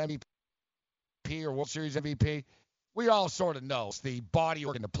Finals MVP or World Series MVP, we all sort of know it's the body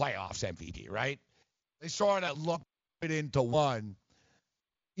work in the playoffs MVP, right? They sort of lump it into one,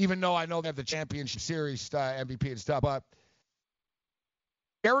 even though I know they have the championship series MVP and stuff. But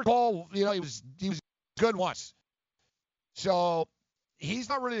Garrett Cole, you know, he was good once. So he's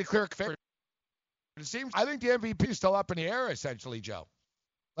not really the clear favorite. It seems, I think the MVP is still up in the air, essentially, Joe.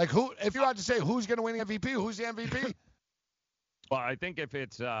 Like, who? If you had to say who's going to win the MVP, who's the MVP? Well, I think if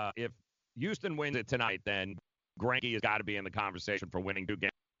if Houston wins it tonight, then Greinke has got to be in the conversation for winning 2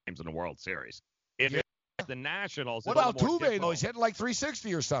 games in the World Series. If it's the Nationals, what about Altuve, though? He's hitting like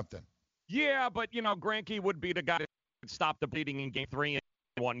 360 or something. Yeah, but, you know, Greinke would be the guy to stop the bleeding in Game 3 and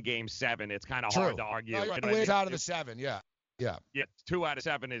won Game 7. It's kind of True. hard to argue. No, You know what I wins mean? out of the 7, yeah. Yeah. Yeah, 2 out of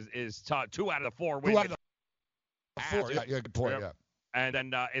 7 is tough. 2 out of the 4 2 wins. out of the 4, yeah, good point, yeah. And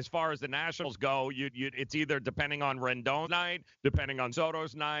then as far as the Nationals go, it's either depending on Rendon's night, depending on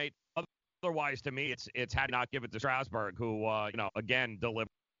Soto's night. Otherwise, to me, it's had to not give it to Strasburg, who again delivered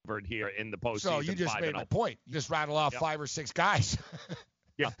here in the postseason. So you just made my point. You just rattle off 5 or 6 guys.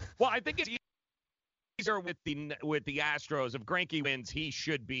 Yeah. Well, I think it's easier with the Astros. If Greinke wins, he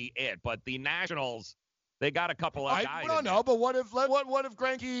should be it. But the Nationals, they got a couple of guys. No. But what if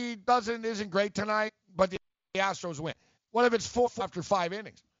Greinke isn't great tonight, but the Astros win? What if it's 4 after 5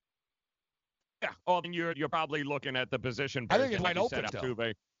 innings? Yeah. Oh, then you're probably looking at the position. I think it's like wide open still.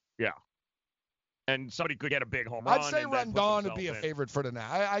 Altuve. Yeah. And somebody could get a big home run. I'd say Rendon would be a favorite for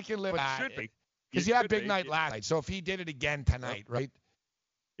tonight. I can live with that. Should be. Because he had a big night last night. So if he did it again tonight, right?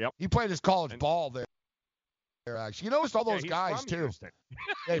 Yep. He played his college ball there. Actually, you noticed all those guys too.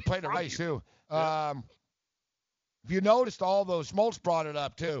 Yeah, he played it right too. If you noticed all those, Smoltz brought it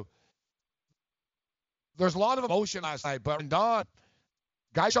up too. There's a lot of emotion last night, but Rendon,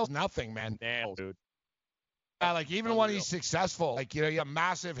 guy shows nothing, man. Nails, dude. Yeah, like even when he's successful, like he had a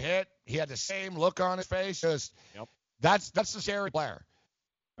massive hit, he had the same look on his face. Just that's the scary player.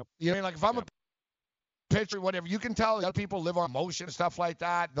 Yep. You know what I mean? Like if I'm a pitcher, whatever, you can tell other people live on emotion and stuff like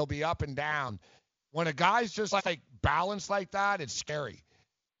that. They'll be up and down. When a guy's just like balanced like that, it's scary.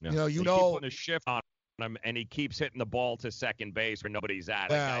 Yeah. Keep putting a shift on him, and he keeps hitting the ball to second base where nobody's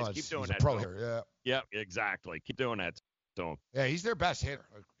at. Yeah, guys, keep doing that. Pro hitter, yeah, exactly. Keep doing that. So yeah, he's their best hitter.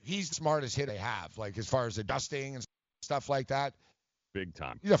 He's the smartest hitter they have, like as far as adjusting and stuff like that. Big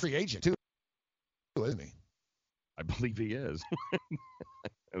time. He's a free agent too, isn't he? I believe he is.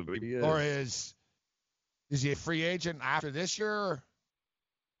 I believe he is. Or is he a free agent after this year?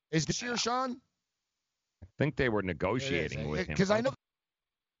 Is this year, Sean? I think they were negotiating with him. Because I know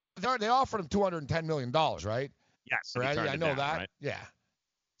they offered him $210 million, right? Yes. Right? I know down, that. Right? Yeah.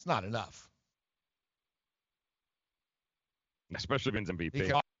 It's not enough. Especially if it's MVP. He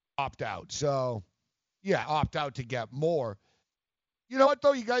can opt out. So, yeah, opt out to get more. You know what,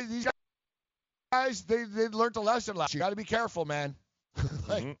 though? These guys, they learned a lesson last year. You got to be careful, man.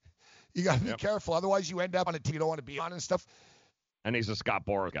 You got to be careful. Otherwise, you end up on a team you don't want to be on and stuff. And he's a Scott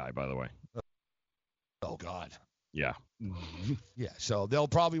Boras guy, by the way. Oh, God. Yeah. Yeah, so they'll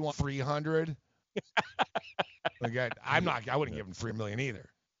probably want 300. Again, I wouldn't give him $3 million either.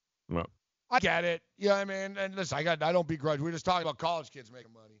 No. I get it. Yeah, I mean, and listen, I don't begrudge. We're just talking about college kids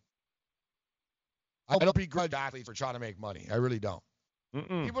making money. I don't begrudge athletes for trying to make money. I really don't.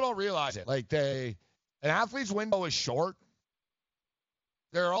 People don't realize it. Like an athlete's window is short.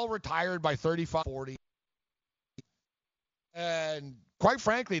 They're all retired by 35, 40. And quite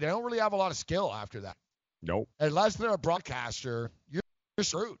frankly, they don't really have a lot of skill after that. Nope. Unless they're a broadcaster, you're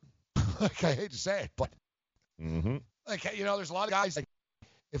screwed. Like, I hate to say it, but like, there's a lot of guys like,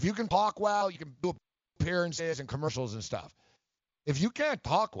 if you can talk well, you can do appearances and commercials and stuff. If you can't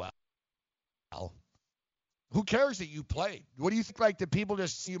talk well, who cares that you played? What do you think? Like, did people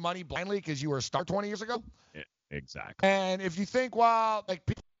just see you money blindly because you were a star 20 years ago? Yeah, exactly. And if you think, well, like,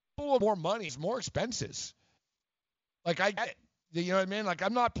 people with more money is more expenses. Like, I get it. You know what I mean? Like,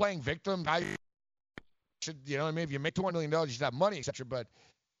 I'm not playing victim. I should, you know what I mean? If you make $200 million, you should have money, etc. But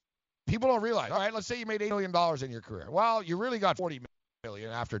people don't realize, all right, let's say you made $8 million in your career. Well, you really got $40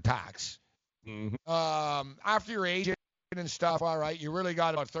 million after tax. After your agent and stuff, all right, you really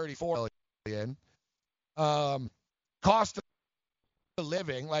got about $34 million. Cost of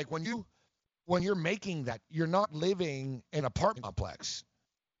living, like when you're making that, you're not living in an apartment complex.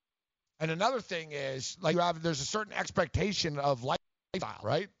 And another thing is, like, there's a certain expectation of lifestyle,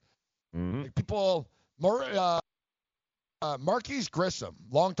 right? Like people, Marquise Grissom,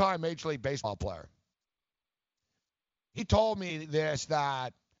 longtime Major League Baseball player. He told me this,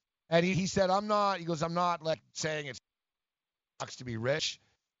 and he said, I'm not like saying it sucks to be rich,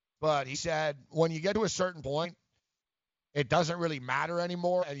 but he said, when you get to a certain point, it doesn't really matter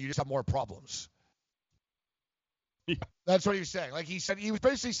anymore, and you just have more problems. Yeah. That's what he was saying. Like, he was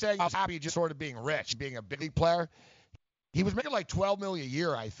basically saying I was happy just sort of being rich, being a big league player. He was making like $12 million a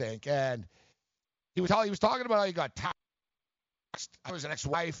year, I think, and he was talking about how he got taxed. I was an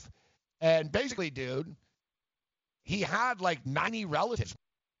ex-wife, and basically, dude, he had like 90 relatives,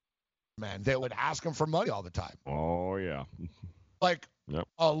 man, that would ask him for money all the time. Oh yeah, like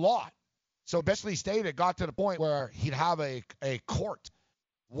a lot. So basically, it got to the point where he'd have a court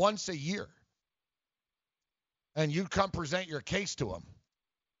once a year. And you'd come present your case to him.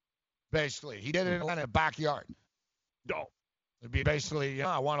 Basically, he did it in a backyard. No, it'd be basically,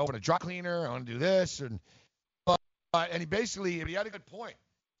 I want to open a dry cleaner. I want to do this, but and he had a good point.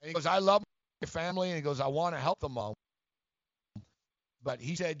 And he goes, I love my family, and he goes, I want to help them all. But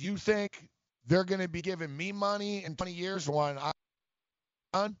he said, you think they're going to be giving me money in 20 years when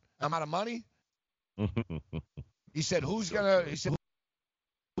I'm out of money? He said, who's going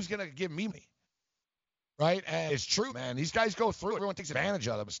to give me money? Right? And it's true, man. These guys go through it. Everyone takes advantage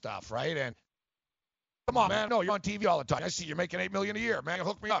of them and stuff, right? And come on, man. No, you're on TV all the time. I see you're making $8 million a year. Man,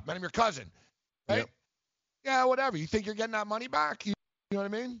 hook me up. Man, I'm your cousin. Right? Yep. Yeah, whatever. You think you're getting that money back? You know what I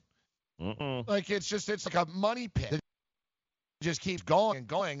mean? Like, it's like a money pit. It just keeps going and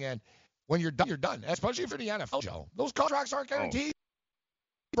going. And when you're done, you're done. Especially if you're in the NFL, Joe. Those contracts aren't guaranteed,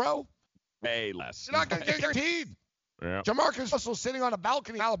 bro. Way less. You're not going to get guaranteed. Yeah. Jamarcus Russell sitting on a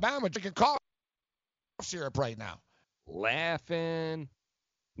balcony in Alabama drinking cough syrup right now. Laughing.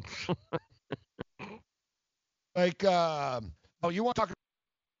 Like, you want to talk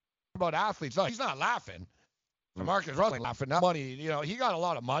about athletes? No, he's not laughing. Jamarcus Russell laughing. That money, he got a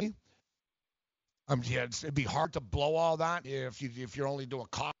lot of money. It'd be hard to blow all that if you're only doing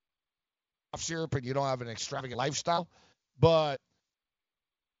cough syrup and you don't have an extravagant lifestyle. But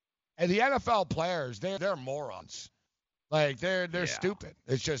and the NFL players, they're morons. Like they're stupid.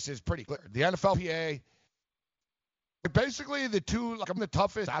 It's pretty clear. The NFLPA, basically the two, like, the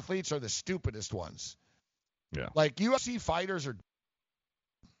toughest athletes are the stupidest ones. Yeah. Like UFC fighters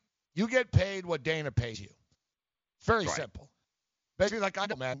you get paid what Dana pays you. It's very simple. Basically, like, I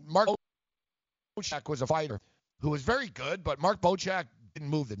know, man, Mark Bocek was a fighter who was very good, but Mark Bocek didn't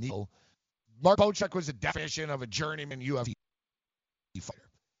move the needle. Mark Bocek was the definition of a journeyman UFC fighter.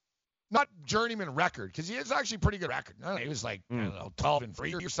 Not journeyman record, because he has actually a pretty good record. I don't know, he was like,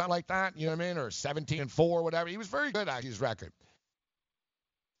 12-3 or something like that, you know what I mean? Or 17-4, whatever. He was very good, actually, his record.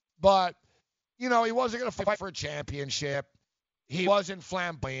 But, he wasn't going to fight for a championship. He wasn't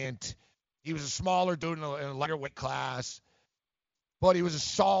flamboyant. He was a smaller dude in a lighter weight class. But he was a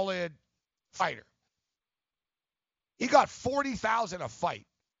solid fighter. He got $40,000 a fight.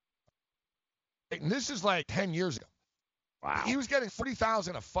 And this is like 10 years ago. Wow. He was getting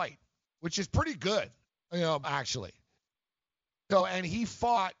 $40,000 a fight, which is pretty good, actually. So, and he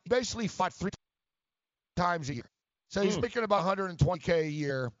basically fought 3 times a year. So he's making about $120K a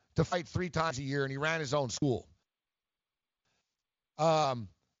year to fight 3 times a year, and he ran his own school.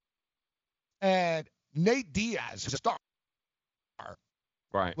 And Nate Diaz, who's a star,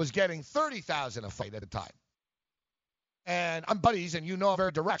 was getting $30,000 a fight at the time. And I'm buddies, and I'm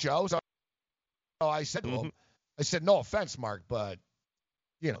very direct, Joe. So I said to him, I said, no offense, Mark, but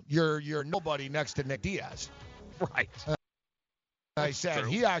you're nobody next to Nick Diaz. Right. I said,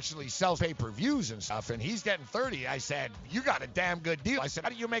 he actually sells pay-per-views and stuff, and he's getting 30. I said, you got a damn good deal. I said, how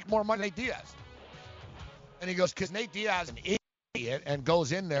do you make more money than Nate Diaz? And he goes, because Nate Diaz is an idiot and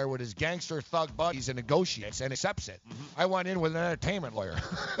goes in there with his gangster thug buddies and negotiates and accepts it. I went in with an entertainment lawyer.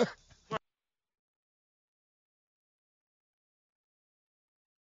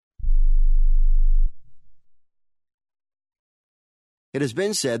 It has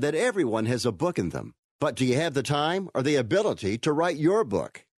been said that everyone has a book in them. But do you have the time or the ability to write your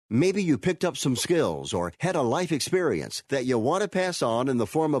book? Maybe you picked up some skills or had a life experience that you want to pass on in the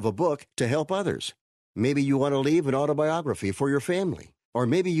form of a book to help others. Maybe you want to leave an autobiography for your family. Or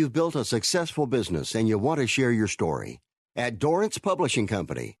maybe you've built a successful business and you want to share your story. At Dorrance Publishing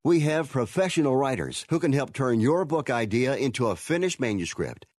Company, we have professional writers who can help turn your book idea into a finished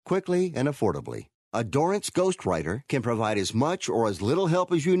manuscript quickly and affordably. A Dorrance ghostwriter can provide as much or as little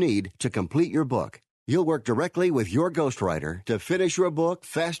help as you need to complete your book. You'll work directly with your ghostwriter to finish your book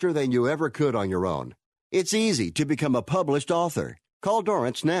faster than you ever could on your own. It's easy to become a published author. Call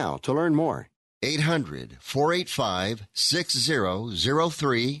Dorrance now to learn more.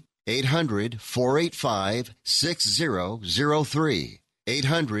 800-485-6003. 800-485-6003.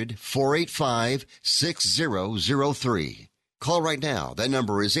 800-485-6003. Call right now. That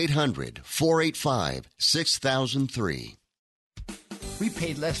number is 800-485-6003. We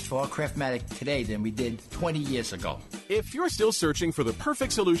paid less for our Craftmatic today than we did 20 years ago. If you're still searching for the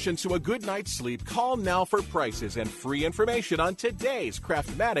perfect solution to a good night's sleep, call now for prices and free information on today's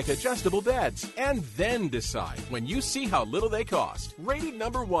Craftmatic adjustable beds. And then decide when you see how little they cost. Rated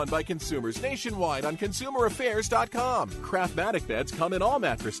 #1 by consumers nationwide on ConsumerAffairs.com. Craftmatic beds come in all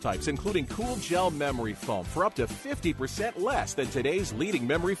mattress types, including cool gel memory foam for up to 50% less than today's leading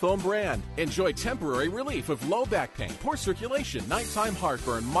memory foam brand. Enjoy temporary relief of low back pain, poor circulation, nighttime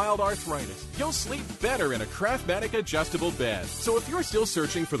heartburn, mild arthritis. You'll sleep better in a Craftmatic adjustable bed. So if you're still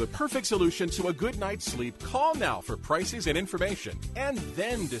searching for the perfect solution to a good night's sleep, call now for prices and information. And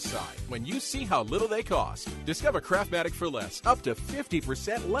then decide when you see how little they cost. Discover Craftmatic for less, up to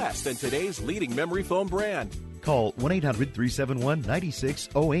 50% less than today's leading memory foam brand. Call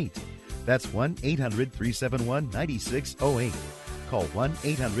 1-800-371-9608. That's 1-800-371-9608. Call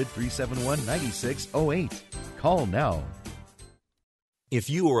 1-800-371-9608. Call now. If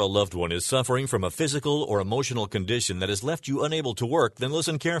you or a loved one is suffering from a physical or emotional condition that has left you unable to work, then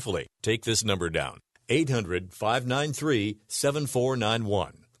listen carefully. Take this number down.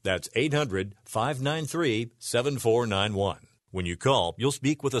 800-593-7491. That's 800-593-7491. When you call, you'll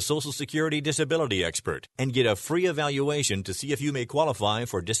speak with a Social Security disability expert and get a free evaluation to see if you may qualify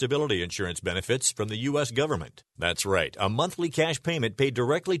for disability insurance benefits from the U.S. government. That's right, a monthly cash payment paid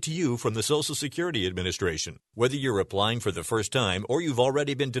directly to you from the Social Security Administration. Whether you're applying for the first time or you've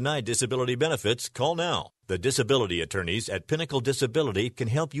already been denied disability benefits, call now. The disability attorneys at Pinnacle Disability can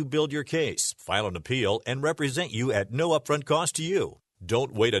help you build your case, file an appeal, and represent you at no upfront cost to you.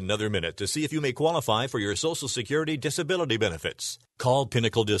 Don't wait another minute to see if you may qualify for your Social Security disability benefits. Call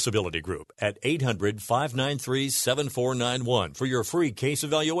Pinnacle Disability Group at 800-593-7491 for your free case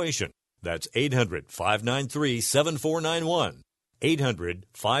evaluation. That's 800-593-7491.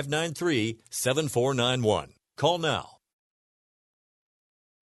 800-593-7491. Call now.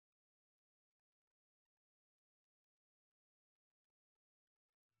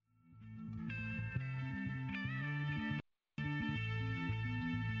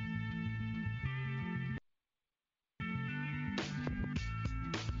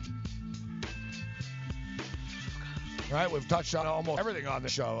 All right, we've touched on almost everything on the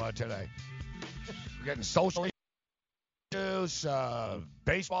show today. We're getting social issues,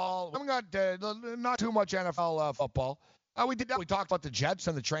 baseball. We haven't got not too much NFL football. We did that. We talked about the Jets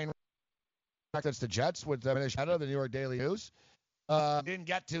and the train wreck that's the Jets with Minnesota, the New York Daily News. Didn't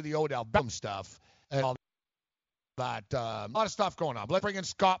get to the Odell Beckham stuff and all that. A lot of stuff going on. Let's bring in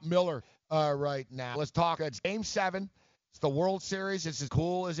Scott Miller right now. Let's talk. It's Game 7. It's the World Series. It's as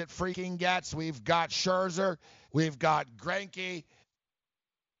cool as it freaking gets. We've got Scherzer. We've got Greinke.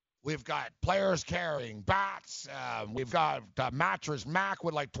 We've got players carrying bats. We've got Mattress Mac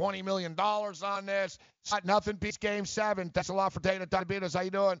with like $20 million on this. Nothing beats Game 7. Thanks a lot for taking the time to beat us. How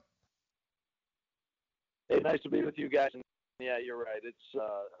you doing? Hey, nice to be with you guys. And yeah, you're right. It's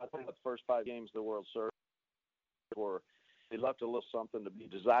I think the first 5 games of the World Series were they left a little something to be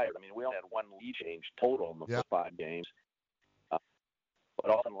desired. I mean, we only had one lead change total in the first 5 games.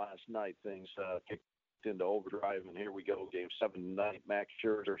 But often last night, things kicked into overdrive, and here we go, Game 7 tonight. Max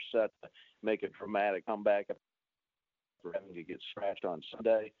Scherzer set to make a dramatic comeback after having to get scratched on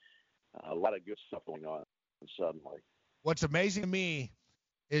Sunday. A lot of good stuff going on suddenly. What's amazing to me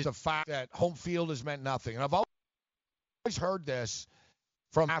is the fact that home field has meant nothing. And I've always heard this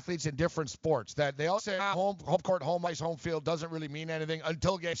from athletes in different sports, that they all say home court, home ice, home field doesn't really mean anything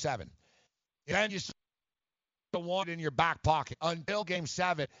until Game 7. And you the one in your back pocket until Game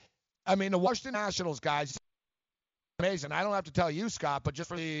 7. I mean, the Washington Nationals, guys, amazing. I don't have to tell you, Scott, but just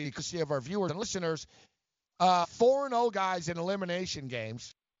for the courtesy of our viewers and listeners, 4-0 guys in elimination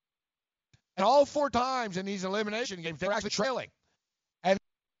games. And all 4 times in these elimination games, they're actually trailing. And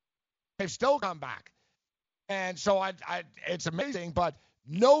they've still come back. And so it's amazing, but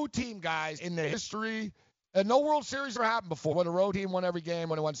no team, guys, in the history, and no World Series ever happened before, when a road team won every game,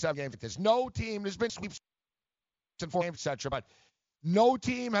 when it won 7 games like this. No team, there's been sweeps and 4 games, etc., but no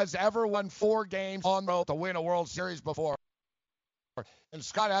team has ever won 4 games on the road to win a World Series before. And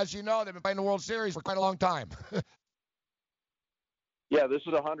Scott, as you know, they've been playing the World Series for quite a long time. Yeah, this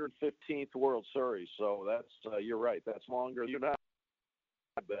is the 115th World Series, so that's you're right. That's longer than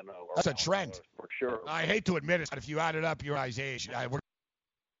I've been. That's a trend for sure. I hate to admit it, but if you add it up, your guys' age, we're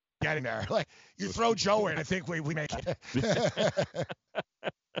getting there. Like you throw Joe in, I think we make it.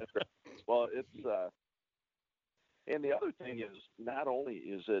 Well, it's. And the other thing is, not only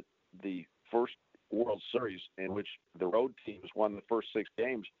is it the first World Series in which the road teams won the first 6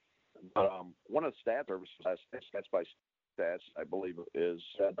 games, but one of the stats by Stats, I believe, is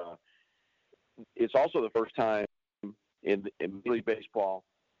that it's also the first time in Major League Baseball,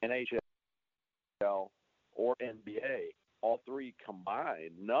 NHL, or NBA, all 3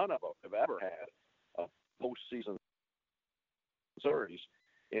 combined, none of them have ever had a postseason series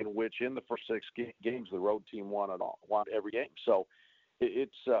in which in the first 6 games the road team won every game. So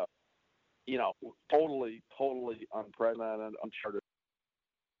it's totally unprecedented, uncharted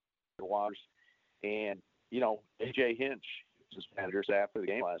waters. And AJ Hinch, his manager, after the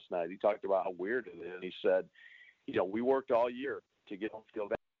game last night, he talked about how weird it is. He said, we worked all year to get home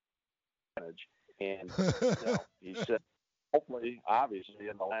field advantage, and he said, hopefully, obviously,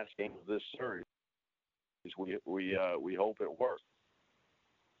 in the last game of this series, we hope it works.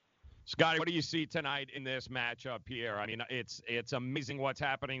 Scotty, what do you see tonight in this matchup here? I mean, it's amazing what's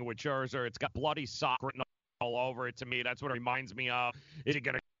happening with Scherzer. It's got bloody sock written all over it to me. That's what it reminds me of. Is he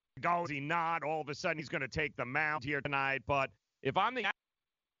going to go? Is he not? All of a sudden, he's going to take the mound here tonight. But if I'm the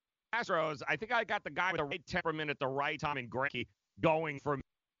Astros, I think I got the guy with the right temperament at the right time in Greinke going for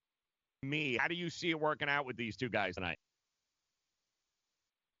me. How do you see it working out with these two guys tonight?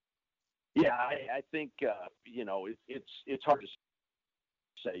 Yeah, I think it's hard to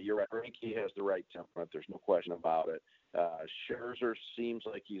say. You're right. Greinke has the right temperament. There's no question about it. Scherzer seems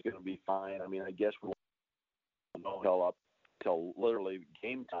like he's going to be fine. I mean, I guess we won't know up till literally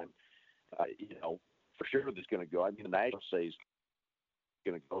game time. For sure that's going to go. I mean, the Nationals say he's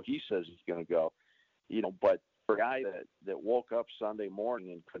going to go. He says he's going to go. But for a guy that woke up Sunday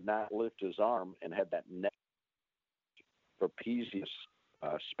morning and could not lift his arm and had that neck trapezius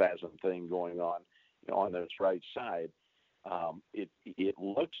spasm thing going on his right side, it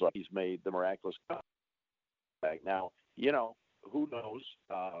looks like he's made the miraculous comeback. Now, who knows?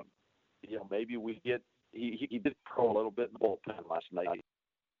 Maybe we get he did throw a little bit in the bullpen last night. He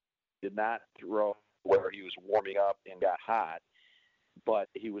did not throw where he was warming up and got hot, but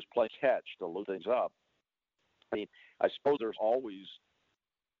he was playing catch to load things up. I mean, I suppose there's always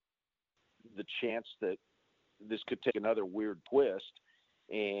the chance that this could take another weird twist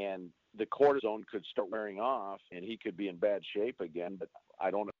and the cortisone could start wearing off and he could be in bad shape again, but I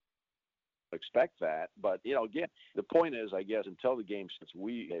don't expect that. But, again, the point is, I guess, until the game starts,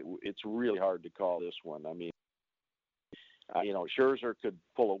 it's really hard to call this one. I mean, Scherzer could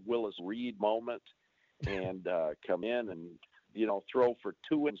pull a Willis Reed moment and come in and, throw for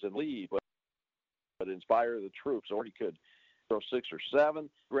 2 wins and lead, but inspire the troops, or he could throw 6 or 7.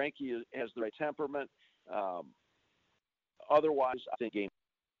 Greinke has the right temperament. Otherwise, I think game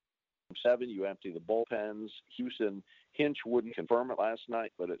 7, you empty the bullpens. Houston, Hinch wouldn't confirm it last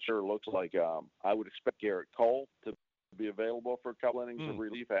night, but it sure looks like I would expect Garrett Cole to be available for a couple innings of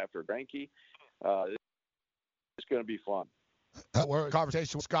relief after Greinke. It's going to be fun. We're in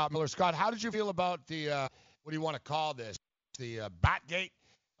conversation with Scott Miller. Scott, how did you feel about the, what do you want to call this, the Batgate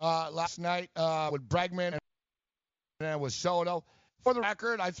last night with Bregman and with Soto? For the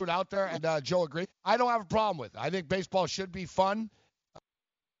record, I threw it out there, and Joe agreed. I don't have a problem with it. I think baseball should be fun.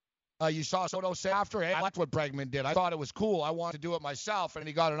 You saw Soto say after, hey, I liked what Bregman did. I thought it was cool. I wanted to do it myself, and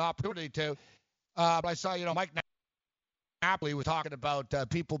he got an opportunity to. But I saw, Mike Napoli was talking about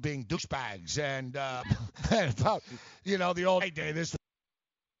people being douchebags and about, the old day this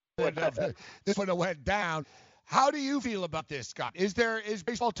would have went down. How do you feel about this, Scott? Is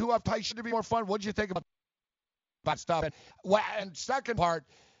baseball too uptight? Should it be more fun? What did you think about that stuff? And second part,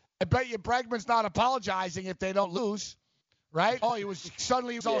 I bet you Bregman's not apologizing if they don't lose, right? Oh, he was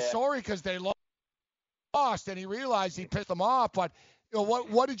all sorry because they lost, and he realized he pissed them off. But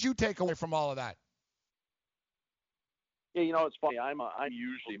what did you take away from all of that? Yeah, it's funny. I'm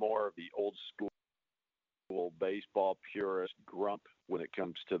usually more of the old school baseball purist grump when it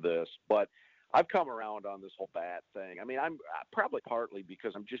comes to this, but I've come around on this whole bat thing. I mean, I'm probably partly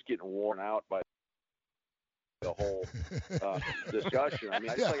because I'm just getting worn out by the whole discussion. I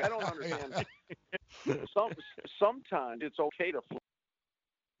mean, I don't understand. Sometimes it's okay to flip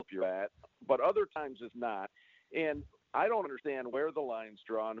your bat, but other times it's not. And I don't understand where the line's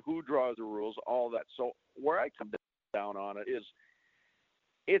drawn, who draws the rules, all that. So where I come down on it is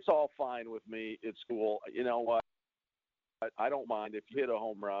it's all fine with me. It's cool. You know what? I don't mind if you hit a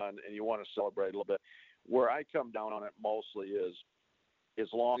home run and you want to celebrate a little bit. Where I come down on it mostly is as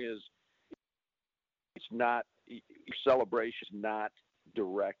long as it's not your celebration is not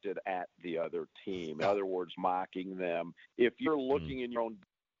directed at the other team. In other words, mocking them. If you're looking in your own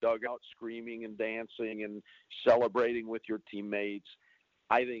dugout, screaming and dancing and celebrating with your teammates,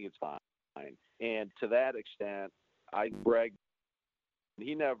 I think it's fine. And to that extent, Greg,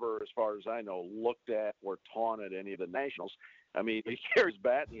 he never, as far as I know, looked at or taunted any of the Nationals. I mean, he carries his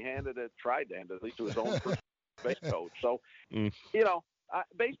bat and he tried to hand it at least to his own first base coach. So,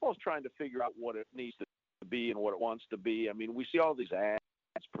 baseball's trying to figure out what it needs to be and what it wants to be. I mean, we see all these ads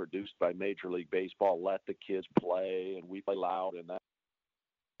produced by Major League Baseball, let the kids play and we play loud and that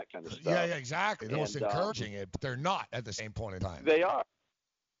kind of stuff. Yeah, exactly. They're almost encouraging it, but they're not at the same point in time. They are.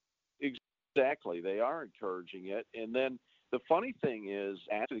 Exactly. They are encouraging it. And then the funny thing is,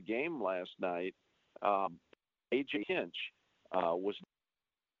 after the game last night, A.J. Hinch was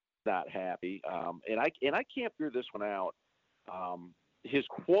not happy, and I can't figure this one out. His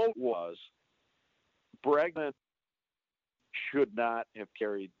quote was, "Bregman should not have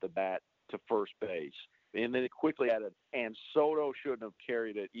carried the bat to first base," and then he quickly added, "And Soto shouldn't have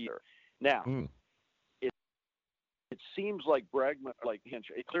carried it either." Now, it seems like Bregman, like Hinch,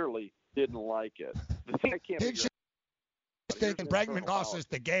 clearly didn't like it. The thing I can't figure thinking Bregman cost us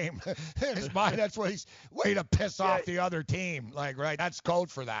the game. In his mind, that's what he's way to piss off the other team. Like, right? That's code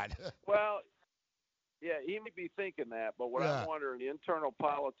for that. Well, yeah, he may be thinking that, but what I'm wondering, the internal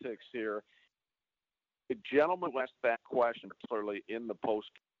politics here, the gentleman who asked that question, particularly in the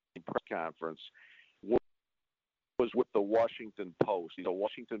post-press conference, was with the Washington Post. He's a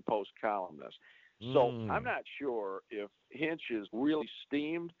Washington Post columnist. So I'm not sure if Hinch is really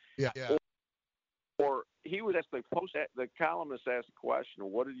steamed. Or he would ask the columnist asked the question,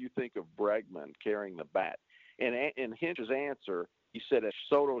 what did you think of Bregman carrying the bat? And in Hinch's answer, he said that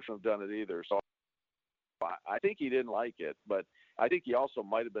Soto shouldn't have done it either. So I think he didn't like it, but I think he also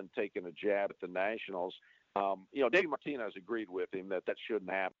might have been taking a jab at the Nationals. Dave Martinez agreed with him that shouldn't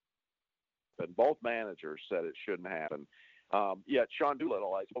happen. Both managers said it shouldn't happen. Yet Sean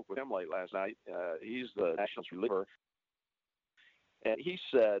Doolittle, I spoke with him late last night. He's the Nationals reliever. And he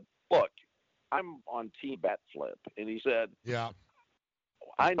said, look, I'm on Team Bat Flip. And he said,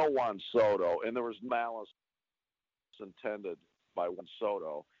 I know Juan Soto, and there was malice intended by Juan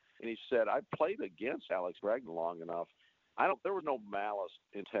Soto. And he said, I played against Alex Bregman long enough. There was no malice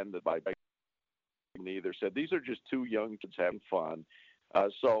intended by Bregman either. Said, these are just two young kids having fun.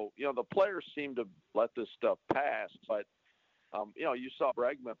 So, the players seem to let this stuff pass. But, you saw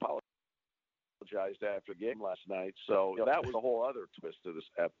Bregman apologized after the game last night. So that was a whole other twist to this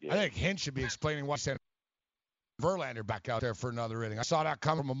game. I think Hinch should be explaining why he sent Verlander back out there for another inning. I saw that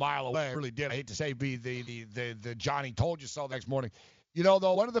coming from a mile away. I really did. I hate to say be the Johnny told you so next morning.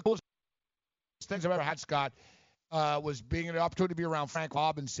 Though, one of the coolest things I've ever had, Scott, was being an opportunity to be around Frank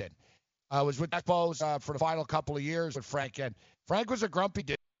Robinson. I was with the Expos for the final couple of years with Frank, and Frank was a grumpy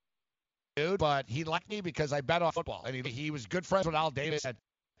dude, but he liked me because I bet on football, and he was good friends with Al Davis. And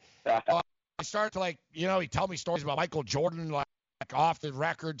I started to he'd tell me stories about Michael Jordan, like off the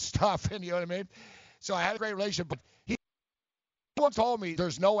record stuff, and you know what I mean? So I had a great relationship, but he once told me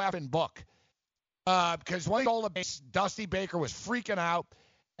there's no effing book. Because when he told the base, Dusty Baker was freaking out,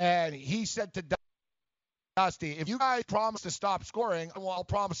 and he said to Dusty, if you guys promise to stop scoring, well, I'll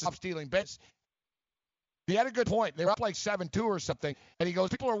promise to stop stealing bases. He had a good point. They were up like 7-2 or something, and he goes,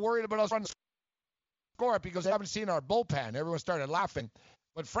 people are worried about us running the score up because they haven't seen our bullpen. Everyone started laughing.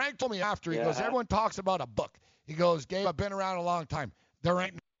 But Frank told me after, he goes, everyone talks about a book. He goes, Gabe, I've been around a long time. There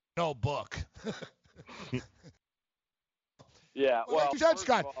ain't no book. Yeah, well, like you said,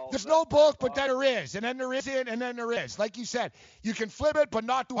 Scott, there's no book, but then there is, and then there isn't, and then there is. Like you said, you can flip it, but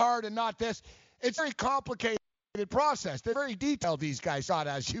not too hard and not this. It's a very complicated process. They're very detailed, these guys, Scott,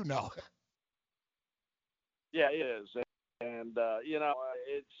 as you know. Yeah, it is. And,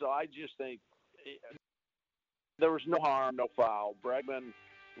 so I just think there was no harm, no foul. Bregman,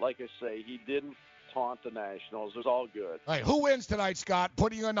 like I say, he didn't taunt the Nationals. It was all good. All right, who wins tonight, Scott?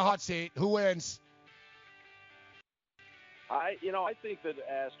 Putting you in the hot seat. Who wins? I think that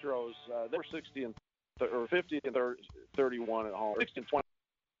Astros, they were 50 and 31 at home, 60 and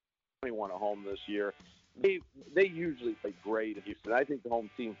 21 at home this year. They usually play great in Houston. I think the home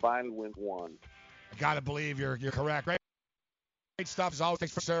team finally wins one. I gotta believe you're correct. Great stuff as always.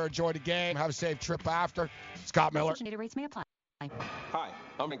 Thanks for Sarah. Enjoy the game. Have a safe trip after. Scott Miller. Rates may apply. Hi,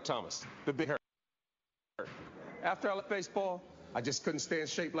 I'm Rick Thomas, the big hurt. After I left baseball, I just couldn't stay in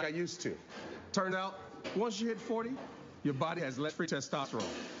shape like I used to. Turned out, once you hit 40, your body has less free testosterone,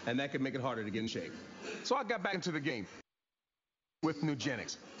 and that can make it harder to get in shape. So I got back into the game with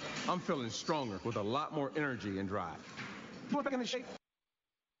Nugenics. I'm feeling stronger with a lot more energy and drive. You want back into shape?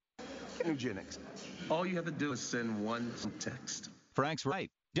 Get Nugenics. All you have to do is send one text. Frank's right.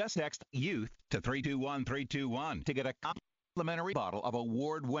 Just text YOUTH to 321-321 to get a complimentary bottle of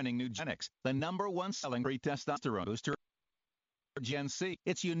award-winning Nugenics, the #1 selling free testosterone booster. Gen C.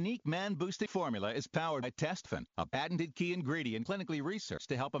 Its unique man-boosting formula is powered by Testfin, a patented key ingredient clinically researched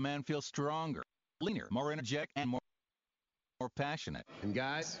to help a man feel stronger, leaner, more energetic, and more passionate. And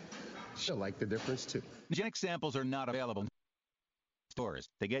guys, she'll like the difference too. Nugenic samples are not available in stores.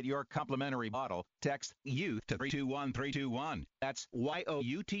 To get your complimentary bottle, text YOUTH to 321-321. That's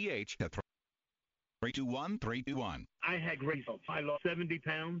YOUTH to 321-321. I had great results. I lost 70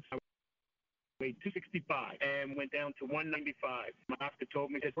 pounds. Weighed 265 and went down to 195. My doctor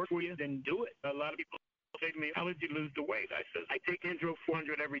told me, if it works for you, then do it. A lot of people say to me, how did you lose the weight? I said, I take Andro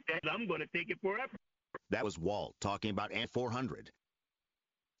 400 every day. I'm going to take it forever. That was Walt talking about Ant 400.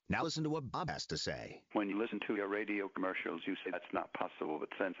 Now listen to what Bob has to say. When you listen to your radio commercials, you say that's not possible, but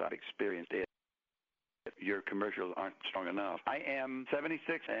since I've experienced it, your commercials aren't strong enough. I am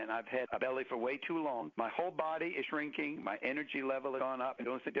 76, and I've had a belly for way too long. My whole body is shrinking. My energy level has gone up. I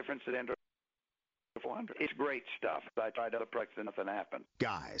don't see the difference at Andro 400. It's great stuff. I tried other products and nothing happened.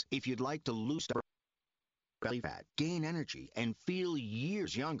 Guys, if you'd like to lose belly fat, gain energy, and feel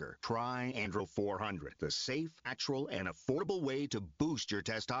years younger. Try Andro 400, the safe, natural, and affordable way to boost your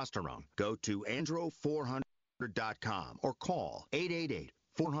testosterone. Go to andro400.com or call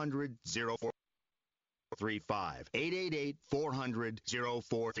 888-400-0435.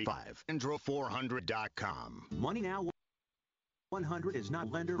 888-400-0435. Andro400.com. Money Now 100 is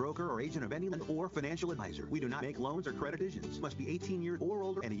not lender, broker, or agent of any lender or financial advisor. We do not make loans or credit decisions. Must be 18 years or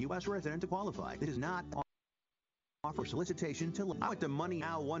older and a U.S. resident to qualify. This is not offer solicitation to lend. I went to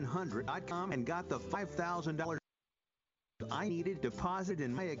moneynow100.com and got the $5,000 I needed deposited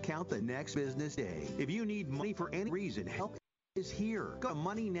in my account the next business day. If you need money for any reason, help is here. Go to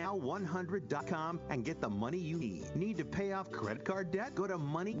moneynow100.com and get the money you need. Need to pay off credit card debt? Go to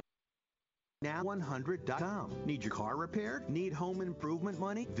moneynow100.com. Need your car repaired? Need home improvement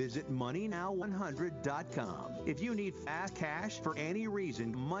money? Visit moneynow100.com. If you need fast cash for any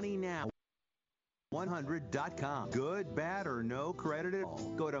reason, moneynow100.com. Good, bad, or no credit at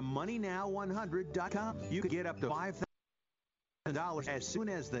all. Go to moneynow100.com. You can get up to $5,000 as soon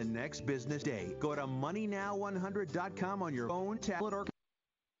as the next business day. Go to moneynow100.com on your phone, tablet, or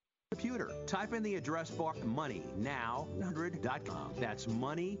computer. Type in the address bar moneynow100.com. That's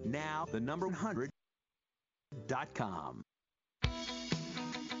moneynow, the number 100.com.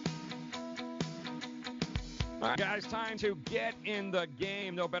 All right, guys, time to get in the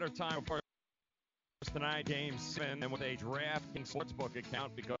game. No better time for tonight, Game 7, and with a DraftKings Sportsbook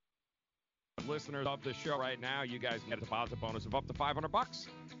account, because listeners of the show right now, you guys get a deposit bonus of up to $500.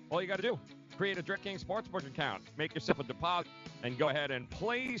 All you got to do, create a DraftKings Sportsbook account, make yourself a deposit, and go ahead and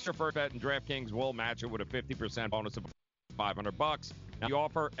place your first bet, and DraftKings will match it with a 50% bonus of $500. Now, the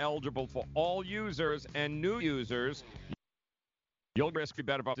offer eligible for all users and new users. You'll risk your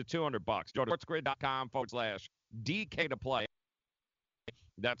bet of up to $200. Go to sportsgrid.com/DK to play.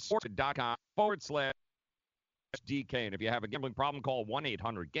 That's sportsgrid.com/DK. And if you have a gambling problem, call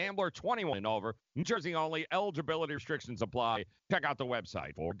 1-800-GAMBLER, 21 and over. New Jersey only. Eligibility restrictions apply. Check out the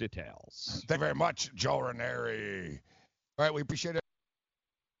website for details. Thank you very much, Joe Ranieri. All right, we appreciate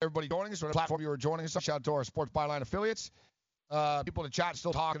everybody joining us on the platform you were joining us on. Shout out to our Sports Byline affiliates. People in the chat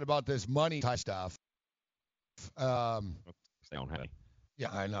still talking about this money type stuff. Stay on heavy. Yeah,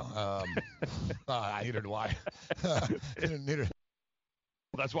 I know. Neither do I. Neither.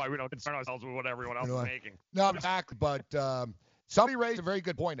 That's why we don't concern ourselves with what everyone else is making. No, exactly. But somebody raised a very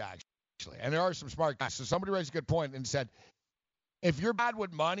good point, actually. And there are some smart guys. So somebody raised a good point and said, if you're bad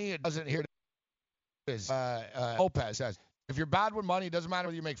with money, it doesn't hear this. Lopez says, if you're bad with money, it doesn't matter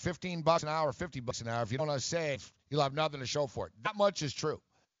whether you make $15 an hour or $50 an hour. If you don't want to save, you'll have nothing to show for it. That much is true.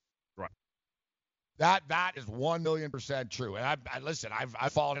 Right. That is 1,000,000% true. And listen,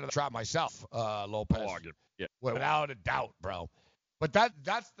 I've fallen into the trap myself, Lopez. Yeah. Without a doubt, bro. But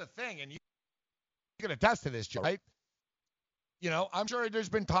that's the thing, and you can attest to this, Joe, right? You know, I'm sure there's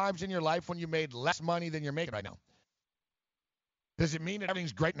been times in your life when you made less money than you're making right now. Does it mean that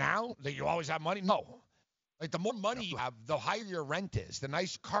everything's great now, that you always have money? No. Like, the more money you have, the higher your rent is, the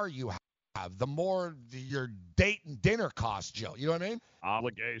nicer car you have, the more your date and dinner costs, Joe. You know what I mean?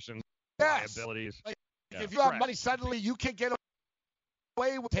 Obligations, yes. Liabilities. Like, if you have money, suddenly you can get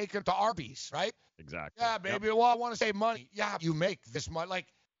away with taking it to Arby's, right? Exactly. Yeah, baby. Well, I want to save money. Yeah, you make this much. Like,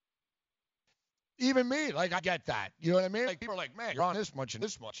 even me, like, I get that. You know what I mean? Like, people are like, man, you're on this much and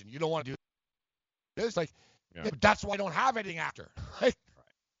you don't want to do this. Like, yeah, but that's why I don't have anything after. Like, right.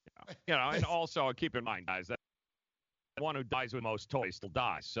 Yeah. You know, and also keep in mind, guys, that the one who dies with most toys still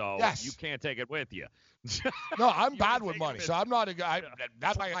dies. So you can't take it with you. No, I'm bad with money, so I'm not a guy.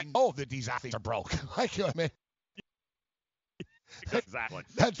 That's why I know that these athletes are broke. Like, you know what I mean? Exactly.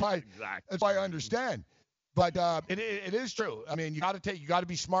 That's why I understand. But it is true. I mean, you got to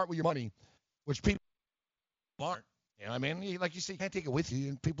be smart with your money, which people aren't. You know what I mean? Like you say, you can't take it with you,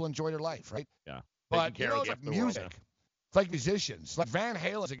 and people enjoy their life, right? Yeah. But you know, it's like music. It's like musicians. Like Van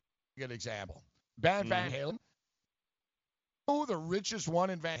Halen is a good example. Van Halen. You know who the richest one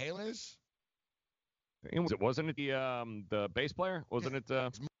in Van Halen is? Wasn't it the bass player? Wasn't it?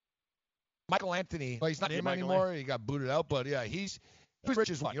 Michael Anthony. Well, he's not him anymore. He got booted out, but yeah, he's the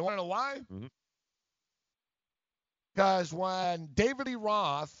richest one. You want to know why? Because when David Lee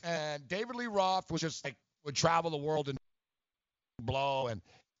Roth was just like would travel the world and blow, and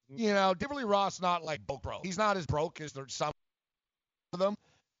you know, David Lee Roth's not like broke. He's not as broke as some of them.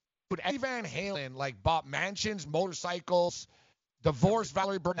 But Eddie Van Halen like bought mansions, motorcycles, divorced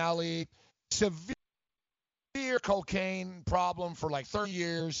Valerie Bertinelli, severe cocaine problem for like 30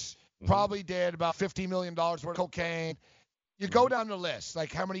 years. Probably did about $50 million worth of cocaine. You go down the list,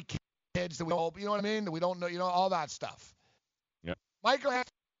 like how many kids do we know? You know what I mean? We don't know, you know, all that stuff. Yeah. Michael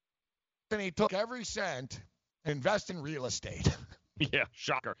Anthony took every cent and invest in real estate. Yeah,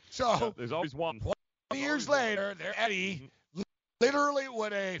 shocker. So there's always one. 20 years later, there Eddie, literally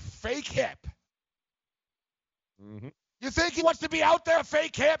with a fake hip. Mm-hmm. You think he wants to be out there, a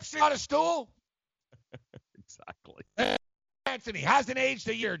fake hip, sitting on a stool? Exactly. Anthony hasn't aged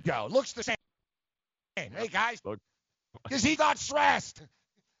a year ago. Looks the same. Hey, guys. Because he's not stressed.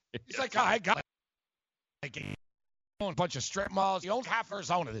 He's like, oh, I got a bunch of strip malls. He owns half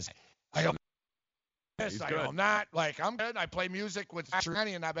Arizona. I own this. I own that. Like, I'm good. I play music with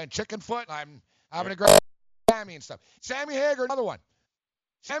Shirani, and I've been Chickenfoot. I'm having a great Sammy and stuff. Sammy Hager, another one.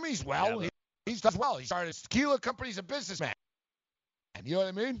 Sammy's well. He's does well. He started his tequila company. He's a businessman. You know what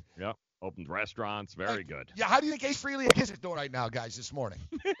I mean? Yeah. Opened restaurants. Very good. Yeah. How do you think Ace Frehley is doing right now, guys, this morning?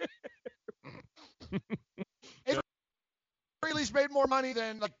 Ace Frehley's made more money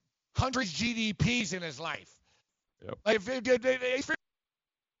than like hundreds GDPs in his life. Yep. Like, if Ace Frehley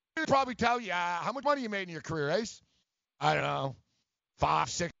would probably tell you how much money you made in your career, Ace. I don't know,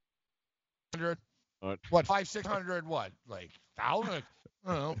 500, 600. What 500, 600? What, like 1,000?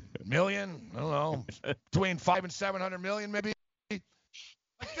 I don't know, million? I don't know, between 500 and 700 million, maybe. Like,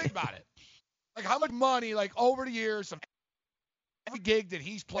 think about it. Like, how much money, like, over the years of every gig that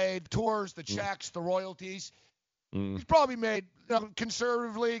he's played, tours, the checks, the royalties, he's probably made,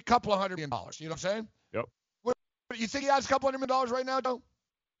 conservatively, a couple of $100 million. You know what I'm saying? Yep. You think he has a couple $100 million right now, Joe?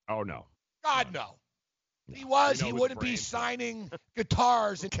 Oh, no. God, no. He wouldn't be signing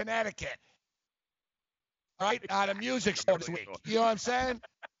guitars in Connecticut. Right? Out of music store this week. You know what I'm saying?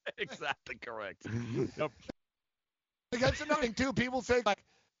 Exactly correct. Yep. Like, that's another thing, too. People think, like,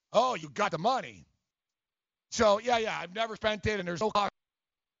 oh, you got the money. So, yeah, I've never spent it, and there's no cost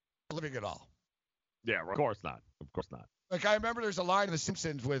of living at all. Yeah, of course not. Of course not. Like, I remember there's a line in The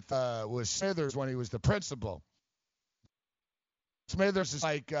Simpsons with Smithers when he was the principal. Smithers is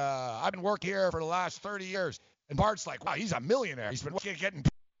like, I've been working here for the last 30 years. And Bart's like, wow, he's a millionaire. He's been getting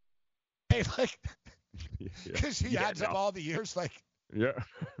paid, like, because he adds up all the years, like. Yeah.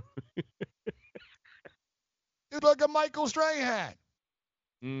 Dude, look at Michael Strahan.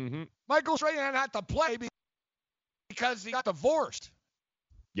 Mm-hmm. Michael Strahan had to play because he got divorced.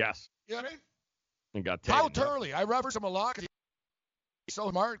 Yes. You know what I mean? And got Kyle Turley. I reference him a lot because he's so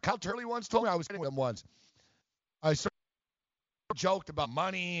smart. Kyle Turley once told me, I was sitting with him once. I sort of joked about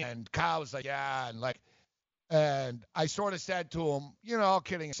money, and Kyle was like, yeah, and I sort of said to him, all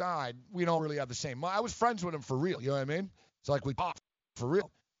kidding aside, we don't really have the same money. I was friends with him for real, you know what I mean? It's like we talked for real.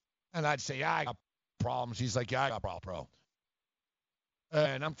 And I'd say, yeah, I got problems. He's like, yeah, I got problems, bro.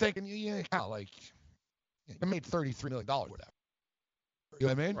 And I'm thinking, Kyle, like, I made $33 million, whatever. You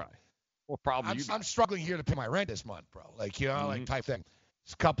know what I mean? Right. What problem I'm struggling here to pay my rent this month, bro. Like, like type thing.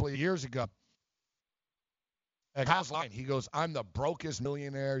 It's a couple of years ago. And Kyle's lying. He goes, I'm the brokest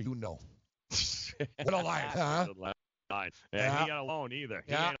millionaire you know. What a lie, huh? Yeah, he got a loan either.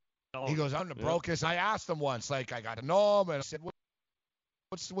 Yeah. He goes, I'm the brokest. I asked him once, like, I got to know him, and I said,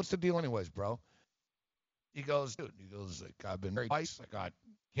 what's the deal anyways, bro? He goes, like, I've been married twice. I got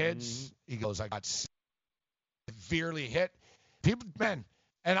kids. He goes, I got severely hit. People, man,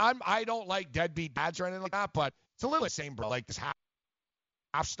 and I don't like deadbeat dads or anything like that, but it's a little the same, bro. Like this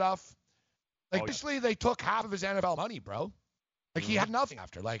half stuff. Like, basically, they took half of his NFL money, bro. Like, he had nothing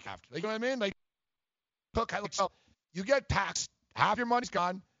after. You know what I mean? Like, so you get taxed, half your money's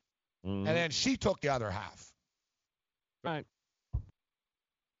gone, and then she took the other half. Right.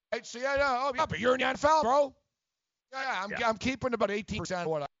 Right, so but you're in the NFL, bro. Yeah, I'm keeping about 18% of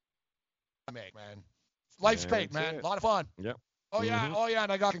what I make, man. Life's great, man. A lot of fun. Yep. Oh yeah,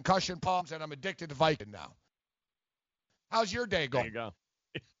 and I got concussion problems, and I'm addicted to Viking now. How's your day going? There you go.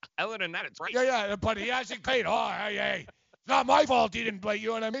 Other than that, it's right. Yeah, but he hasn't paid. Oh, hey. It's not my fault he didn't play, you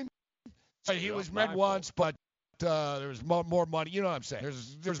know what I mean? So he was med once, but there's more money. You know what I'm saying?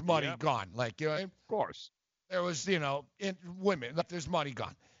 There's money gone. Like, you know what I mean? Of course. There was, in women, there's money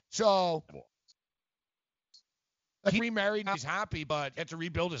gone. So he remarried, he's happy, but had to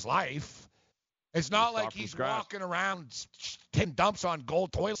rebuild his life. It's not like he's walking around taking dumps on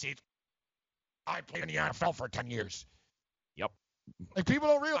gold toilet seats. I played in the NFL for 10 years. Yep. Like, people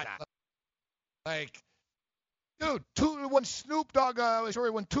don't realize that. Like, dude, when Snoop Dogg,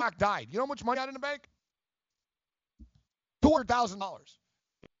 when Tupac died, you know how much money he had in the bank? $200,000.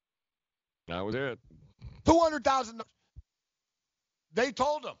 That was it. $200,000. They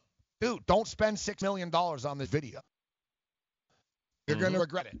told him, dude, don't spend $6 million on this video. You're going to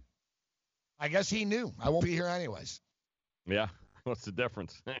regret it. I guess he knew. I won't be here anyways. Yeah. What's the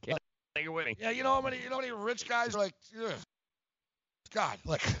difference? Can't take it with me. Yeah, you know how many rich guys are like, ugh. God,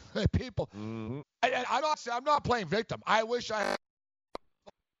 like, people. I'm not playing victim. I wish I had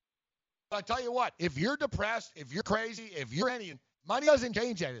I tell you what, if you're depressed, if you're crazy, if you're anything, money doesn't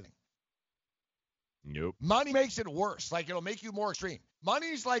change anything. Nope. Money makes it worse. Like, it'll make you more extreme.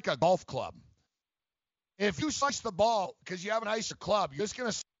 Money's like a golf club. If you slice the ball because you have a nicer club, you're just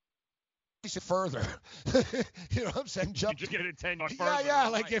going to slice it further. You know what I'm saying? You just get it 10 yards further. Yeah.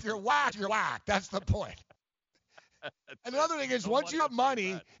 Like, if you're whacked, you're whacked. That's the point. And another thing is, once you have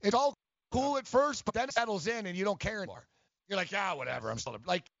money, it's all cool at first, but then it settles in and you don't care anymore. You're like, whatever. I'm still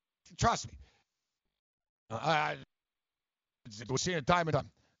like, trust me. We're seeing it time and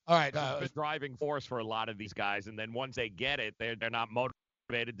time. All right. It's the driving force for a lot of these guys, and then once they get it, they're not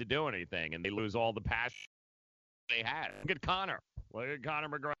motivated to do anything, and they lose all the passion they had. Look at Conor. Look at Conor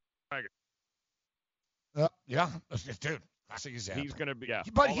McGregor. Yeah, dude, classic example. He's gonna be,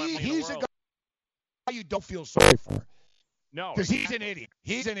 but he's a guy you don't feel sorry for. No, because he's an idiot.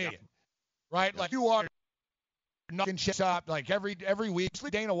 He's an idiot, right? Like, you are knocking shit up like every week.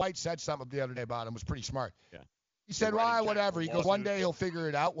 Dana White said something the other day about him. Was pretty smart. Yeah. He said, "Well, whatever." He goes, "One day he'll figure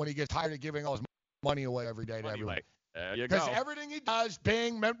it out when he gets tired of giving all his money away every day to everyone." There you go. Because everything he does,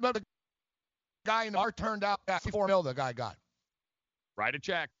 remember the guy in our turned out $4 million the guy got. Write a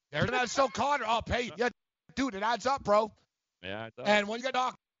check. That's so Conor. I'll pay you. Yeah, dude, it adds up, bro. Yeah, it does. And when you get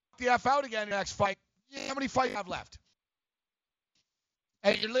knocked the F out again in the next fight, how many fights you have left?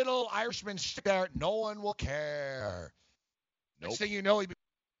 And your little Irishman there, no one will care. Next thing you know, he'll be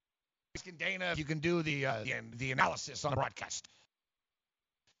asking Dana if you can do the analysis on the broadcast.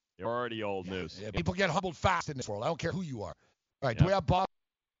 You're already old news. Yeah, people get humbled fast in this world. I don't care who you are. All right, do we have Bob?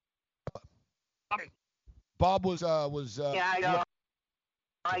 Bob was yeah, I know.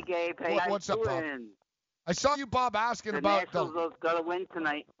 Hi, Gabe. Hey, what's up, Bob? I saw you, Bob, asking about Nationals are going to win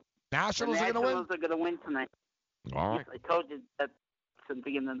tonight. Nationals are going to win? Nationals are going to win tonight. All right. Yes, I told you that at the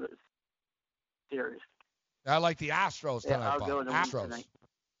beginning of the series. I like the Astros tonight, I'll Bob. go to Astros. Tonight.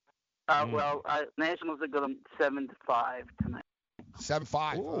 Well, Nationals are going 7-5 tonight.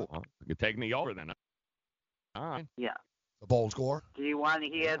 7-5. You could take me over then. All right. Yeah. The bold score. Do you want to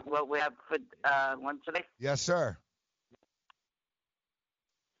hear what we have for lunch today? Yes, sir.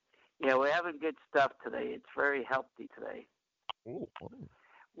 Yeah, we're having good stuff today. It's very healthy today. Ooh.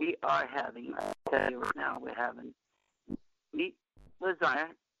 We are having, I'll tell you right now, we're having meat lasagna,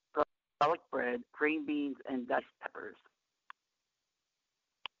 garlic bread, green beans, and diced peppers.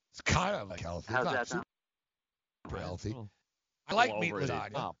 It's kind of like healthy. How's it's that not sound? super healthy. I like meat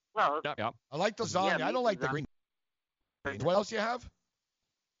lasagna. Well, I like the lasagna. Yeah, I don't like the green beans. What else you have?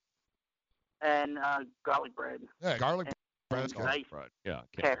 And garlic bread. Yeah, garlic bread. That's good. Rice Right. Yeah.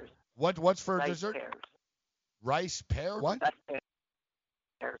 pears. What's for Rice dessert? Pears. Rice pear? What? Rice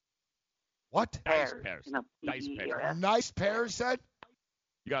pears. What? Pears. Pears. You know, Nice pears. P-E-R-S. Nice pears, said?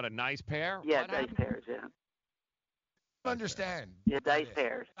 You got a nice pair? Yeah, What diced happened? pears, yeah. I don't understand. Yeah, diced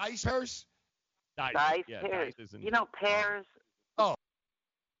pears. Nice pears? Diced Yeah, pears. dice isn't- You know, pears. Oh.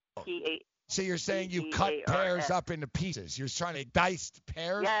 P-A- So you're saying you cut P-E-A-R-S. pears up into pieces. You're trying to diced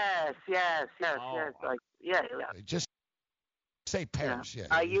pears? Yes. Oh. Like, yeah. Just say pears. Yeah.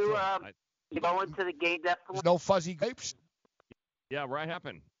 Are you going to the game, definitely? There's no fuzzy grapes? Yeah, what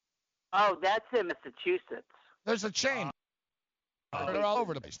happened? Oh, that's in Massachusetts. There's a chain. They're all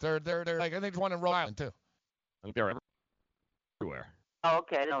over the place. They're like, I think there's one in Rhode Island, too. I think they're everywhere. Oh,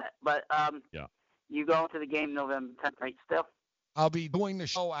 okay. No, but Yeah. you going to the game November 10th, right? Still? I'll be doing the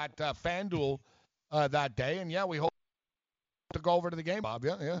show at FanDuel that day, and yeah, we hope to go over to the game, Bob.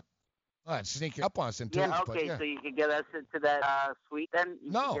 Yeah. All right, sneaking up on us in 2 weeks, Okay. but yeah. So you can get us into that suite then?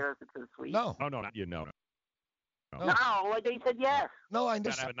 You No. can get us into the suite? No. Oh, no, not you. No. No, they said yes. No, I Gotta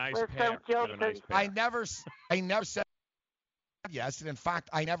just, have a nice We're pair. so Gotta have a nice joking. pair. I never said yes, and in fact,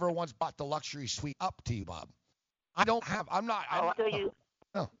 I never once bought the luxury suite up to you, Bob. I'm not. I'll tell you.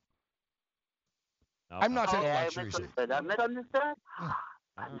 No. No, I'm not saying I luxury suite. misunderstood.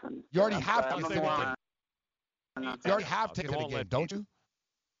 You already have I'm tickets a to the game. moron. You already have tickets to the won't game, let don't you?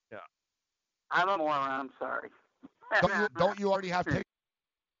 I'm a moron. I'm sorry. Don't you already have tickets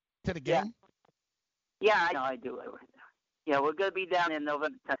to the game? Yeah, I know. I do. Yeah, we're going to be down in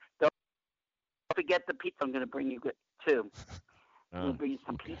November 10th. Don't forget the pizza I'm going to bring you, too. I'm going to bring you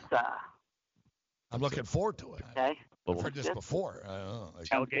some pizza. I'm looking forward to it. Okay? I've heard this before. I don't know.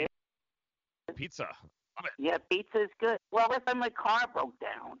 Tailgate pizza. Love it. Yeah, pizza is good. Well, last time my car broke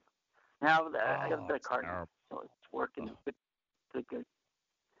down. Now I got the car, terrible. so it's working. Good.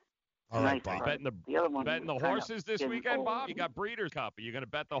 All right, Nice, Bob. right. Betting The other one betting the was kinda horses this getting weekend, old. Bob? You got Breeders' Cup. Are you going to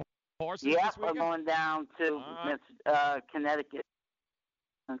bet the horses Yeah, this we're weekend? going down to Connecticut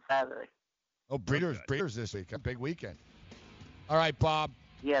on Saturday. Oh, Breeders this week. A big weekend. All right, Bob.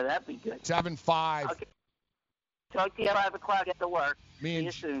 Yeah, that'd be good. 7-5. Okay. Talk to you at 5 o'clock at the work. Me See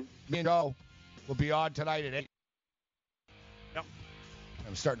you soon. Me and Joe will be on tonight at 8. Yep.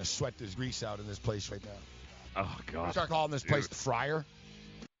 I'm starting to sweat this grease out in this place right now. Oh, God. I start calling this place the Fryer.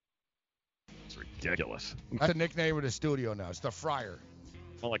 It's ridiculous. That's the nickname of the studio now. It's the Fryer.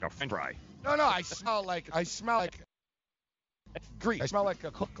 Well, like a French fry. No, I smell like grease. I smell like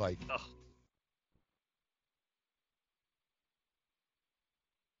a cook. Like. Ugh.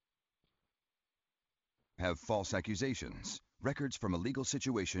 Have false accusations, records from a legal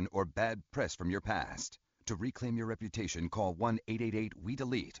situation, or bad press from your past. To reclaim your reputation, call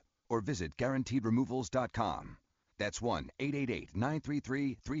 1-888-WE-DELETE or visit GuaranteedRemovals.com. That's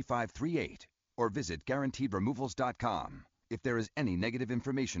 1-888-933-3538 or visit GuaranteedRemovals.com. If there is any negative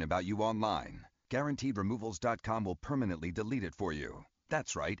information about you online, GuaranteedRemovals.com will permanently delete it for you.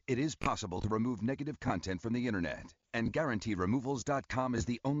 That's right, it is possible to remove negative content from the internet. And GuaranteedRemovals.com is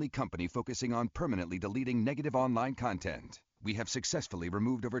the only company focusing on permanently deleting negative online content. We have successfully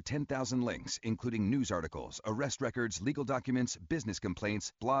removed over 10,000 links, including news articles, arrest records, legal documents, business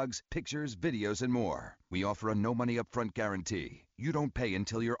complaints, blogs, pictures, videos, and more. We offer a no-money upfront guarantee. You don't pay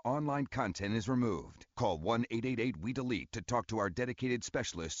until your online content is removed. Call 1-888-WE-DELETE to talk to our dedicated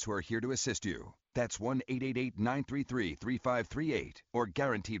specialists who are here to assist you. That's 1-888-933-3538 or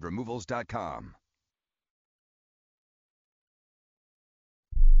GuaranteedRemovals.com.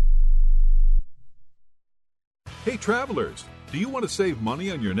 Hey travelers, do you want to save money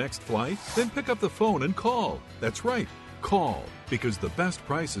on your next flight? Then pick up the phone and call. That's right, call, because the best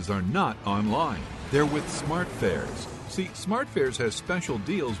prices are not online. They're with SmartFares. See, SmartFares has special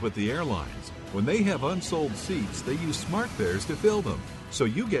deals with the airlines. When they have unsold seats, they use SmartFares to fill them. So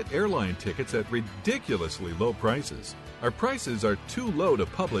you get airline tickets at ridiculously low prices. Our prices are too low to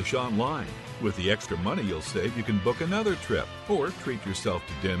publish online. With the extra money you'll save, you can book another trip or treat yourself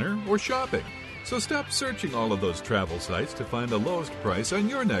to dinner or shopping. So stop searching all of those travel sites to find the lowest price on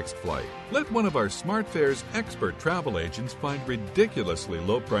your next flight. Let one of our SmartFares expert travel agents find ridiculously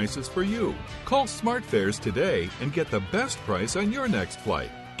low prices for you. Call SmartFares today and get the best price on your next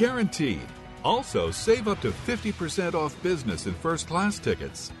flight. Guaranteed. Also, save up to 50% off business and first class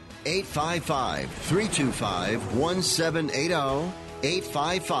tickets. 855-325-1780.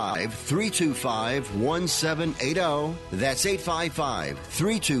 855-325-1780. That's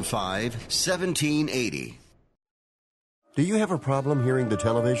 855-325-1780. Do you have a problem hearing the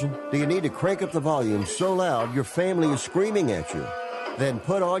television? Do you need to crank up the volume so loud your family is screaming at you? Then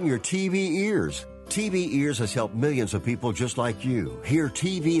put on your TV ears. TV Ears has helped millions of people just like you hear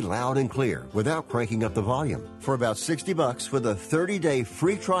TV loud and clear without cranking up the volume. For about $60 with a 30-day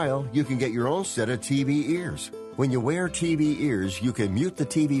free trial, you can get your own set of TV ears. When you wear TV ears, you can mute the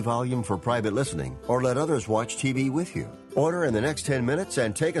TV volume for private listening or let others watch TV with you. Order in the next 10 minutes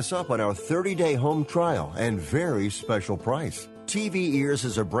and take us up on our 30-day home trial and very special price. TV Ears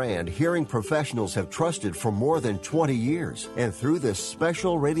is a brand hearing professionals have trusted for more than 20 years. And through this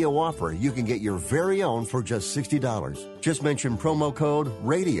special radio offer, you can get your very own for just $60. Just mention promo code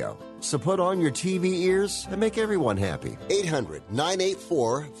RADIO. So put on your TV ears and make everyone happy.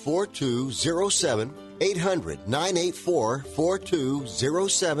 800-984-4207.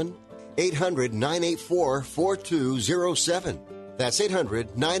 800-984-4207. 800-984-4207. That's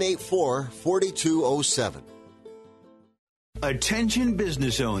 800-984-4207. Attention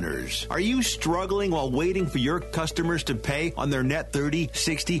business owners. Are you struggling while waiting for your customers to pay on their net 30,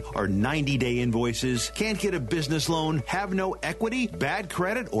 60, or 90-day invoices? Can't get a business loan? Have no equity? Bad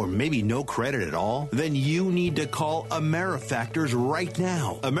credit? Or maybe no credit at all? Then you need to call AmeriFactors right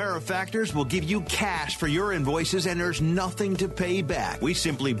now. AmeriFactors will give you cash for your invoices and there's nothing to pay back. We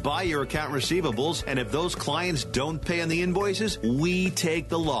simply buy your account receivables, and if those clients don't pay on the invoices, we take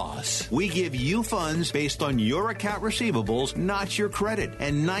the loss. We give you funds based on your account receivables, not your credit.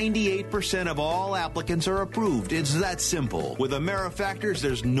 And 98% of all applicants are approved. It's that simple. With AmeriFactors,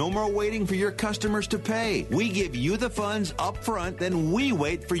 there's no more waiting for your customers to pay. We give you the funds up front, then we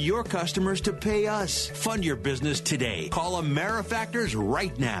wait for your customers to pay us. Fund your business today. Call AmeriFactors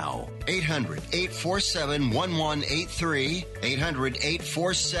right now. 800-847-1183.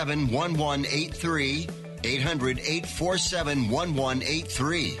 800-847-1183.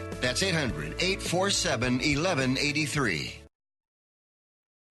 800-847-1183. That's 800-847-1183.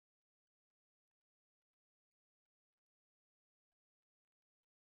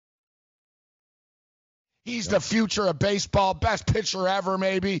 He's the future of baseball, best pitcher ever,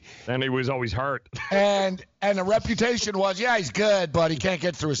 maybe. And he was always hurt. and the reputation was, yeah, he's good, but he can't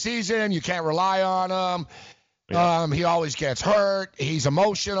get through a season. You can't rely on him. Yeah. He always gets hurt. He's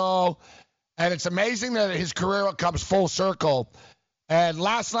emotional. And it's amazing that his career comes full circle. And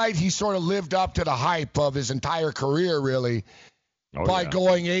last night he sort of lived up to the hype of his entire career, really, by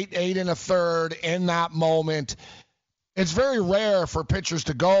going 8 1/3 in that moment. It's very rare for pitchers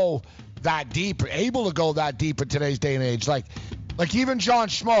to go that deep, able to go that deep in today's day and age. Like even John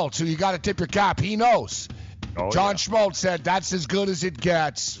Schmaltz, who you got to tip your cap, he knows. John Schmaltz said that's as good as it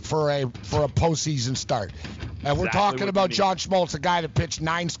gets for a postseason start. And we're talking about John Schmaltz, a guy that pitched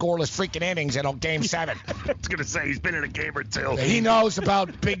 9 scoreless freaking innings in Game 7. I was going to say, he's been in a game or two. He knows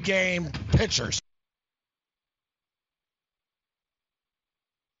about big game pitchers.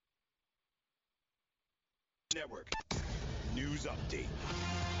 Network. News update.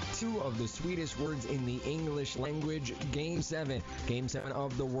 2 of the sweetest words in the English language, Game 7. Game 7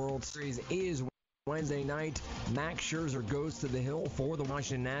 of the World Series is Wednesday night. Max Scherzer goes to the hill for the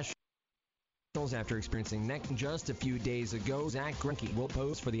Washington Nationals after experiencing neck just a few days ago. Zach Greinke will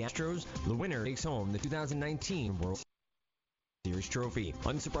pose for the Astros. The winner takes home the 2019 World Series trophy.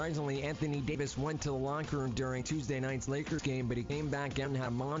 Unsurprisingly, Anthony Davis went to the locker room during Tuesday night's Lakers game, but he came back out and had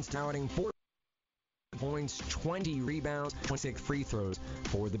a monster outing, 4 points, 20 rebounds, 26 free throws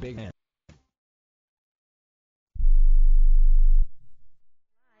for the big man.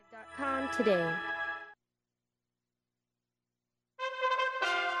 Live.com today.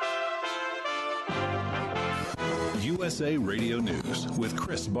 USA Radio News with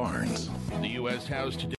Chris Barnes. The U.S. House today.